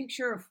me a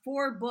picture of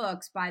 4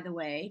 books, by the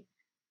way.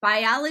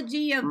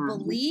 Biology of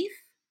Belief.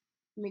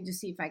 Let me just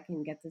see if I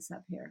can get this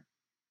up here.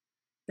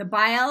 The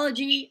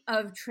Biology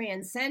of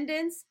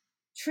Transcendence,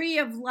 Tree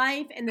of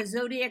Life, and the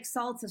Zodiac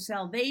Salts of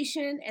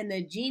Salvation, and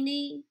the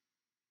Genie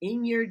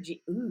in Your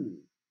Ooh,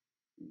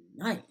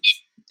 nice.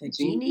 The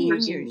Genie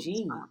in Your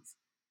Genes.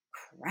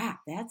 Crap,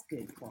 that's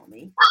good,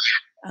 Kwame.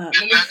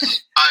 And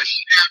that's I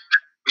share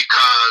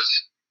because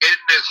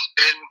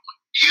in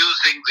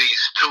using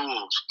these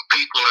tools,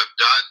 people have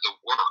done the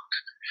work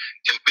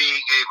in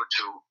being able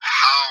to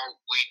how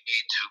we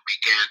need to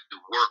begin to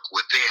work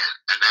within.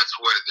 And that's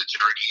where the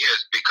journey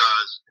is,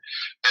 because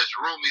as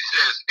Rumi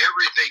says,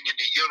 everything in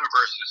the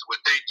universe is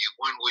within you.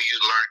 When will you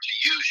learn to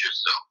use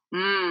yourself?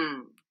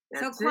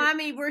 So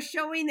Kwame, we're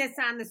showing this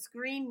on the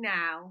screen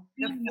now,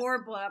 the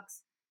 4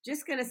 books.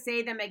 Just going to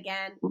say them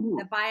again.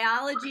 The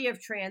Biology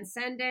of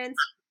Transcendence,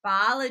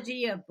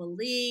 Biology of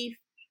Belief,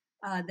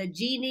 the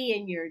Genie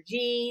in Your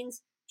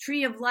Genes,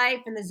 Tree of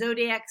Life, and the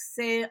Zodiac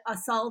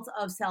Assault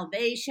of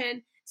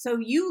Salvation. So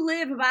you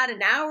live about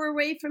an hour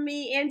away from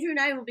me. Andrew and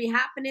I will be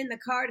hopping in the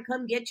car to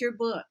come get your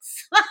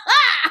books.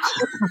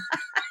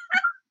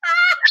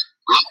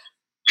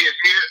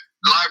 Here,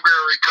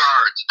 library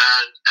cards,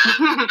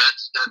 and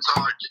that's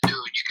hard to do.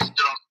 You can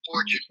sit on the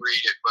porch and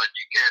read it, but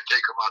you can't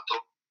take them out the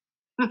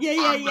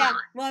Yeah.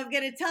 Well, I'm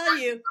going to tell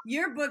you,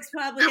 your books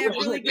probably have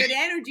really good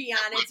energy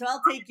on it, so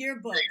I'll take your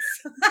books.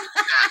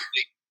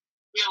 Exactly.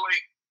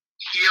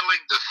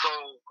 Healing the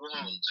soul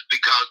wounds,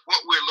 because what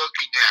we're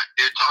looking at,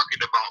 they're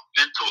talking about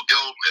mental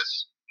illness.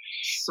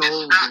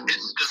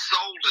 It's the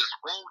soul is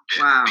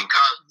wounded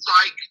because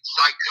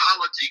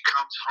psychology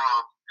comes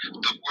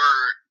from the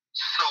word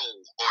soul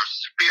or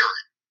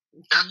spirit.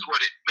 That's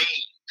what it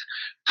means.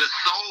 The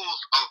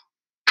souls of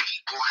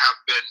people have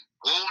been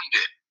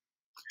wounded.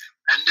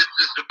 And this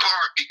is the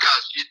part,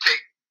 because you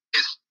take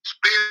it's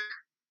spirit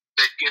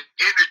that gives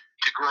energy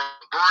to grow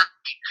the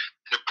brain,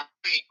 and the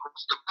brain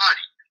grows the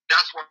body.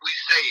 That's what we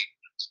say,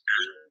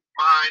 spirit,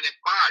 mind, and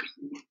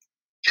body.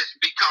 It's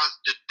because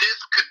the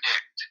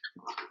disconnect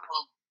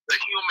from the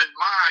human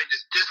mind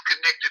is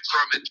disconnected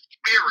from its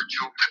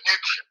spiritual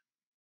connection.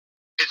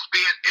 It's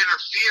being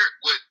interfered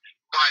with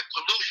by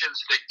pollutions,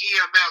 the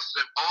EMFs,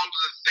 and all of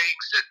the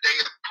things that they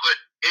have put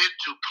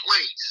into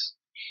place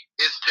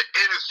is to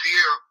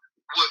interfere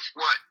with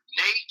what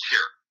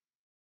nature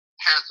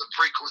has a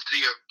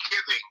frequency of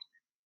giving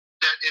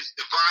that is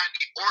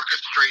divinely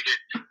orchestrated,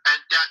 and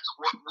that's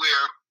what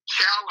we're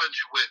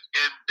challenged with,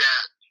 in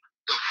that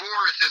the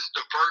forest is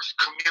the first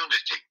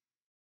community.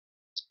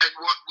 And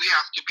what we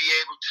have to be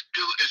able to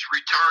do is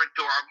return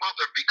to our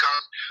mother,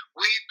 because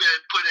we've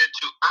been put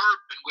into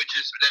urban, which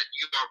is that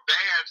you are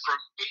banned from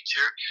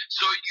nature,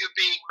 so you're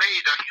being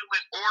made a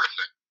human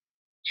orphan.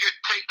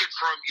 You're taken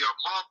from your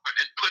mother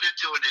and put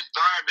into an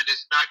environment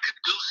that's not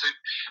conducive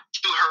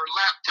to her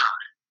lap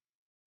time.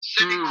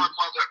 Sitting on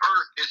Mother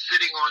Earth is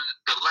sitting on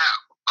the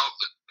lap of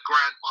the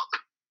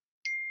grandmother.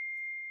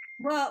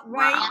 Well,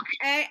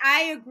 right.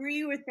 I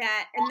agree with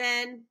that. And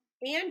then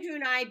Andrew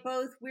and I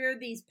both wear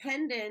these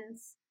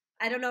pendants.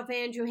 I don't know if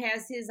Andrew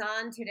has his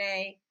on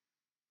today.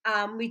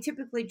 We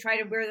typically try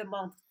to wear them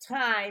all the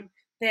time,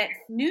 that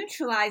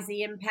neutralize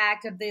the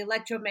impact of the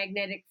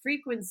electromagnetic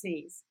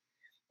frequencies.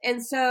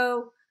 And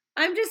so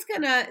I'm just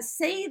going to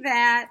say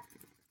that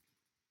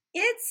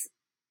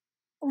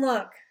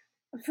look,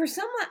 for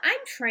someone, I'm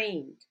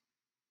trained,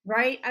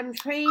 right? I'm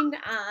trained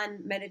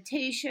on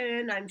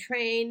meditation. I'm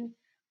trained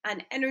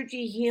on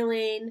energy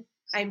healing.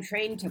 I'm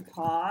trained to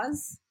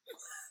pause,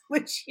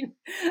 which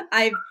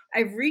I've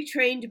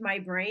retrained my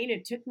brain.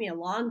 It took me a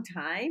long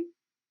time.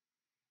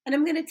 And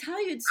I'm going to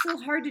tell you, it's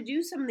still hard to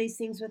do some of these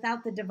things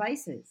without the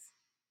devices.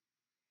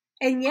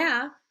 And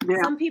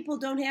some people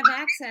don't have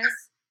access.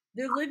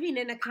 They're living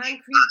in a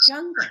concrete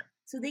jungle,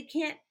 so they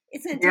can't.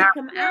 It's going to take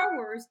them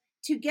hours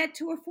to get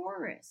to a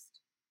forest,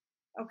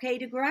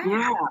 to grab.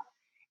 Yeah.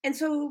 And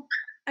so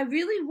I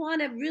really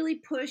want to really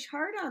push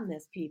hard on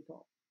this,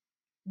 people.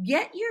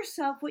 Get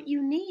yourself what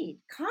you need.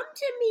 Come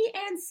to me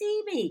and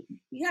see me.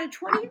 You got a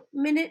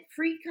 20-minute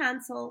free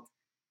consult.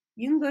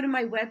 You can go to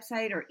my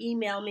website or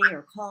email me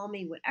or call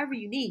me, whatever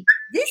you need.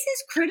 This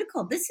is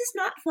critical. This is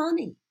not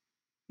funny.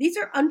 These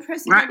are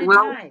unprecedented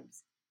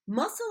times.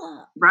 Muscle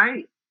up.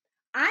 Right.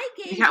 I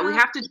gave we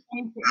have to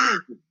change the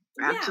energy.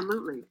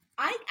 Absolutely.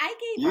 I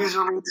gave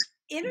up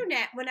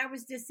internet when I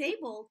was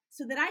disabled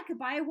so that I could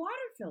buy a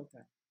water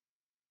filter.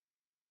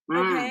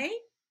 Okay?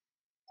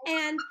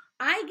 And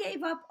I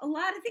gave up a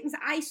lot of things.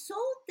 I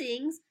sold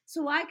things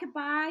so I could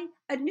buy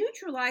a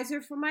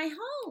neutralizer for my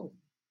home.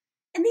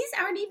 And these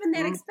aren't even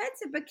that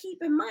expensive, but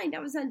keep in mind, I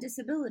was on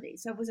disability,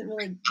 so I wasn't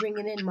really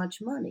bringing in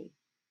much money.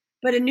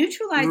 But a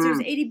neutralizer is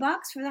 $80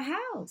 for the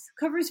house.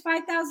 Covers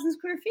 5,000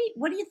 square feet.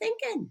 What are you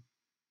thinking?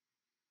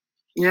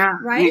 Yeah.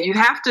 Right? You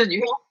have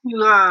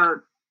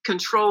to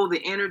control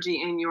the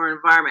energy in your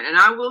environment. And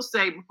I will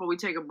say before we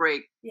take a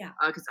break,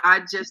 because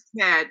I just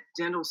had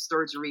dental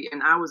surgery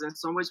and I was in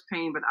so much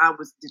pain, but I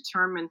was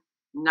determined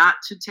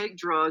not to take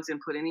drugs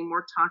and put any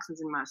more toxins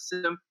in my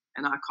system.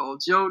 And I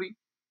called Jody,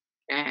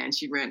 and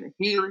she ran the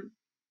healing.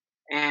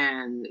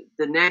 And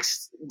the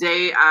next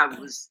day, I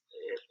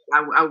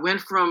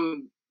went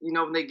from,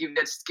 when they give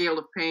that scale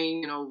of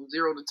pain, 0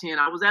 to 10,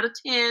 I was at a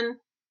 10,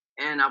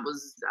 and I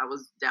was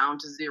down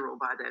to 0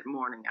 by that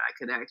morning. I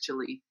could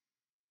actually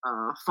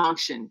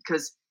function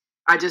because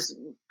I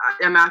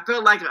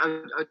felt like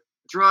a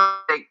drug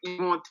that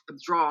you want to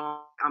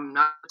withdraw. I'm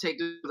not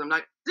taking it. I'm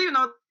not,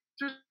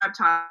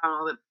 time,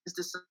 all that.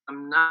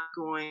 I'm not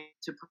going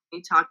to put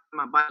any toxin in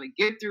my body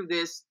to get through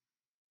this,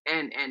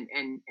 and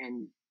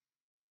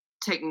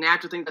take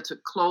natural things. I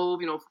took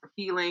clove, for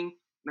healing.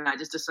 And I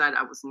just decided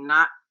I was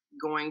not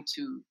going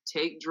to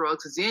take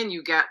drugs, because then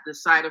you got the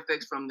side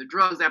effects from the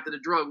drugs after the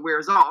drug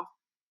wears off,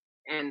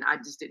 and I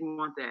just didn't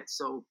want that.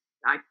 So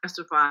I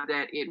testified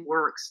that it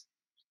works.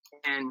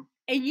 And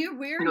you're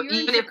where? You're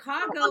in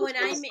Chicago,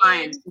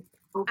 and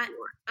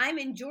I'm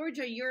in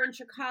Georgia. You're in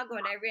Chicago,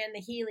 and I ran the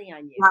Healy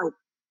on you. Right.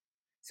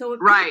 So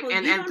people,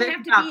 and you don't think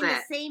have to about be in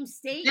that. the same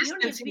state. You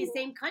don't have to be in the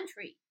same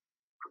country.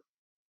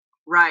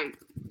 Right.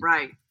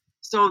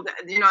 So,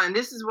 and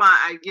this is why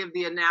I give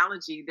the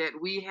analogy that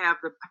we have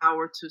the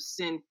power to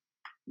send.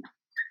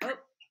 Oh,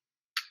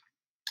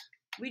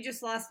 we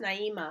just lost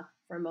Naima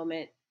for a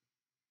moment.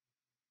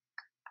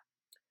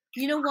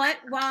 You know what?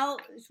 While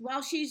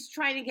she's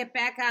trying to get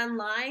back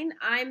online,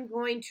 I'm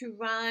going to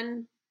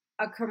run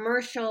a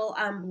commercial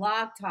on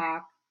Blog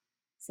Talk.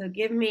 So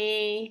give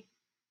me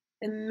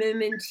a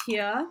moment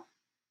here.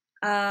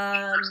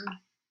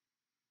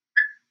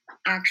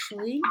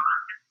 Actually,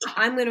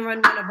 I'm going to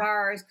run one of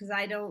ours because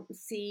I know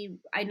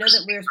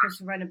that we're supposed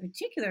to run a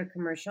particular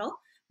commercial,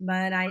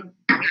 but I don't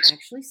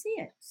actually see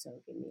it.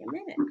 So give me a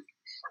minute.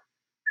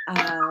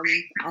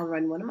 I'll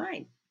run one of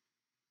mine.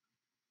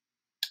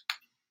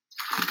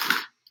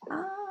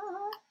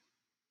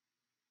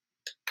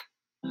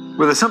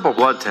 With a simple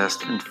blood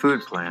test and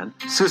food plan,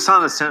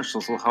 Susan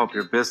Essentials will help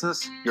your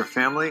business, your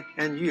family,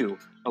 and you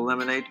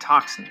eliminate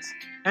toxins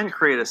and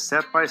create a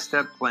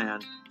step-by-step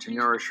plan to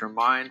nourish your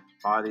mind,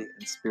 body,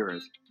 and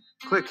spirit.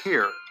 Click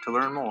here to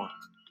learn more.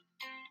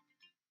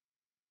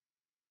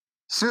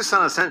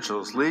 Susan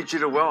Essentials leads you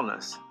to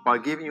wellness by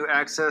giving you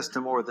access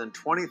to more than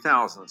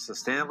 20,000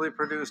 sustainably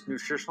produced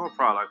nutritional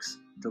products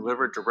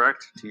delivered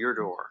direct to your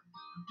door.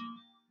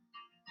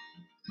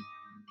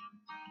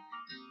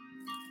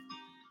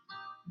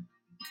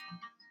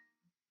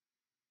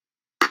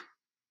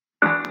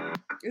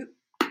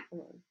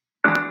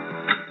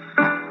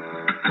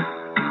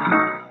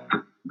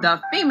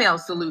 The Female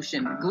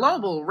Solution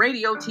Global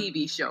Radio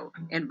TV Show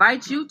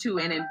invites you to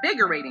an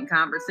invigorating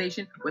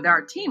conversation with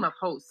our team of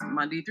hosts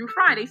Monday through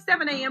Friday,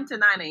 7 a.m. to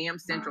 9 a.m.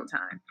 Central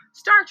Time.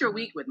 Start your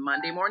week with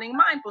Monday Morning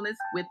Mindfulness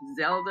with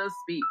Zelda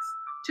Speaks.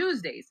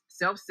 Tuesdays,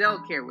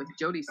 Self-Care with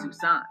Jody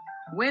Susan.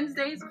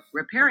 Wednesdays,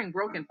 Repairing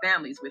Broken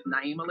Families with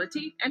Naima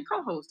Latif and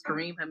co-host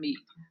Kareem Hamid.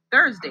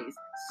 Thursdays,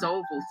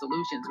 Soulful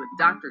Solutions with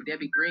Dr.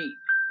 Debbie Green.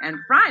 And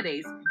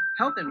Fridays,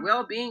 Health and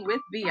Wellbeing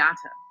with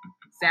Beata.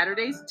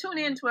 Saturdays, tune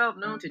in 12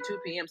 noon to 2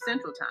 p.m.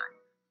 Central Time.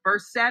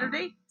 First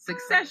Saturday,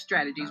 Success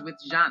Strategies with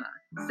Jana.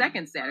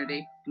 Second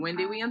Saturday,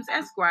 Wendy Williams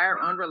Esquire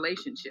on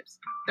relationships.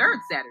 Third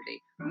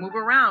Saturday, Move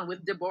Around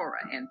with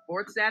Deborah. And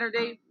fourth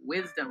Saturday,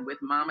 Wisdom with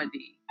Mama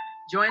D.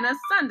 Join us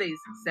Sundays,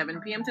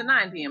 7 p.m. to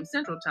 9 p.m.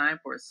 Central Time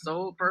for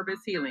Soul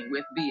Purpose Healing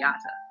with Beata.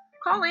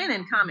 Call in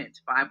and comment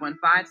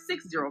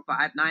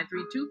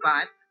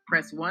 515-605-9325.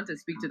 Press 1 to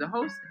speak to the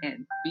host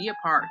and be a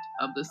part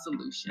of the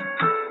solution.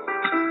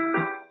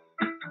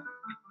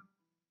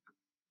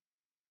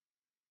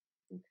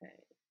 Okay.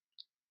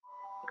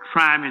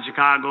 Crime in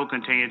Chicago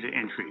continues to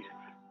increase.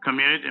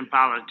 Communities and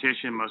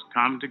politicians must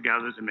come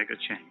together to make a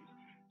change.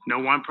 No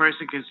one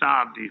person can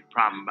solve these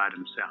problems by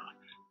themselves,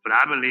 but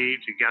I believe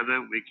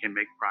together we can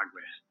make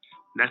progress.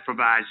 Let's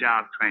provide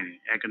job training,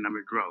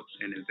 economic growth,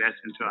 and invest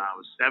into our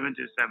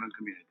 77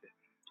 community.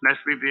 Let's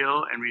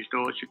rebuild and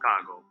restore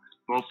Chicago.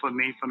 Vote for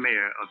me for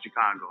mayor of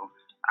Chicago.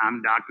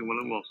 I'm Dr.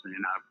 Willie Wilson,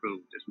 and I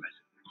approve this message.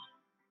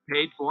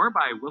 Paid for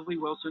by Willie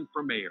Wilson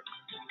for mayor.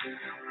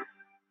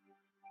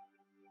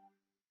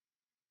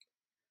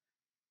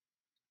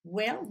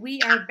 Well,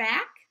 we are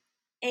back.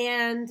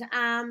 And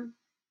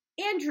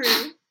Andrew,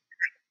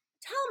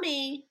 tell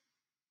me,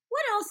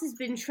 what else has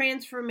been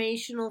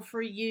transformational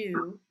for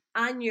you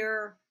on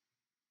your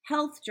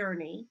health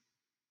journey?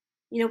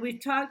 You know,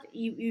 we've talked,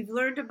 you've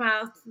learned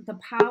about the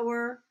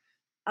power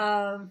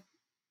of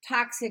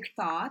toxic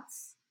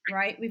thoughts,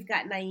 right? We've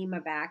got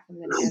Naima back. I'm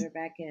going to add her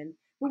back in.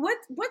 But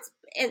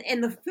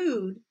and the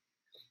food.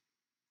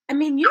 I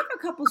mean, you have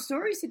a couple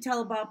stories to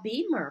tell about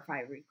Beamer, if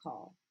I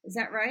recall. Is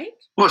that right?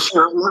 Well,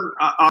 sure.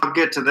 I'll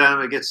get to that.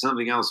 I'll get to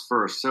something else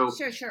first. So,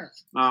 sure.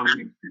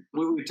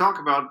 We talk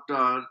about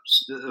the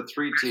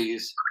 3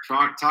 T's: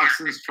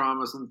 toxins,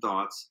 traumas, and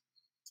thoughts.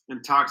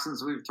 And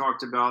toxins, we've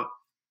talked about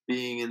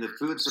being in the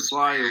food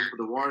supply,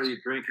 the water you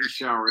drink and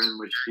shower in,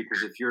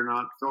 because if you're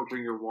not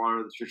filtering your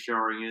water that you're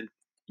showering in,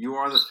 you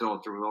are the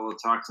filter with all the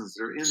toxins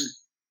that are in the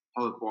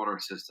public water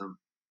system.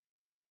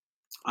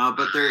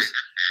 But there's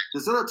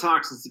other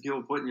toxins that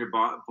people put in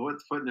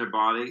their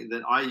body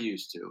that I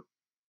used to.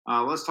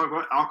 Let's talk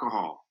about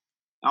alcohol.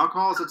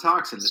 Alcohol is a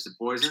toxin. It's a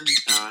poison.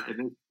 It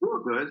makes you feel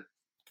good,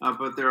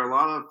 but there are a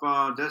lot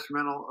of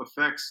detrimental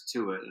effects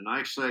to it. And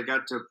actually, I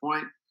got to a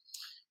point.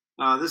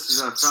 This is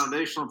a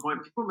foundational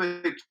point. People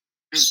make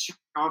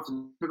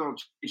often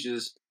difficult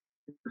changes.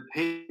 The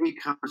pain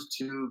becomes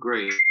too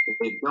great.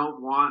 They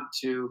don't want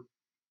to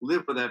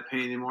live with that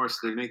pain anymore,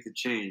 so they make the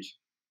change.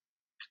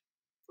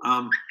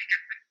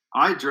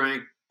 I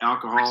drank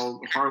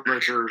alcohol, hard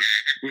liquor,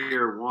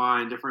 beer,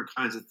 wine, different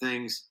kinds of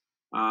things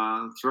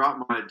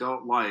throughout my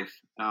adult life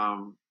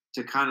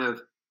to kind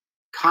of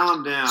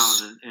calm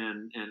down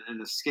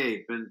and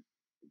escape. And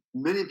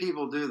many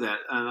people do that.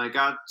 And I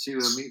got to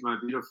meet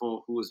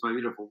who was my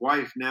beautiful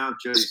wife now,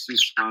 Jody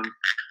Susan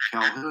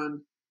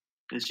Calhoun.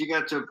 And she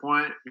got to a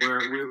point where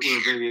we were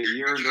maybe a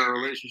year into our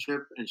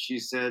relationship, and she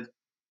said,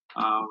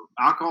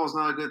 alcohol is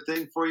not a good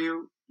thing for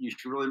you. You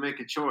should really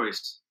make a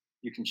choice.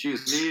 You can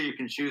choose me or you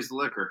can choose the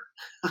liquor.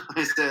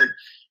 I said,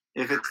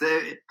 if it's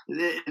there,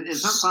 and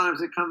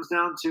sometimes it comes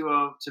down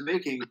to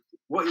making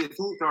what you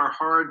think are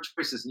hard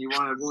choices, and you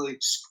want to really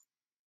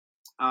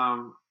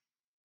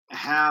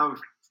have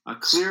a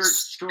clear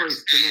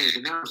choice to make.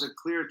 And that was a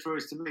clear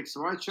choice to make.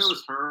 So I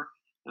chose her,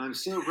 and I'm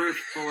so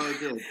grateful I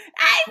did.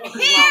 I'm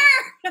here!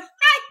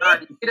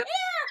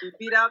 You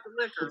beat out the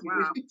liquor.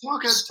 Wow. If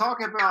you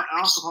talk about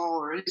alcohol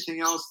or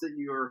anything else that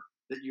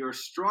you're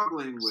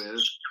struggling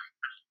with,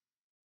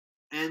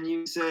 and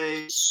you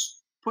say,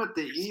 put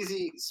the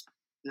easy,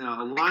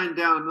 a line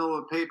down the middle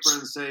of the paper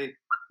and say,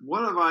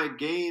 what have I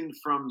gained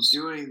from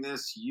doing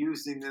this,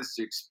 using this,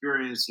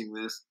 experiencing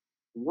this?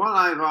 What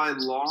have I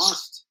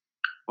lost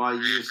by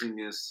using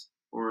this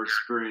or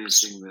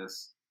experiencing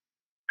this?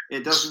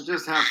 It doesn't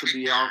just have to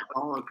be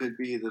alcohol. It could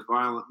be the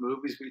violent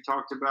movies we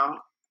talked about.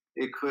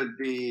 It could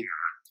be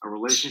a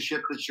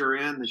relationship that you're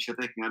in that you're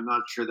thinking, I'm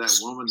not sure that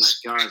woman, that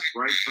guy is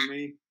right for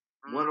me.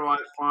 What do I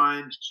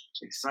find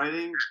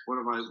exciting?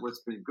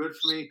 What's been good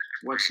for me?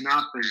 What's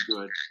not been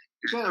good?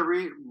 You got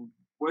to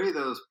weigh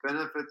those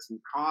benefits and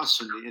costs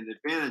and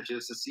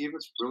advantages to see if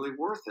it's really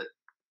worth it.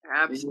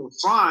 Absolutely. And you'll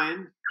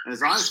find,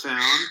 as I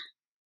found,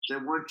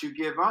 that once you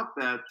give up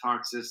that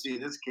toxicity,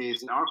 in this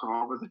case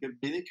alcohol, but it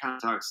could be any kind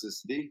of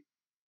toxicity,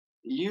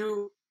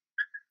 you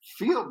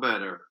feel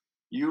better,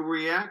 you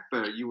react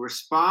better, you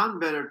respond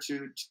better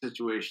to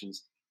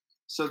situations.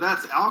 So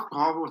that's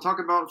alcohol, but we'll talk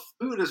about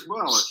food as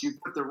well. If you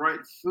put the right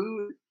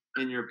food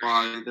in your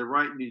body, the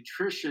right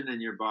nutrition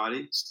in your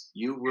body,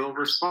 you will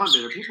respond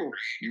better. People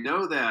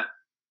know that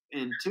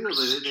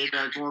intuitively. They're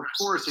like, well, of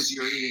course, if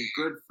you're eating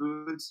good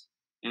foods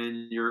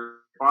and your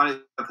body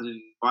has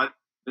the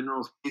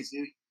minerals,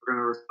 you're going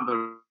to respond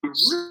better. You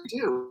really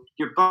do.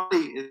 Your body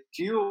is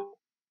fuel.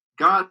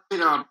 God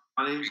made our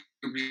body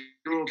to be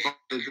fueled by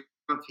the good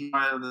stuff He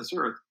made on this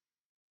earth.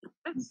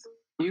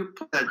 You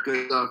put that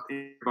good stuff in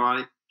your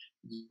body,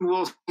 you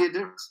will see a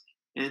difference.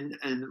 And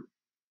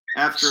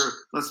after,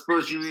 let's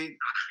suppose you eat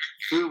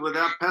food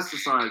without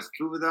pesticides,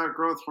 food without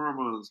growth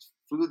hormones,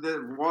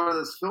 water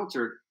that's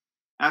filtered.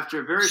 After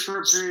a very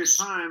short period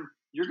of time,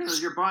 your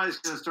body's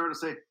going to start to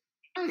say,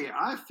 hey,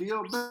 I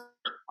feel better.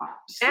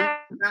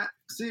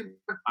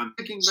 I'm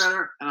thinking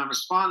better, and I'm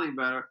responding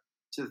better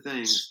to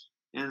things.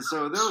 And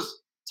so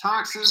those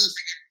toxins,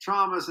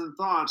 traumas, and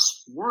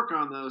thoughts, work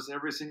on those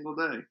every single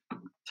day.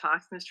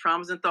 Toxins,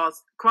 traumas, and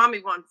thoughts.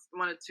 Kwame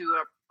wanted to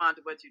respond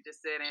to what you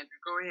just said, Andrew.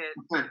 Go ahead,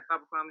 okay.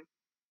 Papa Kwame.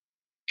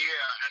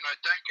 Yeah, and I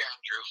thank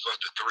Andrew for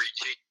the 3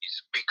 T's,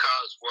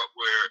 because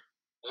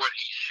what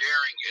he's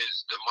sharing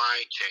is the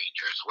mind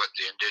changers, what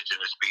the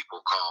indigenous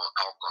people call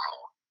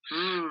alcohol.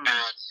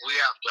 And we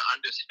have to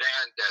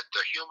understand that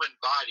the human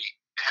body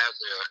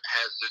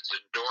has its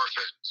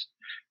endorphins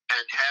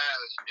and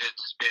has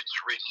its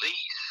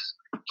release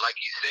like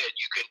you said,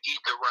 you can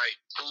eat the right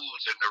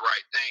foods and the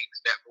right things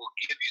that will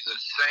give you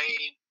the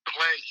same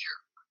pleasure.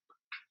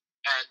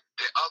 And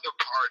the other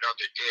part of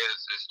it is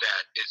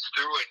that it's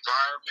through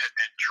environment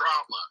and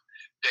trauma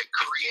that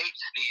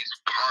creates these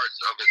parts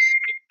of it.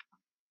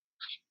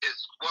 Is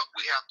what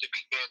we have to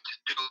begin to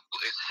do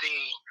is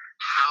seeing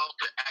how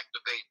to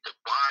activate the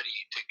body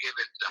to give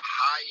it the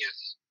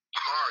highest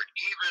part.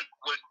 Even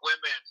when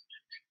women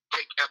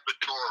take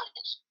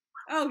epidurals,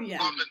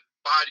 woman's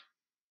body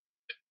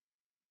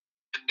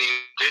in the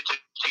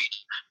indigenous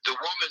teaching, the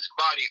woman's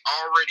body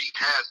already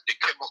has the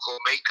chemical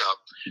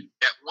makeup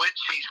that when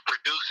she's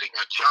producing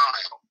a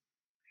child,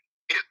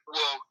 it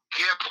will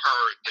give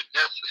her the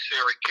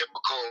necessary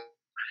chemical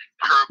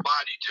her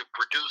body to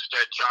produce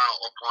that child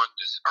upon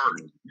this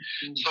earth.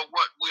 So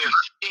what we're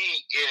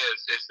seeing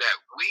is that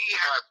we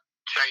have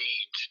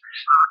changed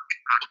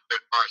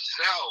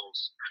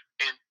ourselves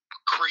in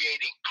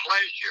creating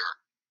pleasure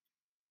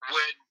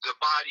when the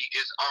body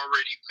is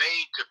already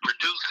made to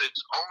produce its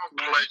own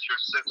pleasure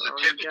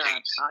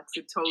sensitivities.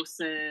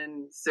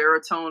 Oxytocin,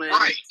 serotonin.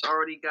 Right. It's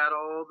already got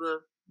all the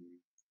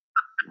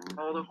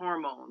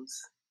hormones.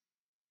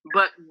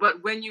 But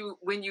when you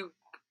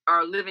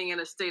are living in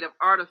a state of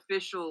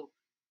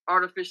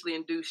artificially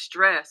induced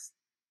stress,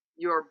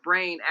 your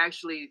brain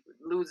actually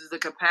loses the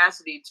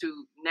capacity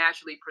to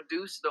naturally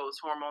produce those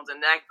hormones.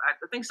 And that,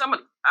 I think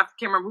somebody, I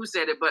can't remember who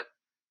said it, but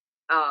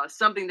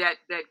something that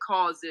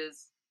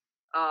causes,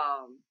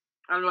 I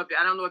don't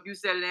know if you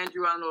said it,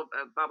 Andrew. I don't know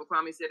if Baba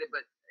Kwame said it,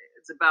 but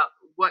it's about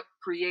what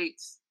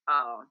creates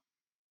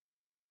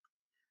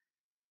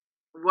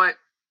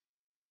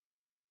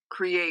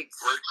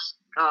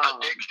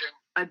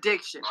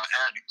addiction.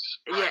 Addicts.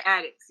 Right. Yeah,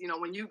 addicts. You know,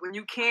 when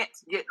you can't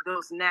get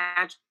those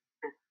natural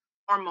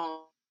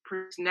hormones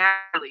produced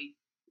naturally,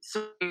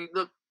 so you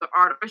look the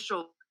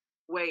artificial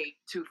way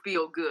to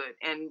feel good,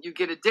 and you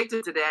get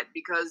addicted to that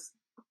because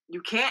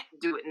you can't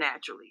do it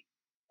naturally,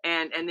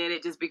 and then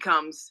it just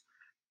becomes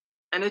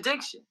an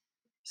addiction.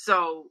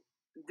 So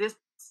this,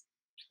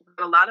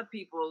 what a lot of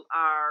people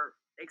are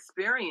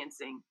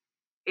experiencing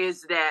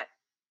is that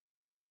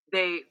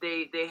they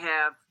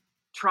have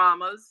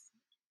traumas,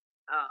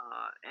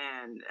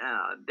 and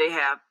they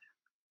have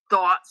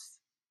thoughts,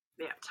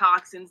 they have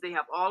toxins, they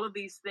have all of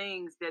these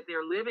things that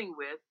they're living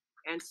with,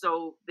 and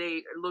so they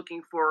are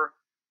looking for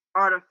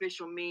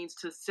artificial means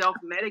to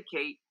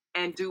self-medicate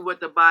and do what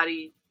the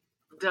body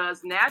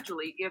does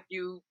naturally if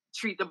you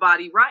treat the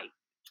body right.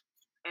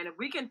 And if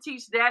we can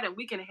teach that, and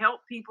we can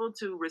help people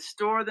to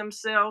restore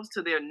themselves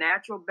to their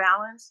natural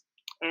balance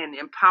and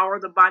empower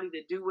the body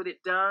to do what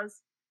it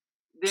does,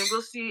 then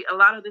we'll see a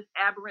lot of this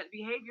aberrant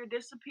behavior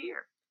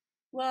disappear.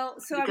 Well,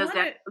 so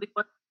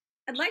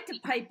I'd like to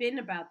pipe in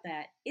about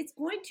that. It's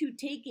going to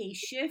take a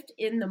shift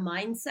in the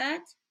mindset,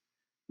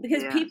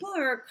 because people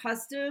are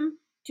accustomed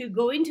to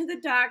going to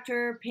the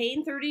doctor,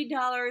 paying $30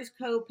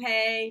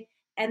 copay,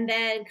 and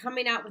then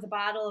coming out with a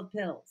bottle of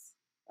pills.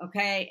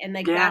 Okay. And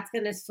that's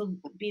going to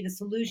be the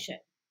solution.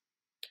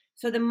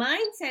 So the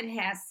mindset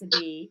has to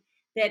be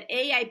that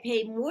A, I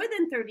pay more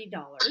than $30.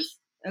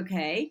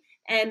 Okay.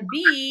 And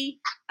B,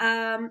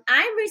 I'm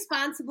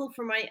responsible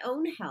for my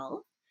own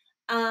health.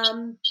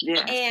 And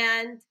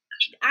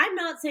I'm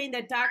not saying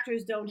that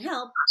doctors don't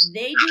help.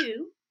 They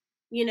do,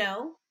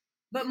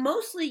 but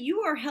mostly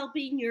you are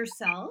helping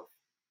yourself.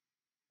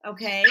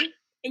 Okay.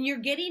 And you're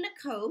getting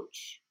a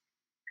coach,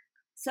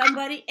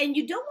 somebody, and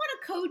you don't want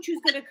a coach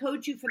who's going to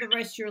coach you for the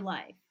rest of your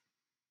life,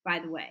 by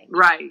the way.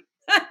 Right.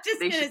 I'm just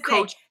going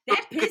to say,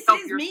 that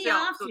pisses me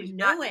off to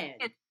no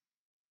end.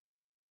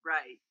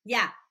 Right.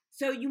 Yeah.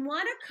 So you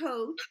want a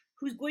coach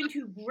who's going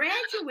to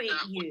graduate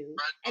you,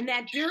 and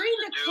that during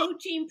the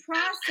coaching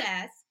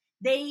process,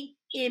 they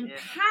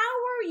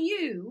empower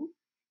you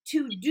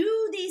to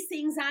do these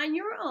things on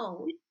your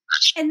own,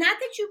 and not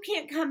that you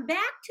can't come back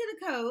to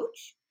the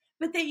coach,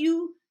 but that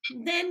you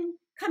then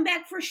come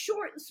back for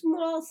short,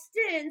 small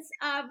stints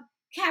of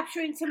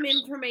capturing some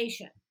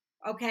information.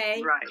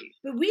 Okay? Right.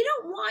 But we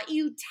don't want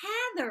you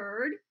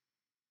tethered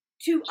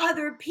to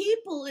other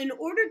people in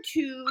order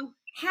to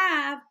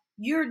have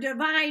your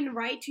divine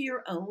right to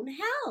your own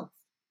health.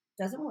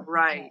 Doesn't work.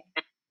 Right.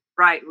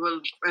 Right. Well,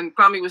 and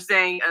Kwame was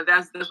saying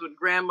that's what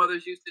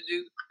grandmothers used to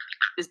do,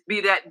 is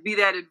be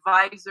that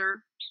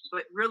advisor.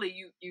 But really,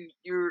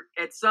 you're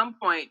at some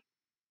point,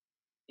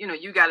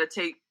 you got to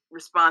take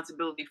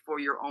responsibility for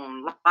your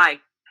own life.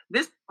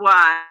 This is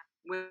why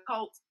when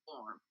cults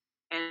form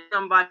and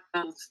somebody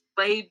will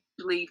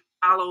slavely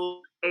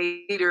follow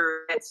a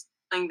leader that's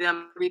telling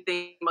them everything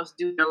they must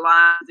do in their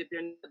lives if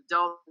they're not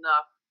adult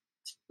enough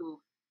to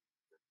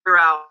figure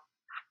out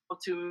how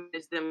to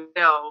manage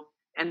themselves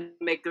and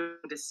make their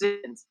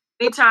decisions.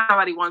 Anytime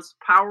somebody wants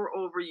power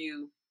over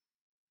you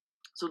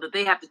so that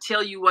they have to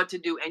tell you what to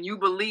do, and you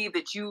believe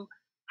that you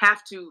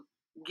have to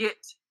get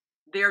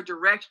their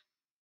direction.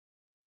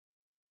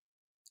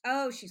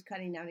 Oh, she's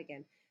cutting out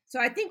again. So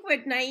I think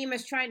what Naima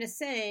is trying to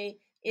say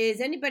is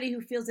anybody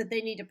who feels that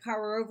they need to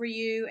power over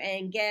you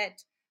and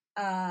get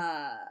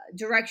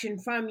direction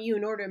from you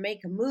in order to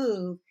make a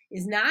move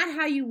is not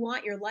how you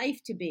want your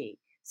life to be.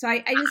 So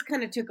I just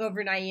kind of took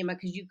over, Naima,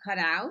 because you cut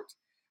out.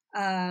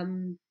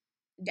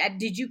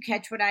 Did you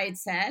catch what I had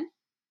said?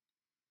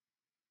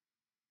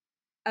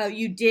 Oh,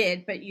 you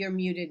did, but you're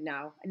muted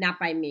now. Not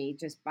by me,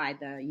 just by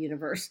the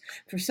universe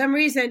for some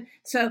reason.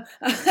 So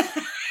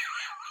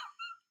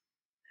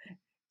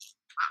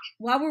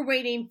while we're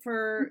waiting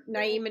for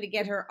Naima to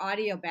get her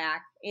audio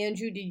back,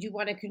 Andrew, did you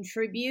want to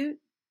contribute?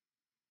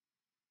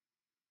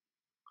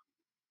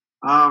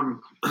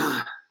 I'm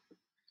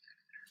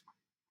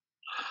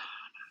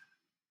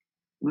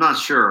not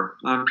sure.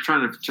 I'm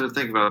trying to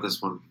think about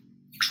this one.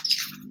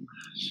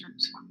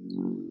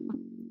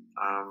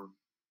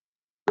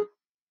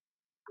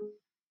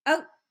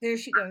 Oh, there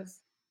she goes.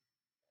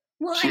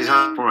 Well, she's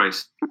on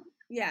voice.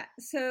 Yeah.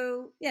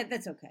 So yeah,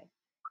 that's okay.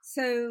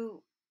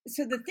 So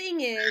the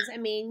thing is, I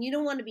mean, you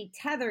don't want to be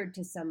tethered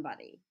to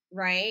somebody,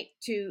 right?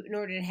 In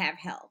order to have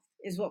health,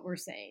 is what we're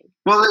saying.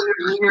 Well,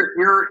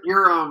 your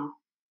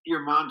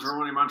mantra,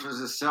 one of your mantras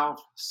is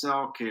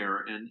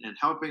self-care and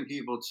helping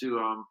people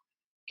to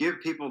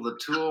give people the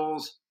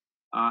tools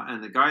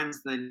and the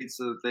guidance they need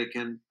so that they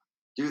can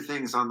do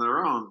things on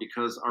their own,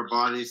 because our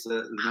body's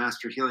the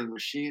master healing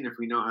machine if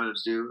we know how to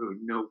do,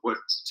 know what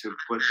to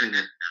put in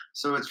it.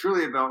 So it's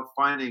really about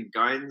finding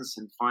guidance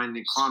and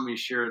finding. Kwame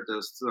shared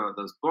those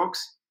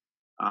books,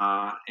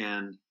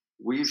 and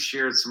we've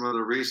shared some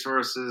other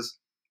resources.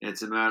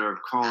 It's a matter of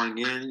calling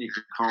in. You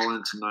can call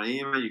into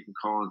Naima, you can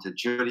call into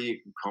Jody,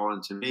 you can call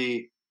into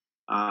me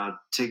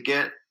to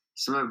get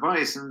some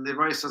advice. And the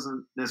advice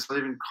doesn't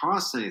necessarily even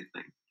cost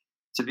anything,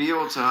 to be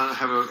able to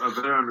have a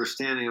better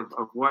understanding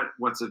of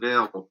what's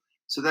available.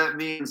 So that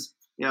means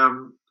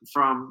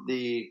from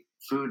the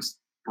food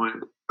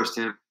standpoint,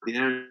 the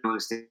energy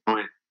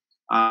standpoint,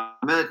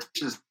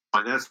 meditation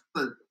standpoint, that's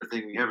the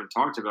thing we haven't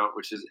talked about,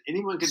 which is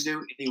anyone can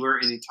do anywhere,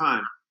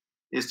 anytime,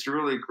 is to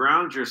really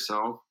ground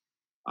yourself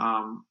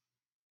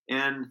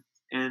and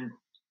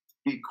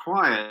be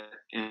quiet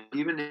and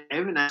even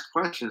ask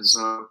questions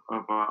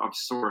of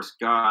source,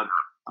 God,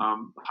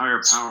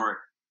 higher power,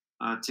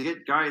 to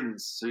get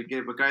guidance. So you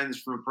get guidance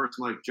from a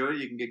person like Jody,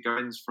 you can get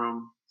guidance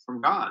from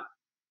God.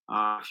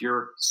 If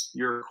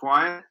you're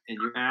quiet and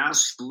you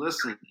ask,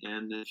 listen,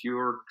 and if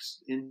you're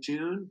in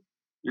tune,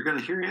 you're going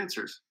to hear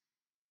answers.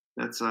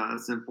 That's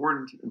another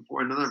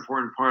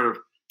important part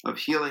of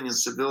healing and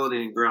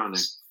stability and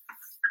grounding.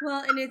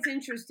 Well, and it's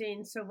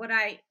interesting. So what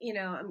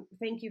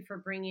thank you for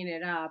bringing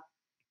it up.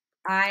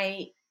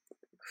 I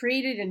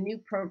created a new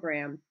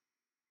program,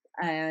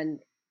 and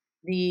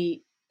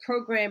the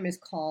program is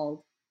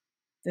called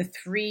the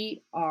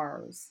 3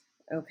 R's.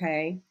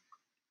 Okay.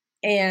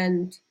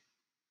 And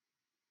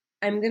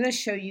I'm going to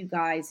show you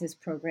guys this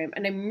program,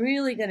 and I'm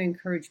really going to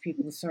encourage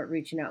people to start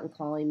reaching out and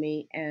calling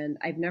me. And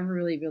I've never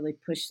really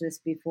pushed this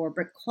before,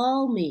 but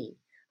call me.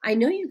 I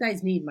know you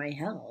guys need my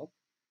help.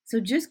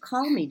 So just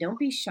call me. Don't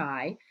be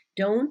shy.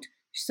 Don't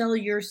sell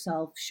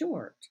yourself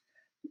short.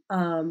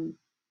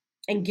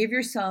 And give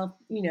yourself,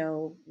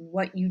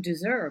 what you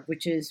deserve,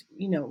 which is,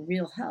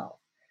 real health.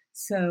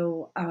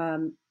 So,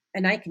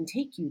 and I can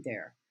take you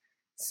there.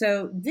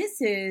 So this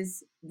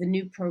is the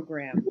new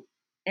program,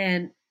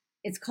 and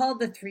it's called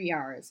the 3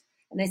 R's.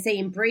 And I say,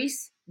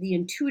 embrace the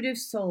intuitive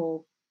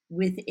soul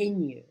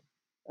within you.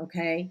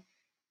 Okay.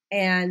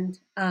 And,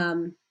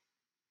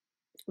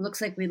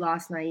 looks like we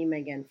lost Naima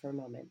again for a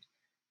moment.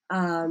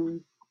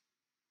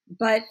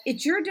 But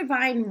it's your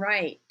divine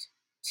right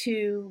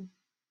to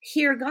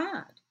hear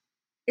God.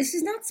 This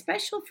is not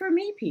special for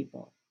me,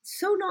 people.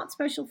 So not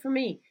special for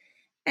me.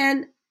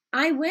 And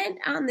I went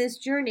on this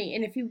journey,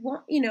 and if you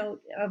want,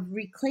 of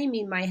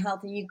reclaiming my health,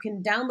 and you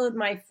can download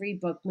my free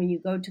book when you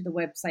go to the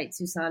website,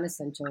 Susan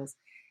Essentials.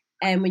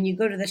 And when you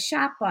go to the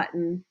shop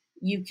button,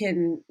 you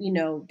can,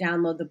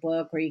 download the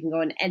book, or you can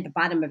go at the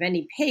bottom of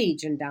any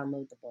page and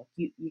download the book.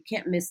 You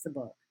can't miss the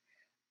book.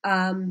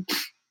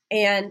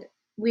 And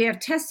we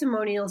have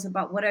testimonials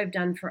about what I've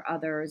done for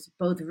others,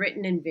 both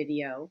written and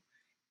video.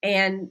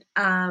 And,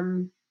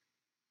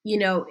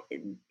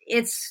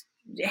 it's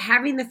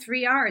having the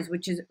 3 R's,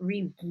 which is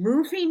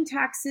removing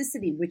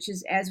toxicity, which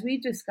is, as we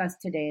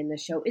discussed today in the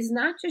show, is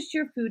not just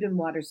your food and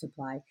water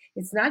supply.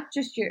 It's not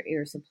just your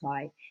air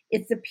supply.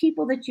 It's the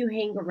people that you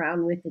hang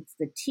around with. It's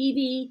the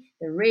TV,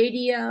 the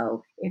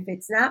radio. If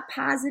it's not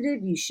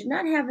positive, you should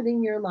not have it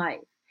in your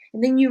life.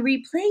 And then you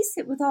replace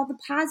it with all the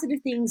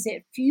positive things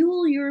that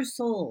fuel your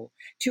soul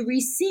to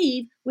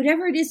receive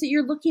whatever it is that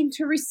you're looking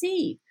to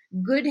receive.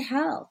 Good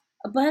health,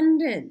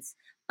 abundance,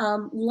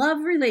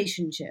 love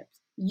relationships.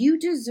 You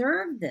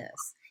deserve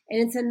this. And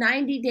it's a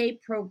 90-day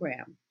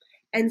program.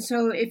 And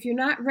so if you're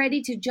not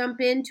ready to jump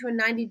into a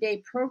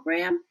 90-day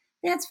program,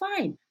 that's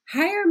fine.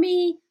 Hire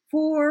me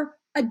for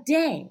a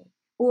day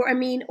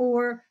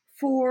or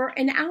for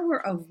an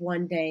hour of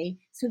one day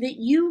so that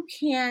you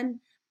can,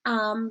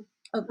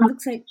 it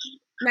looks like,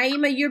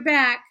 Naima, you're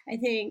back, I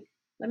think.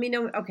 Let me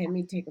know. Okay, let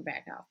me take her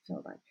back off.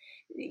 Hold on.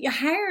 You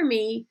hire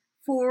me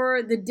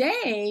for the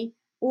day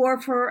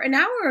or for an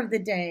hour of the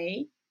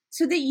day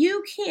so that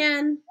you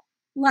can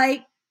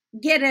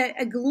get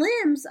a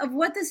glimpse of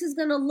what this is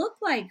going to look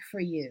like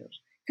for you.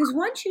 Because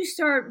once you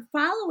start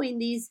following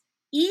these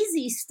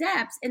easy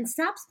steps and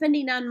stop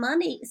spending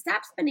money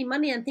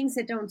on things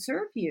that don't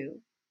serve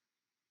you.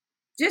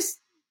 It's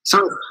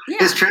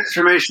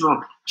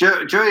transformational.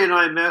 Joey and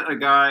I met a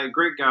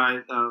great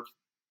guy,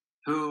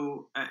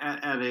 who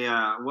at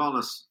a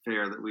wellness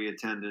fair that we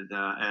attended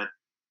at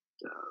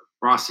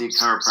Rossi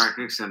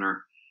Chiropractic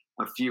Center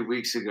a few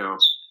weeks ago,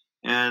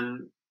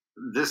 and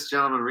this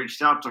gentleman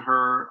reached out to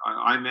her.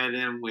 I met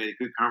him. We had a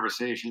good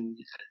conversation.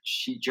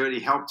 Jody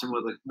helped him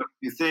with a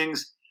few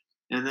things,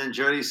 and then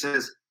Jody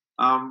says,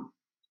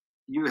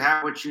 "You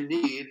have what you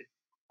need.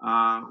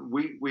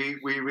 We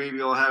maybe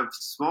will have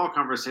small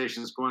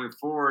conversations going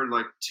forward,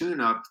 like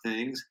tune-up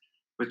things,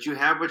 but you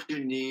have what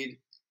you need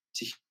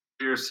to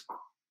heal yourself."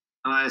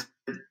 And I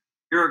said,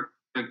 "You're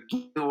a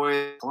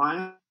giveaway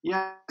client?"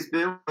 Yeah, he's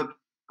been with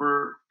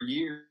for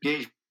years,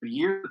 engaged for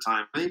years of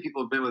time. Many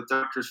people have been with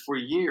doctors for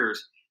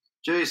years.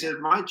 Jay said,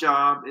 "My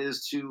job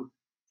is to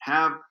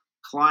have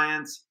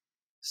clients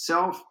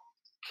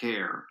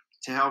self-care,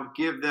 to help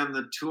give them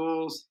the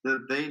tools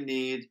that they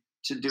need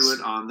to do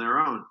it on their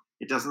own."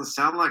 It doesn't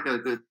sound like a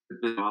good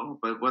business model,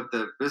 but what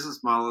the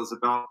business model is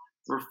about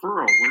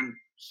referral. When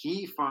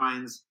he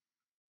finds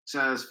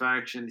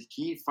satisfaction,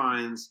 he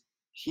finds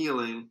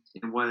healing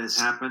in what has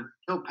happened,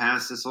 he'll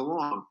pass this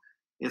along.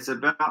 It's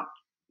about,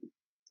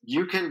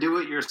 you can do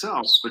it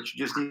yourself, but you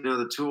just need to know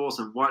the tools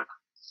and what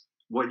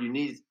you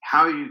need,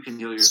 how you can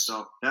heal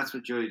yourself. That's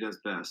what Jody does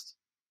best.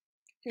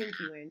 Thank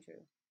you,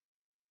 Andrew.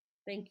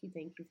 Thank you.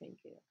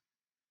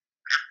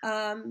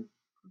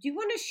 Do you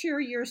want to share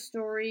your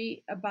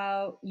story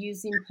about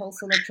using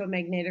pulse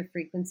electromagnetic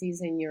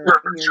frequencies in your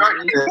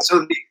knee?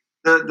 So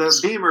the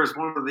Beamer is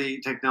one of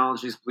the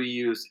technologies we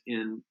use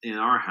in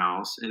our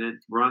house, and it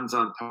runs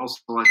on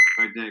pulse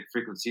electromagnetic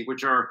frequency,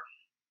 which are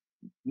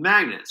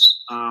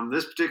magnets.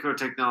 This particular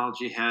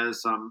technology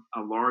has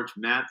a large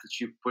mat that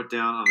you put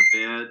down on a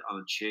bed, on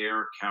a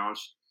chair,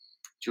 couch,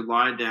 that you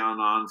lie down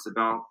on. It's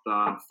about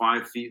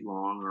 5 feet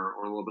long or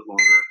a little bit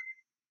longer.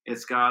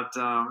 It's got,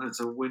 and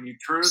so when you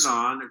turn it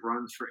on, it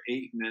runs for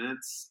 8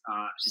 minutes.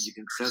 And you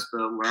can set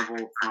the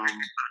level from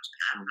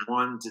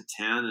 1 to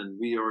 10, and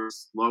we are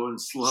low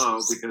and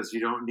slow because you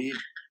don't need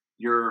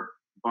your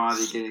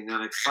body getting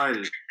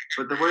unexcited.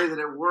 But the way that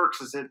it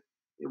works is it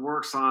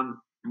works on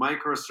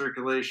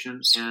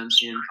microcirculation and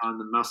on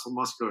the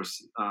muscular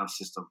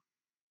system.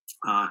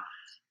 So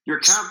your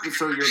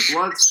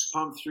blood's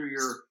pumped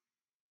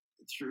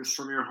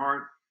from your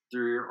heart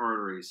through your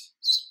arteries,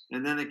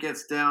 and then it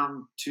gets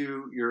down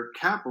to your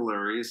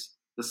capillaries,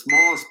 the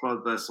smallest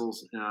blood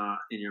vessels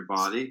in your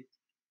body.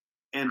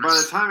 And by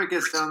the time it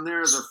gets down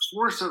there, the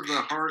force of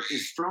the heart,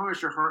 as strong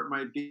as your heart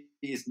might be,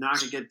 is not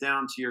going to get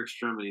down to your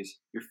extremities,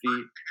 your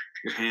feet,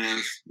 your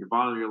hands, your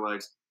bottom of your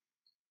legs.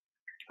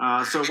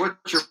 So what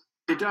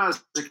it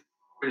does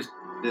is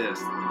this.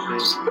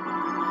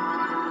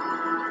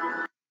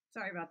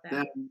 Sorry about that.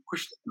 Then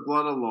push the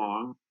blood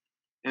along.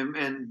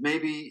 And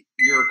maybe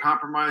you're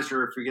compromised,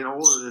 or if you get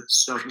older, it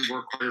doesn't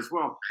work quite as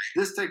well.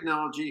 This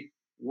technology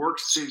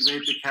works to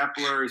make the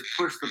capillaries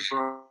push the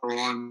blood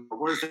along.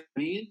 What does that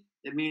mean?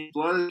 It means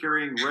blood is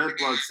carrying red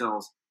blood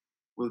cells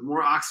with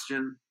more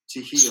oxygen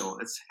to heal.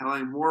 It's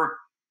having more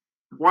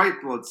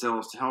white blood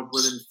cells to help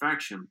with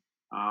infection.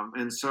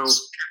 And so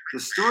the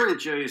story that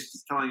Jay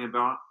is telling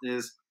about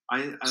is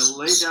I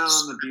lay down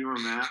on the Beamer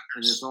mat,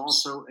 and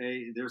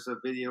there's a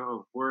video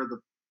of where the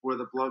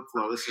blood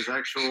flow. This is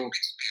actual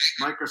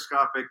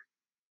microscopic.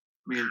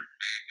 The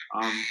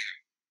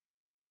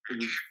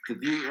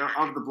view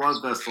of the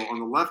blood vessel on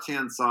the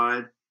left-hand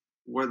side,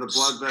 where the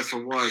blood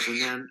vessel was,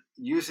 and then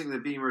using the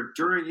Beamer.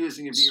 During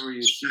using a Beamer,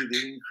 you see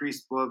the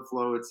increased blood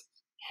flow. It's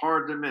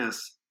hard to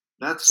miss.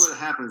 That's what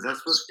happens.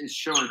 That's what it's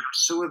showing.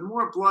 So with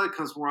more blood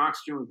comes more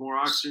oxygen. With more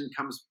oxygen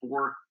comes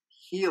more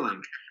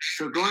healing.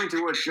 So going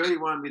to what Jody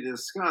wanted me to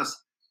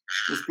discuss,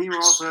 this Beamer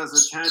also has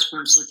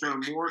attachments which are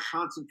more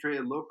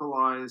concentrated,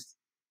 localized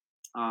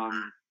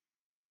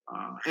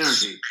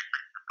energy.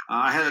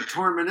 I had a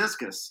torn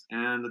meniscus,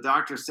 and the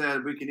doctor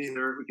said we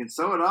can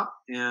sew it up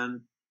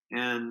and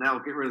that'll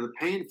get rid of the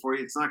pain for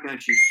you. It's not going to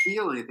actually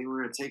heal anything.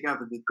 We're going to take out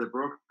the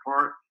broken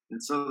part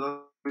and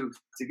sew those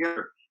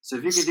together. So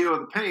if you can deal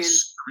with the pain,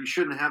 you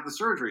shouldn't have the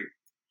surgery.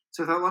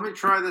 So I thought, let me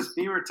try this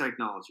Beamer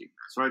technology.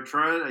 So I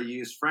tried it. I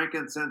used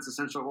frankincense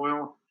essential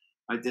oil.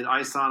 I did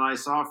ice on,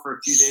 ice off for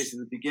a few days in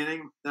the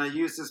beginning. Then I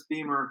used this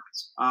Beamer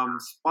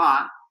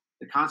Spot,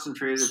 the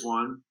concentrated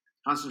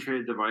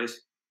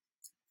device,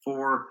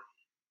 for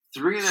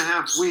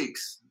 3.5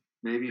 weeks,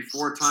 maybe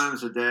 4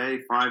 times a day,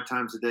 5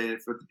 times a day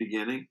for the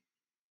beginning.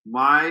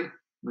 My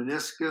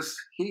meniscus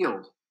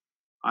healed.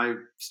 I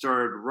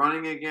started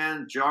running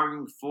again,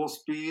 jogging full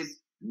speed,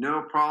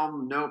 no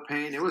problem, no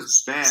pain. It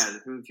was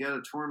bad. If you had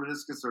a torn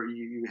meniscus or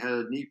you had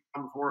a knee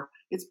problem before,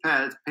 it's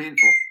bad, it's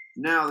painful.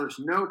 Now there's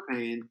no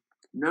pain,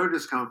 no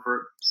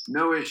discomfort,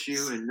 no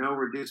issue, and no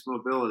reduced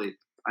mobility.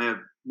 I have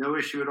no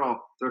issue at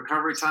all. The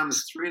recovery time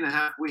is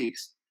 3.5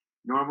 weeks.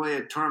 Normally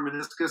a torn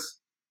meniscus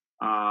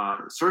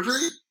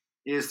surgery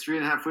is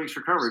 3.5 weeks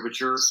recovery, but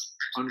you're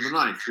under the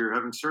knife. You're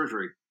having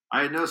surgery.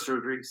 I had no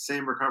surgery,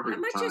 same recovery How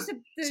much time. is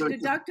the So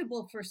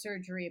deductible for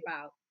surgery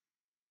about?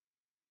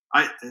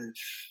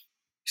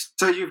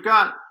 So you've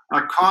got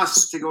a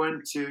cost to go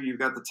into, you've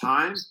got the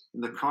time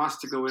and the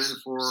cost to go in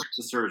for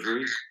the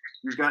surgery.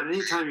 You've got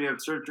anytime you have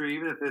surgery,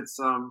 even if it's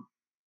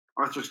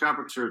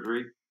arthroscopic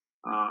surgery,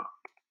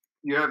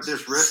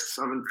 there's risks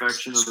of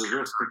infection or there's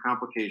risks of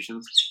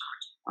complications.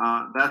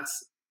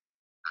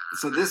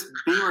 So this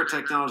BEMER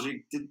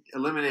technology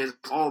eliminates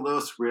all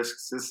those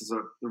risks. This is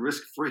the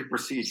risk-free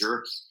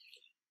procedure.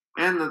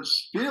 And the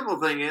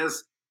beautiful thing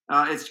is,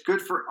 it's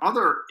good for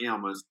other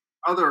ailments.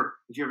 If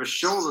you have a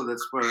shoulder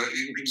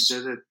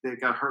that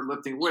got hurt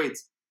lifting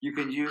weights, you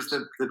can use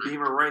the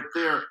BEMER right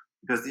there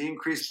because the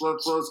increased blood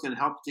flows can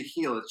help to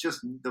heal. It's just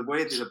the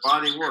way that the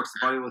body works. The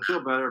body will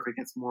heal better if it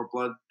gets more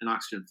blood and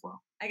oxygen flow.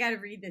 I got to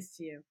read this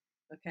to you,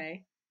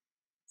 okay?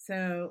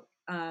 So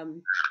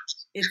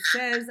it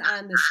says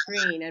on the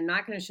screen, I'm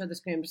not going to show the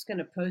screen, I'm just going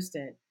to post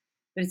it,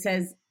 but it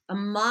says,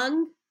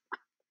 among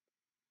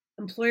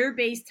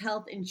employer-based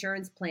health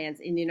insurance plans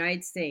in the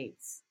United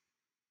States,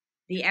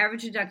 the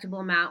average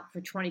deductible amount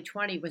for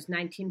 2020 was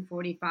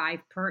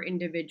 $1,945 per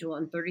individual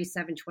and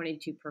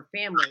 $3,722 per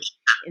family.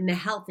 In the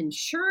health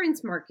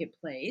insurance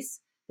marketplace,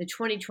 the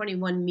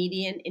 2021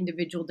 median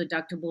individual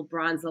deductible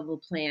bronze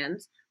level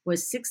plans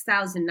was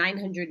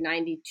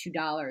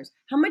 $6,992.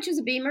 How much is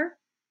a BEMER?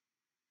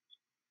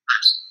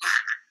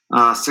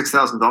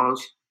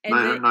 $6,000,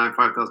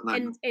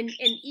 $5,900. And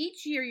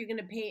each year you're going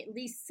to pay at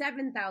least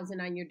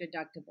 $7,000 on your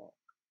deductible.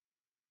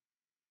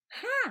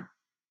 Huh.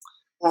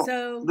 Well,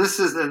 so this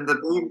is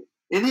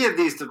any of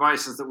these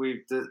devices that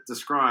we've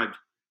described.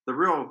 The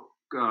real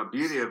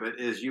beauty of it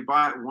is you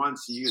buy it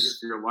once, you use it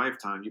for your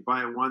lifetime. You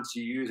buy it once,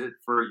 you use it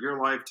for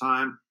your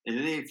lifetime, and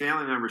any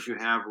family members you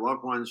have,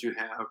 loved ones you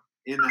have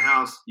in the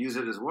house, use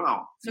it as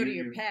well. So do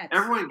your pets.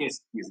 Everyone gets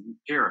to use it.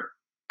 Share it.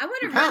 I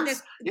want to run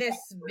this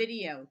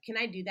video. Can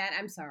I do that?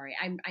 I'm sorry.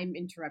 I'm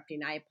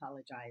interrupting. I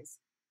apologize.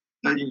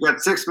 You've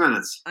got 6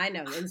 minutes. I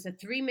know. It's a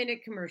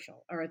 3-minute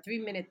commercial or a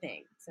 3-minute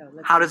thing. So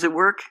how does it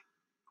work?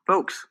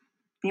 Folks,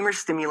 BEMER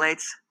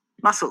stimulates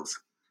muscles.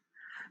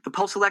 The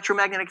pulse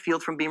electromagnetic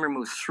field from BEMER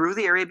moves through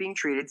the area being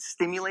treated,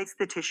 stimulates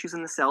the tissues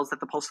and the cells that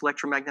the pulse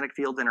electromagnetic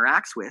field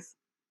interacts with.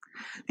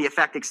 The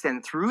effect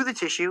extends through the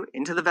tissue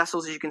into the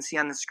vessels, as you can see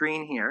on the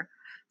screen here,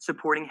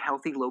 supporting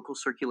healthy local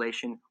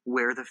circulation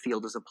where the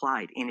field is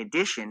applied. In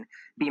addition,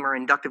 BEMER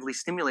inductively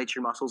stimulates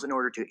your muscles in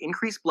order to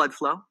increase blood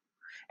flow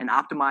and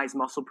optimize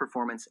muscle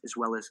performance as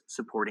well as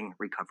supporting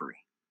recovery.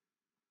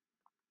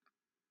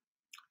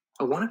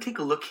 I want to take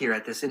a look here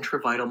at this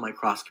intravital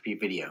microscopy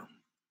video.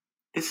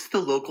 This is the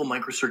local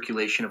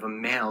microcirculation of a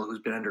male who's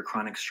been under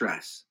chronic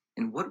stress.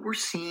 And what we're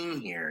seeing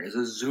here is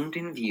a zoomed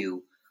in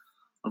view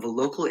of a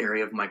local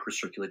area of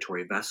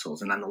microcirculatory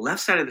vessels. And on the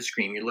left side of the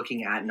screen, you're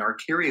looking at an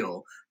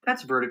arteriole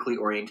that's vertically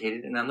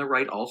orientated, and on the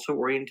right, also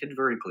oriented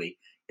vertically,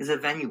 is a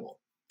venule.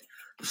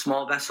 The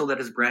small vessel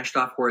that is branched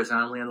off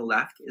horizontally on the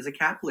left is a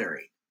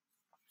capillary.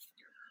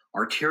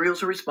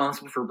 Arterioles are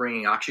responsible for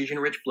bringing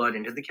oxygen-rich blood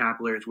into the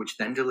capillaries, which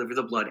then deliver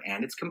the blood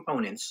and its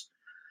components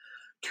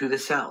to the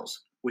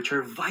cells, which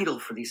are vital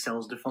for these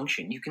cells to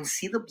function. You can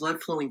see the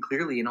blood flowing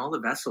clearly in all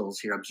the vessels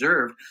here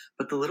observed,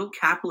 but the little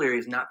capillary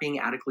is not being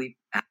adequately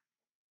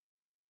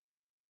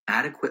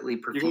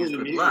perfused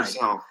with blood.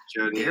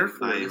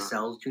 Therefore, the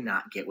cells do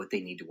not get what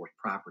they need to work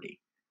properly.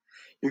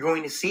 You're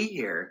going to see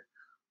here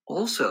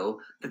also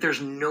that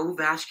there's no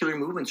vascular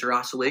movements or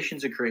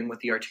oscillations occurring with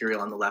the arteriole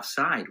on the left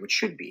side, which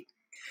should be.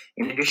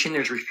 In addition,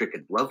 there's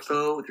restricted blood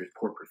flow, there's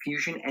poor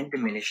perfusion, and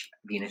diminished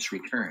venous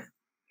return.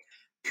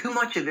 Too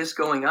much of this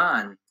going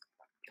on,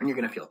 and you're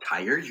going to feel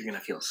tired, you're going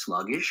to feel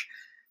sluggish,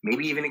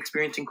 maybe even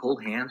experiencing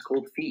cold hands,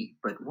 cold feet.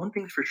 But one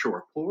thing's for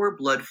sure, poor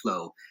blood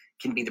flow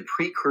can be the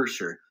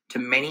precursor to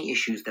many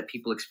issues that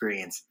people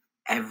experience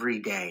every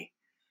day,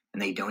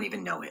 and they don't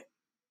even know it.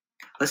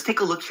 Let's take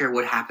a look here at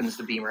what happens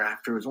to BEMER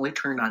after it was only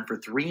turned on for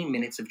 3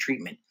 minutes of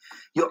treatment.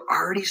 You'll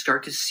already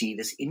start to see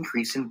this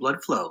increase in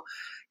blood flow.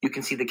 You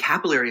can see the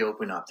capillary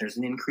open up. There's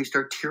an increased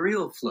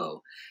arterial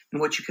flow. And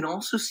what you can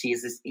also see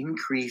is this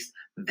increased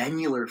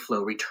venular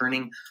flow,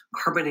 returning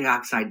carbon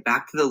dioxide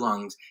back to the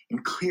lungs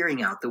and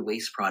clearing out the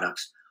waste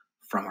products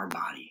from our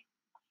body.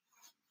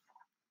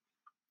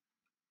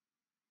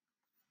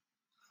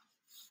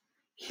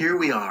 Here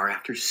we are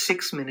after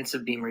 6 minutes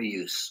of BEMER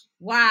use.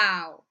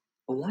 Wow.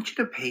 I want you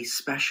to pay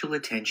special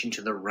attention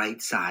to the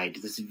right side,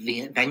 to this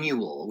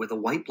venule, where the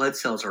white blood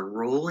cells are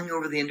rolling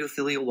over the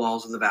endothelial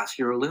walls of the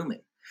vascular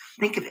lumen.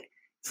 Think of it.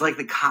 It's like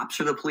the cops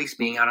or the police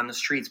being out on the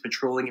streets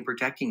patrolling and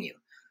protecting you.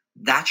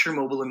 That's your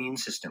mobile immune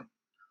system.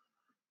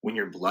 When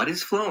your blood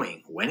is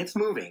flowing, when it's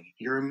moving,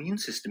 your immune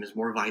system is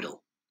more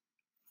vital.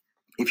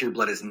 If your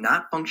blood is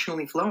not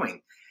functionally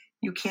flowing,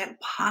 you can't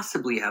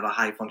possibly have a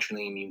high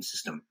functioning immune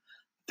system.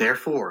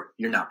 Therefore,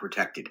 you're not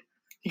protected.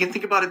 You can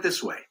think about it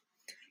this way.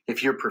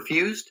 If you're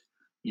perfused,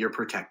 you're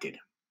protected.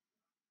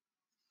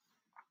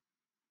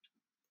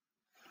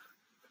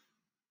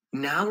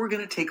 Now we're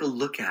going to take a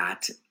look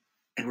at,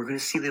 and we're going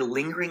to see the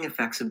lingering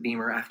effects of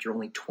BEMER after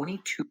only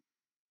 22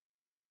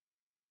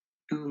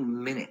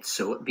 minutes.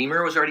 So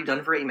Beamer was already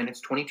done for 8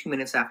 minutes, 22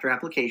 minutes after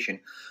application.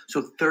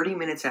 So 30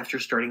 minutes after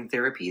starting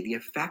therapy, the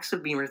effects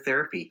of Beamer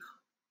therapy,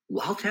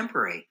 while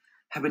temporary,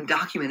 have been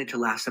documented to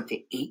last up to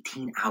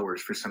 18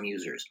 hours for some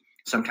users.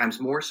 Sometimes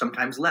more,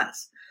 sometimes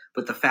less.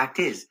 But the fact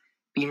is,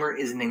 Beamer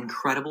is an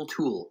incredible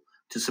tool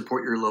to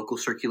support your local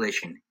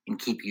circulation and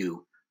keep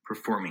you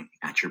performing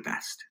at your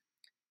best.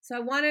 So I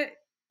want to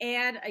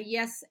add a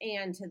yes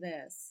and to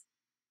this.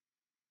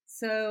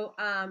 So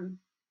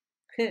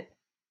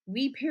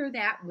we pair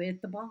that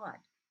with the BOD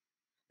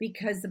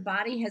because the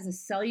body has a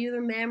cellular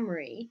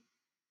memory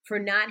for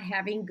not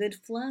having good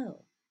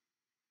flow,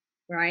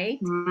 right?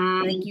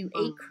 Mm-hmm. Like you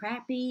ate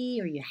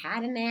crappy or you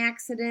had an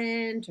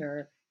accident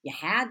or you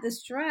had the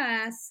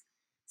stress.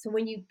 So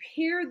when you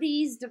pair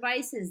these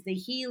devices, the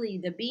Healy,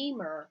 the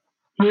Beamer,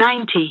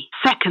 90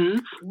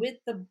 seconds, with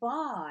the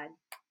BOD,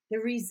 the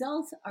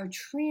results are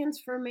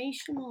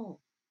transformational.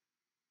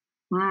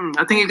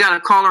 I think you got a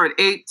caller at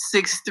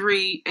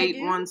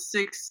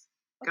 863-816.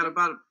 Got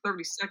about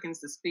 30 seconds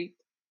to speak.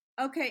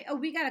 Okay. Oh,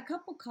 we got a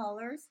couple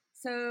callers.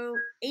 So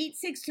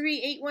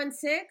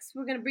 863-816.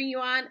 We're going to bring you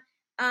on.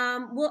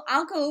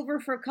 I'll go over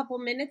for a couple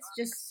minutes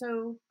just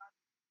so.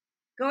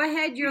 Go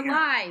ahead. You're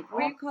live.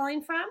 Where are you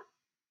calling from?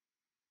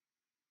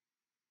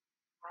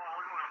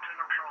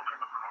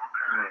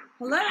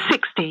 Hello.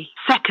 60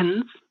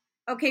 seconds.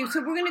 Okay, so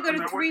we're going to go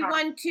to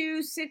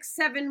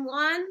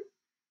 312-671.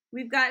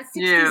 We've got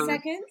 60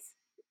 seconds.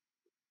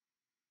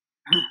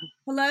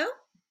 Hello?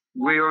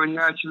 We are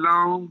not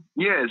long.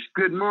 Yes,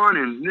 good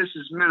morning. This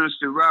is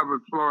Minister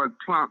Robert Floyd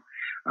Plump.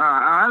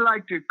 I'd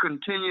like to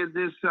continue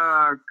this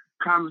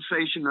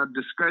conversation or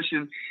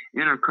discussion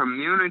in a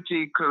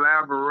community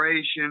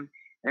collaboration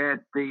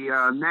at the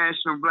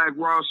National Black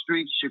Wall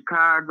Street,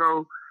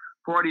 Chicago,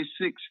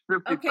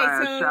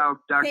 4655 South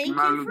Dr.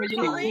 Martin Luther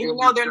King. You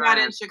know they're not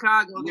in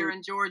Chicago, they're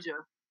in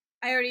Georgia.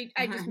 I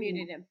just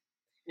muted him.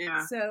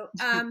 Yeah. So,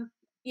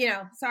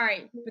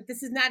 sorry, but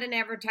this is not an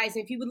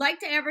advertising. If you would like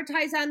to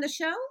advertise on the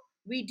show,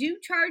 we do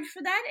charge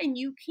for that, and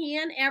you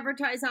can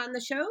advertise on the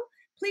show.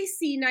 Please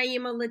see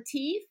Naima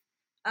Latif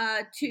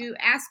to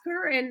ask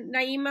her. And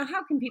Naima,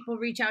 how can people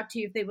reach out to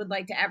you if they would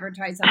like to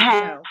advertise on the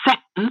show?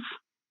 Seconds.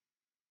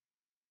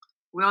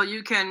 Well,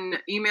 you can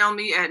email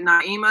me at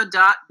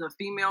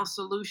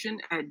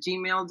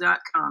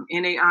naima.thefemalesolution@gmail.com.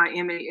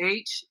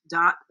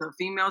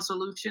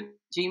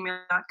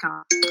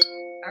 naimah.thefemalesolution@gmail.com.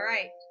 All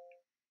right.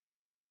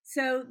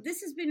 So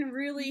this has been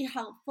really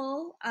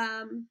helpful.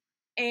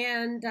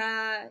 And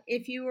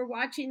if you were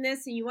watching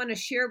this and you want to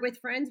share with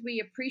friends, we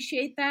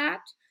appreciate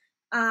that.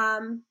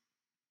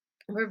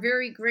 We're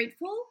very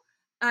grateful.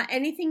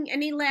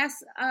 Any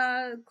last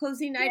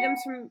closing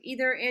items from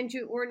either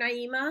Andrew or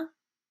Naima?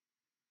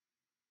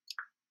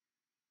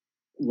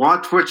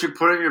 Watch what you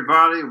put in your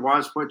body.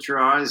 Watch what your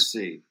eyes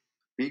see.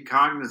 Be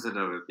cognizant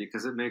of it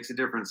because it makes a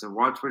difference. And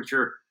watch what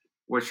your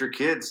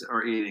kids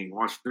are eating.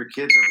 Watch what your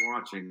kids are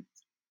watching.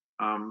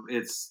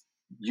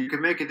 You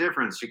can make a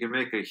difference. You can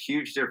make a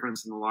huge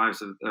difference in the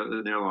lives of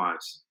their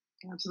lives.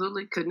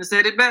 Absolutely. Couldn't have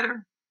said it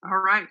better. All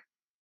right.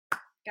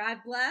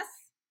 God bless.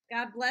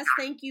 God bless.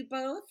 Thank you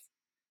both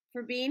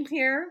for being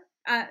here.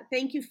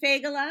 Thank you,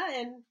 Fagala,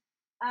 and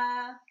come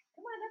on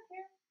up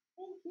here.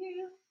 Thank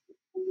you.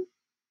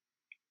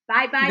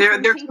 Bye-bye.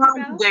 They're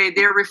fun today.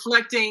 They're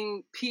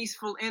reflecting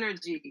peaceful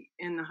energy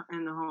in the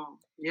home.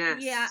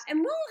 Yes. Yeah, and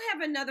we'll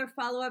have another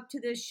follow-up to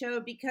this show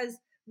because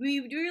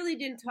we really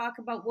didn't talk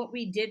about what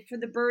we did for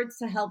the birds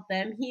to help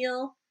them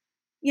heal.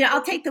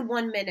 I'll take the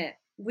 1 minute.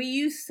 We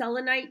use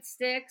selenite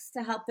sticks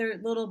to help their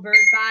little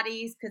bird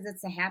bodies because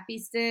it's a happy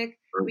stick.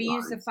 We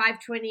used the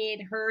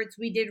 528 hertz.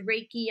 We did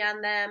Reiki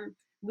on them.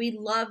 We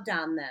loved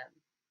on them.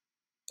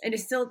 And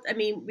it's still, is there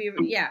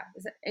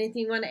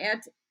anything you want to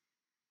add?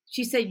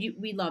 She said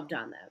we loved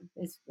on them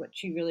is what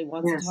she really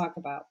wants to talk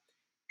about.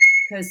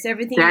 Because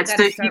everything that's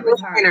the healing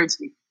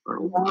energy.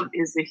 Love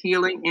is the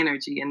healing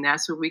energy, and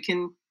that's what we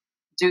can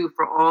do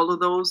for all of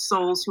those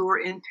souls who are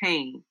in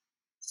pain.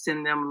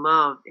 Send them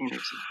love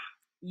energy.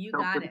 You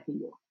got it.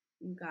 You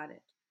got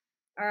it.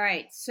 All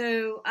right.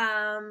 So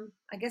I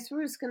guess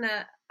we're just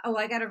gonna. Oh,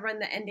 I got to run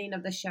the ending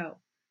of the show,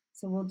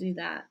 so we'll do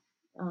that.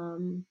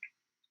 Give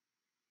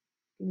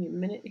me a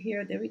minute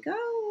here. There we go.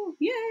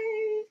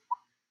 Yay!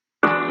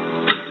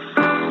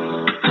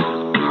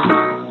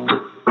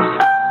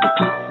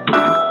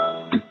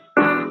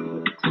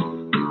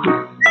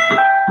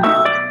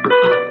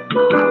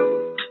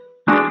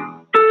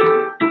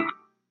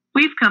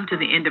 We've come to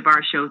the end of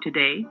our show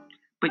today,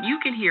 but you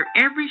can hear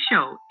every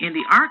show in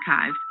the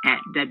archives at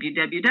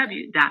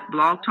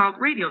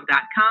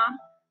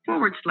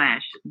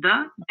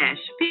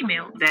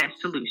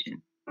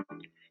www.blogtalkradio.com/the-female-solution.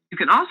 You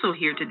can also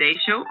hear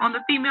today's show on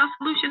the Female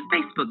Solution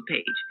Facebook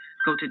page.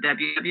 Go to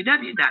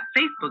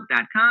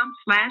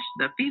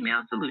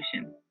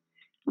www.facebook.com/the-female-solution.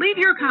 Leave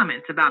your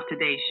comments about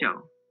today's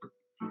show.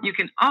 You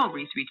can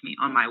always reach me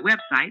on my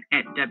website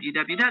at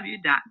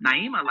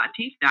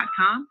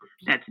www.naimalatif.com.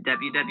 That's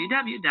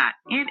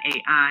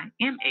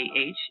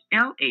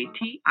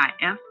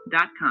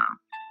www.naimalatif.com.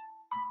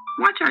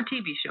 Watch our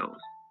TV shows.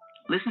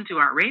 listen to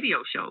our radio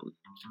shows,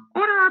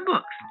 order our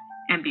books,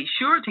 and be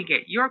sure to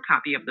get your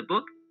copy of the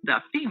book, The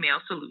Female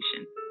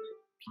Solution.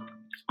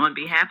 On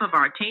behalf of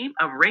our team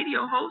of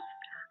radio hosts,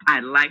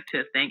 I'd like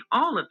to thank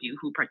all of you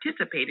who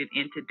participated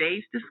in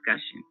today's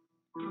discussion.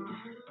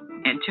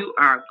 And to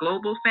our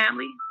global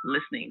family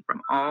listening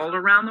from all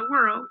around the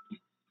world,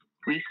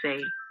 we say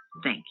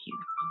thank you.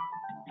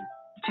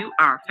 To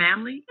our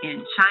family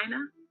in China,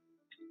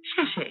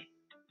 Sheshe.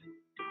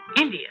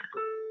 India,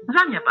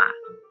 Zanyaba.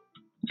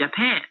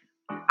 Japan,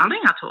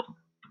 Arigato.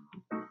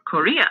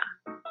 Korea,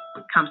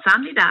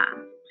 Kamsahamnida.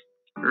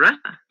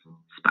 Russia,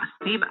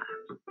 Spasiba.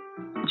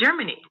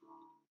 Germany,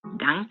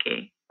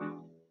 Danke.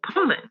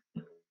 Poland,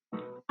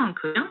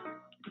 Danke.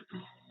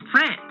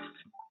 France,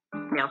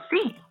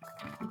 Merci.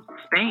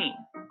 Spain,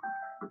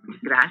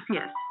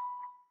 Gracias.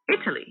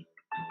 Italy,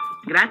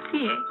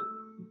 Grazie.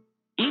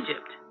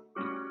 Egypt,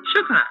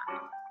 Shukran.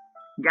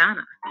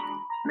 Ghana,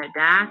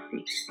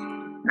 Medasi.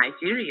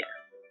 Nigeria,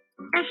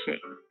 Eshe.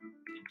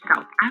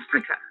 South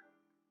Africa,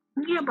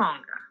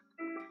 Ngiyabonga.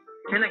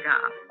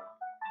 Senegal,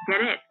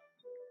 Deret.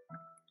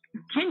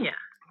 Kenya,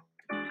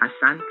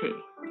 Asante.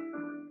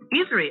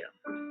 Israel,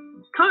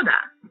 Toda.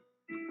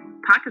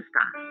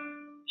 Pakistan,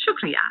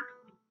 Shukriya.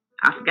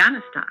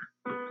 Afghanistan,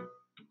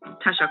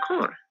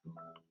 Tashakkur.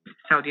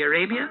 Saudi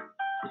Arabia,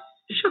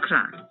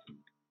 Shukran.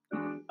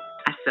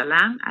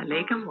 Assalamu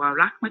alaikum wa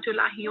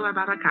rahmatullahi wa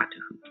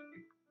barakatuhu.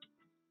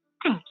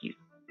 Thank you.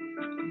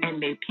 And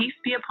may peace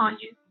be upon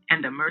you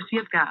and the mercy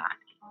of God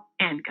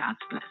and God's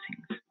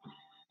blessings.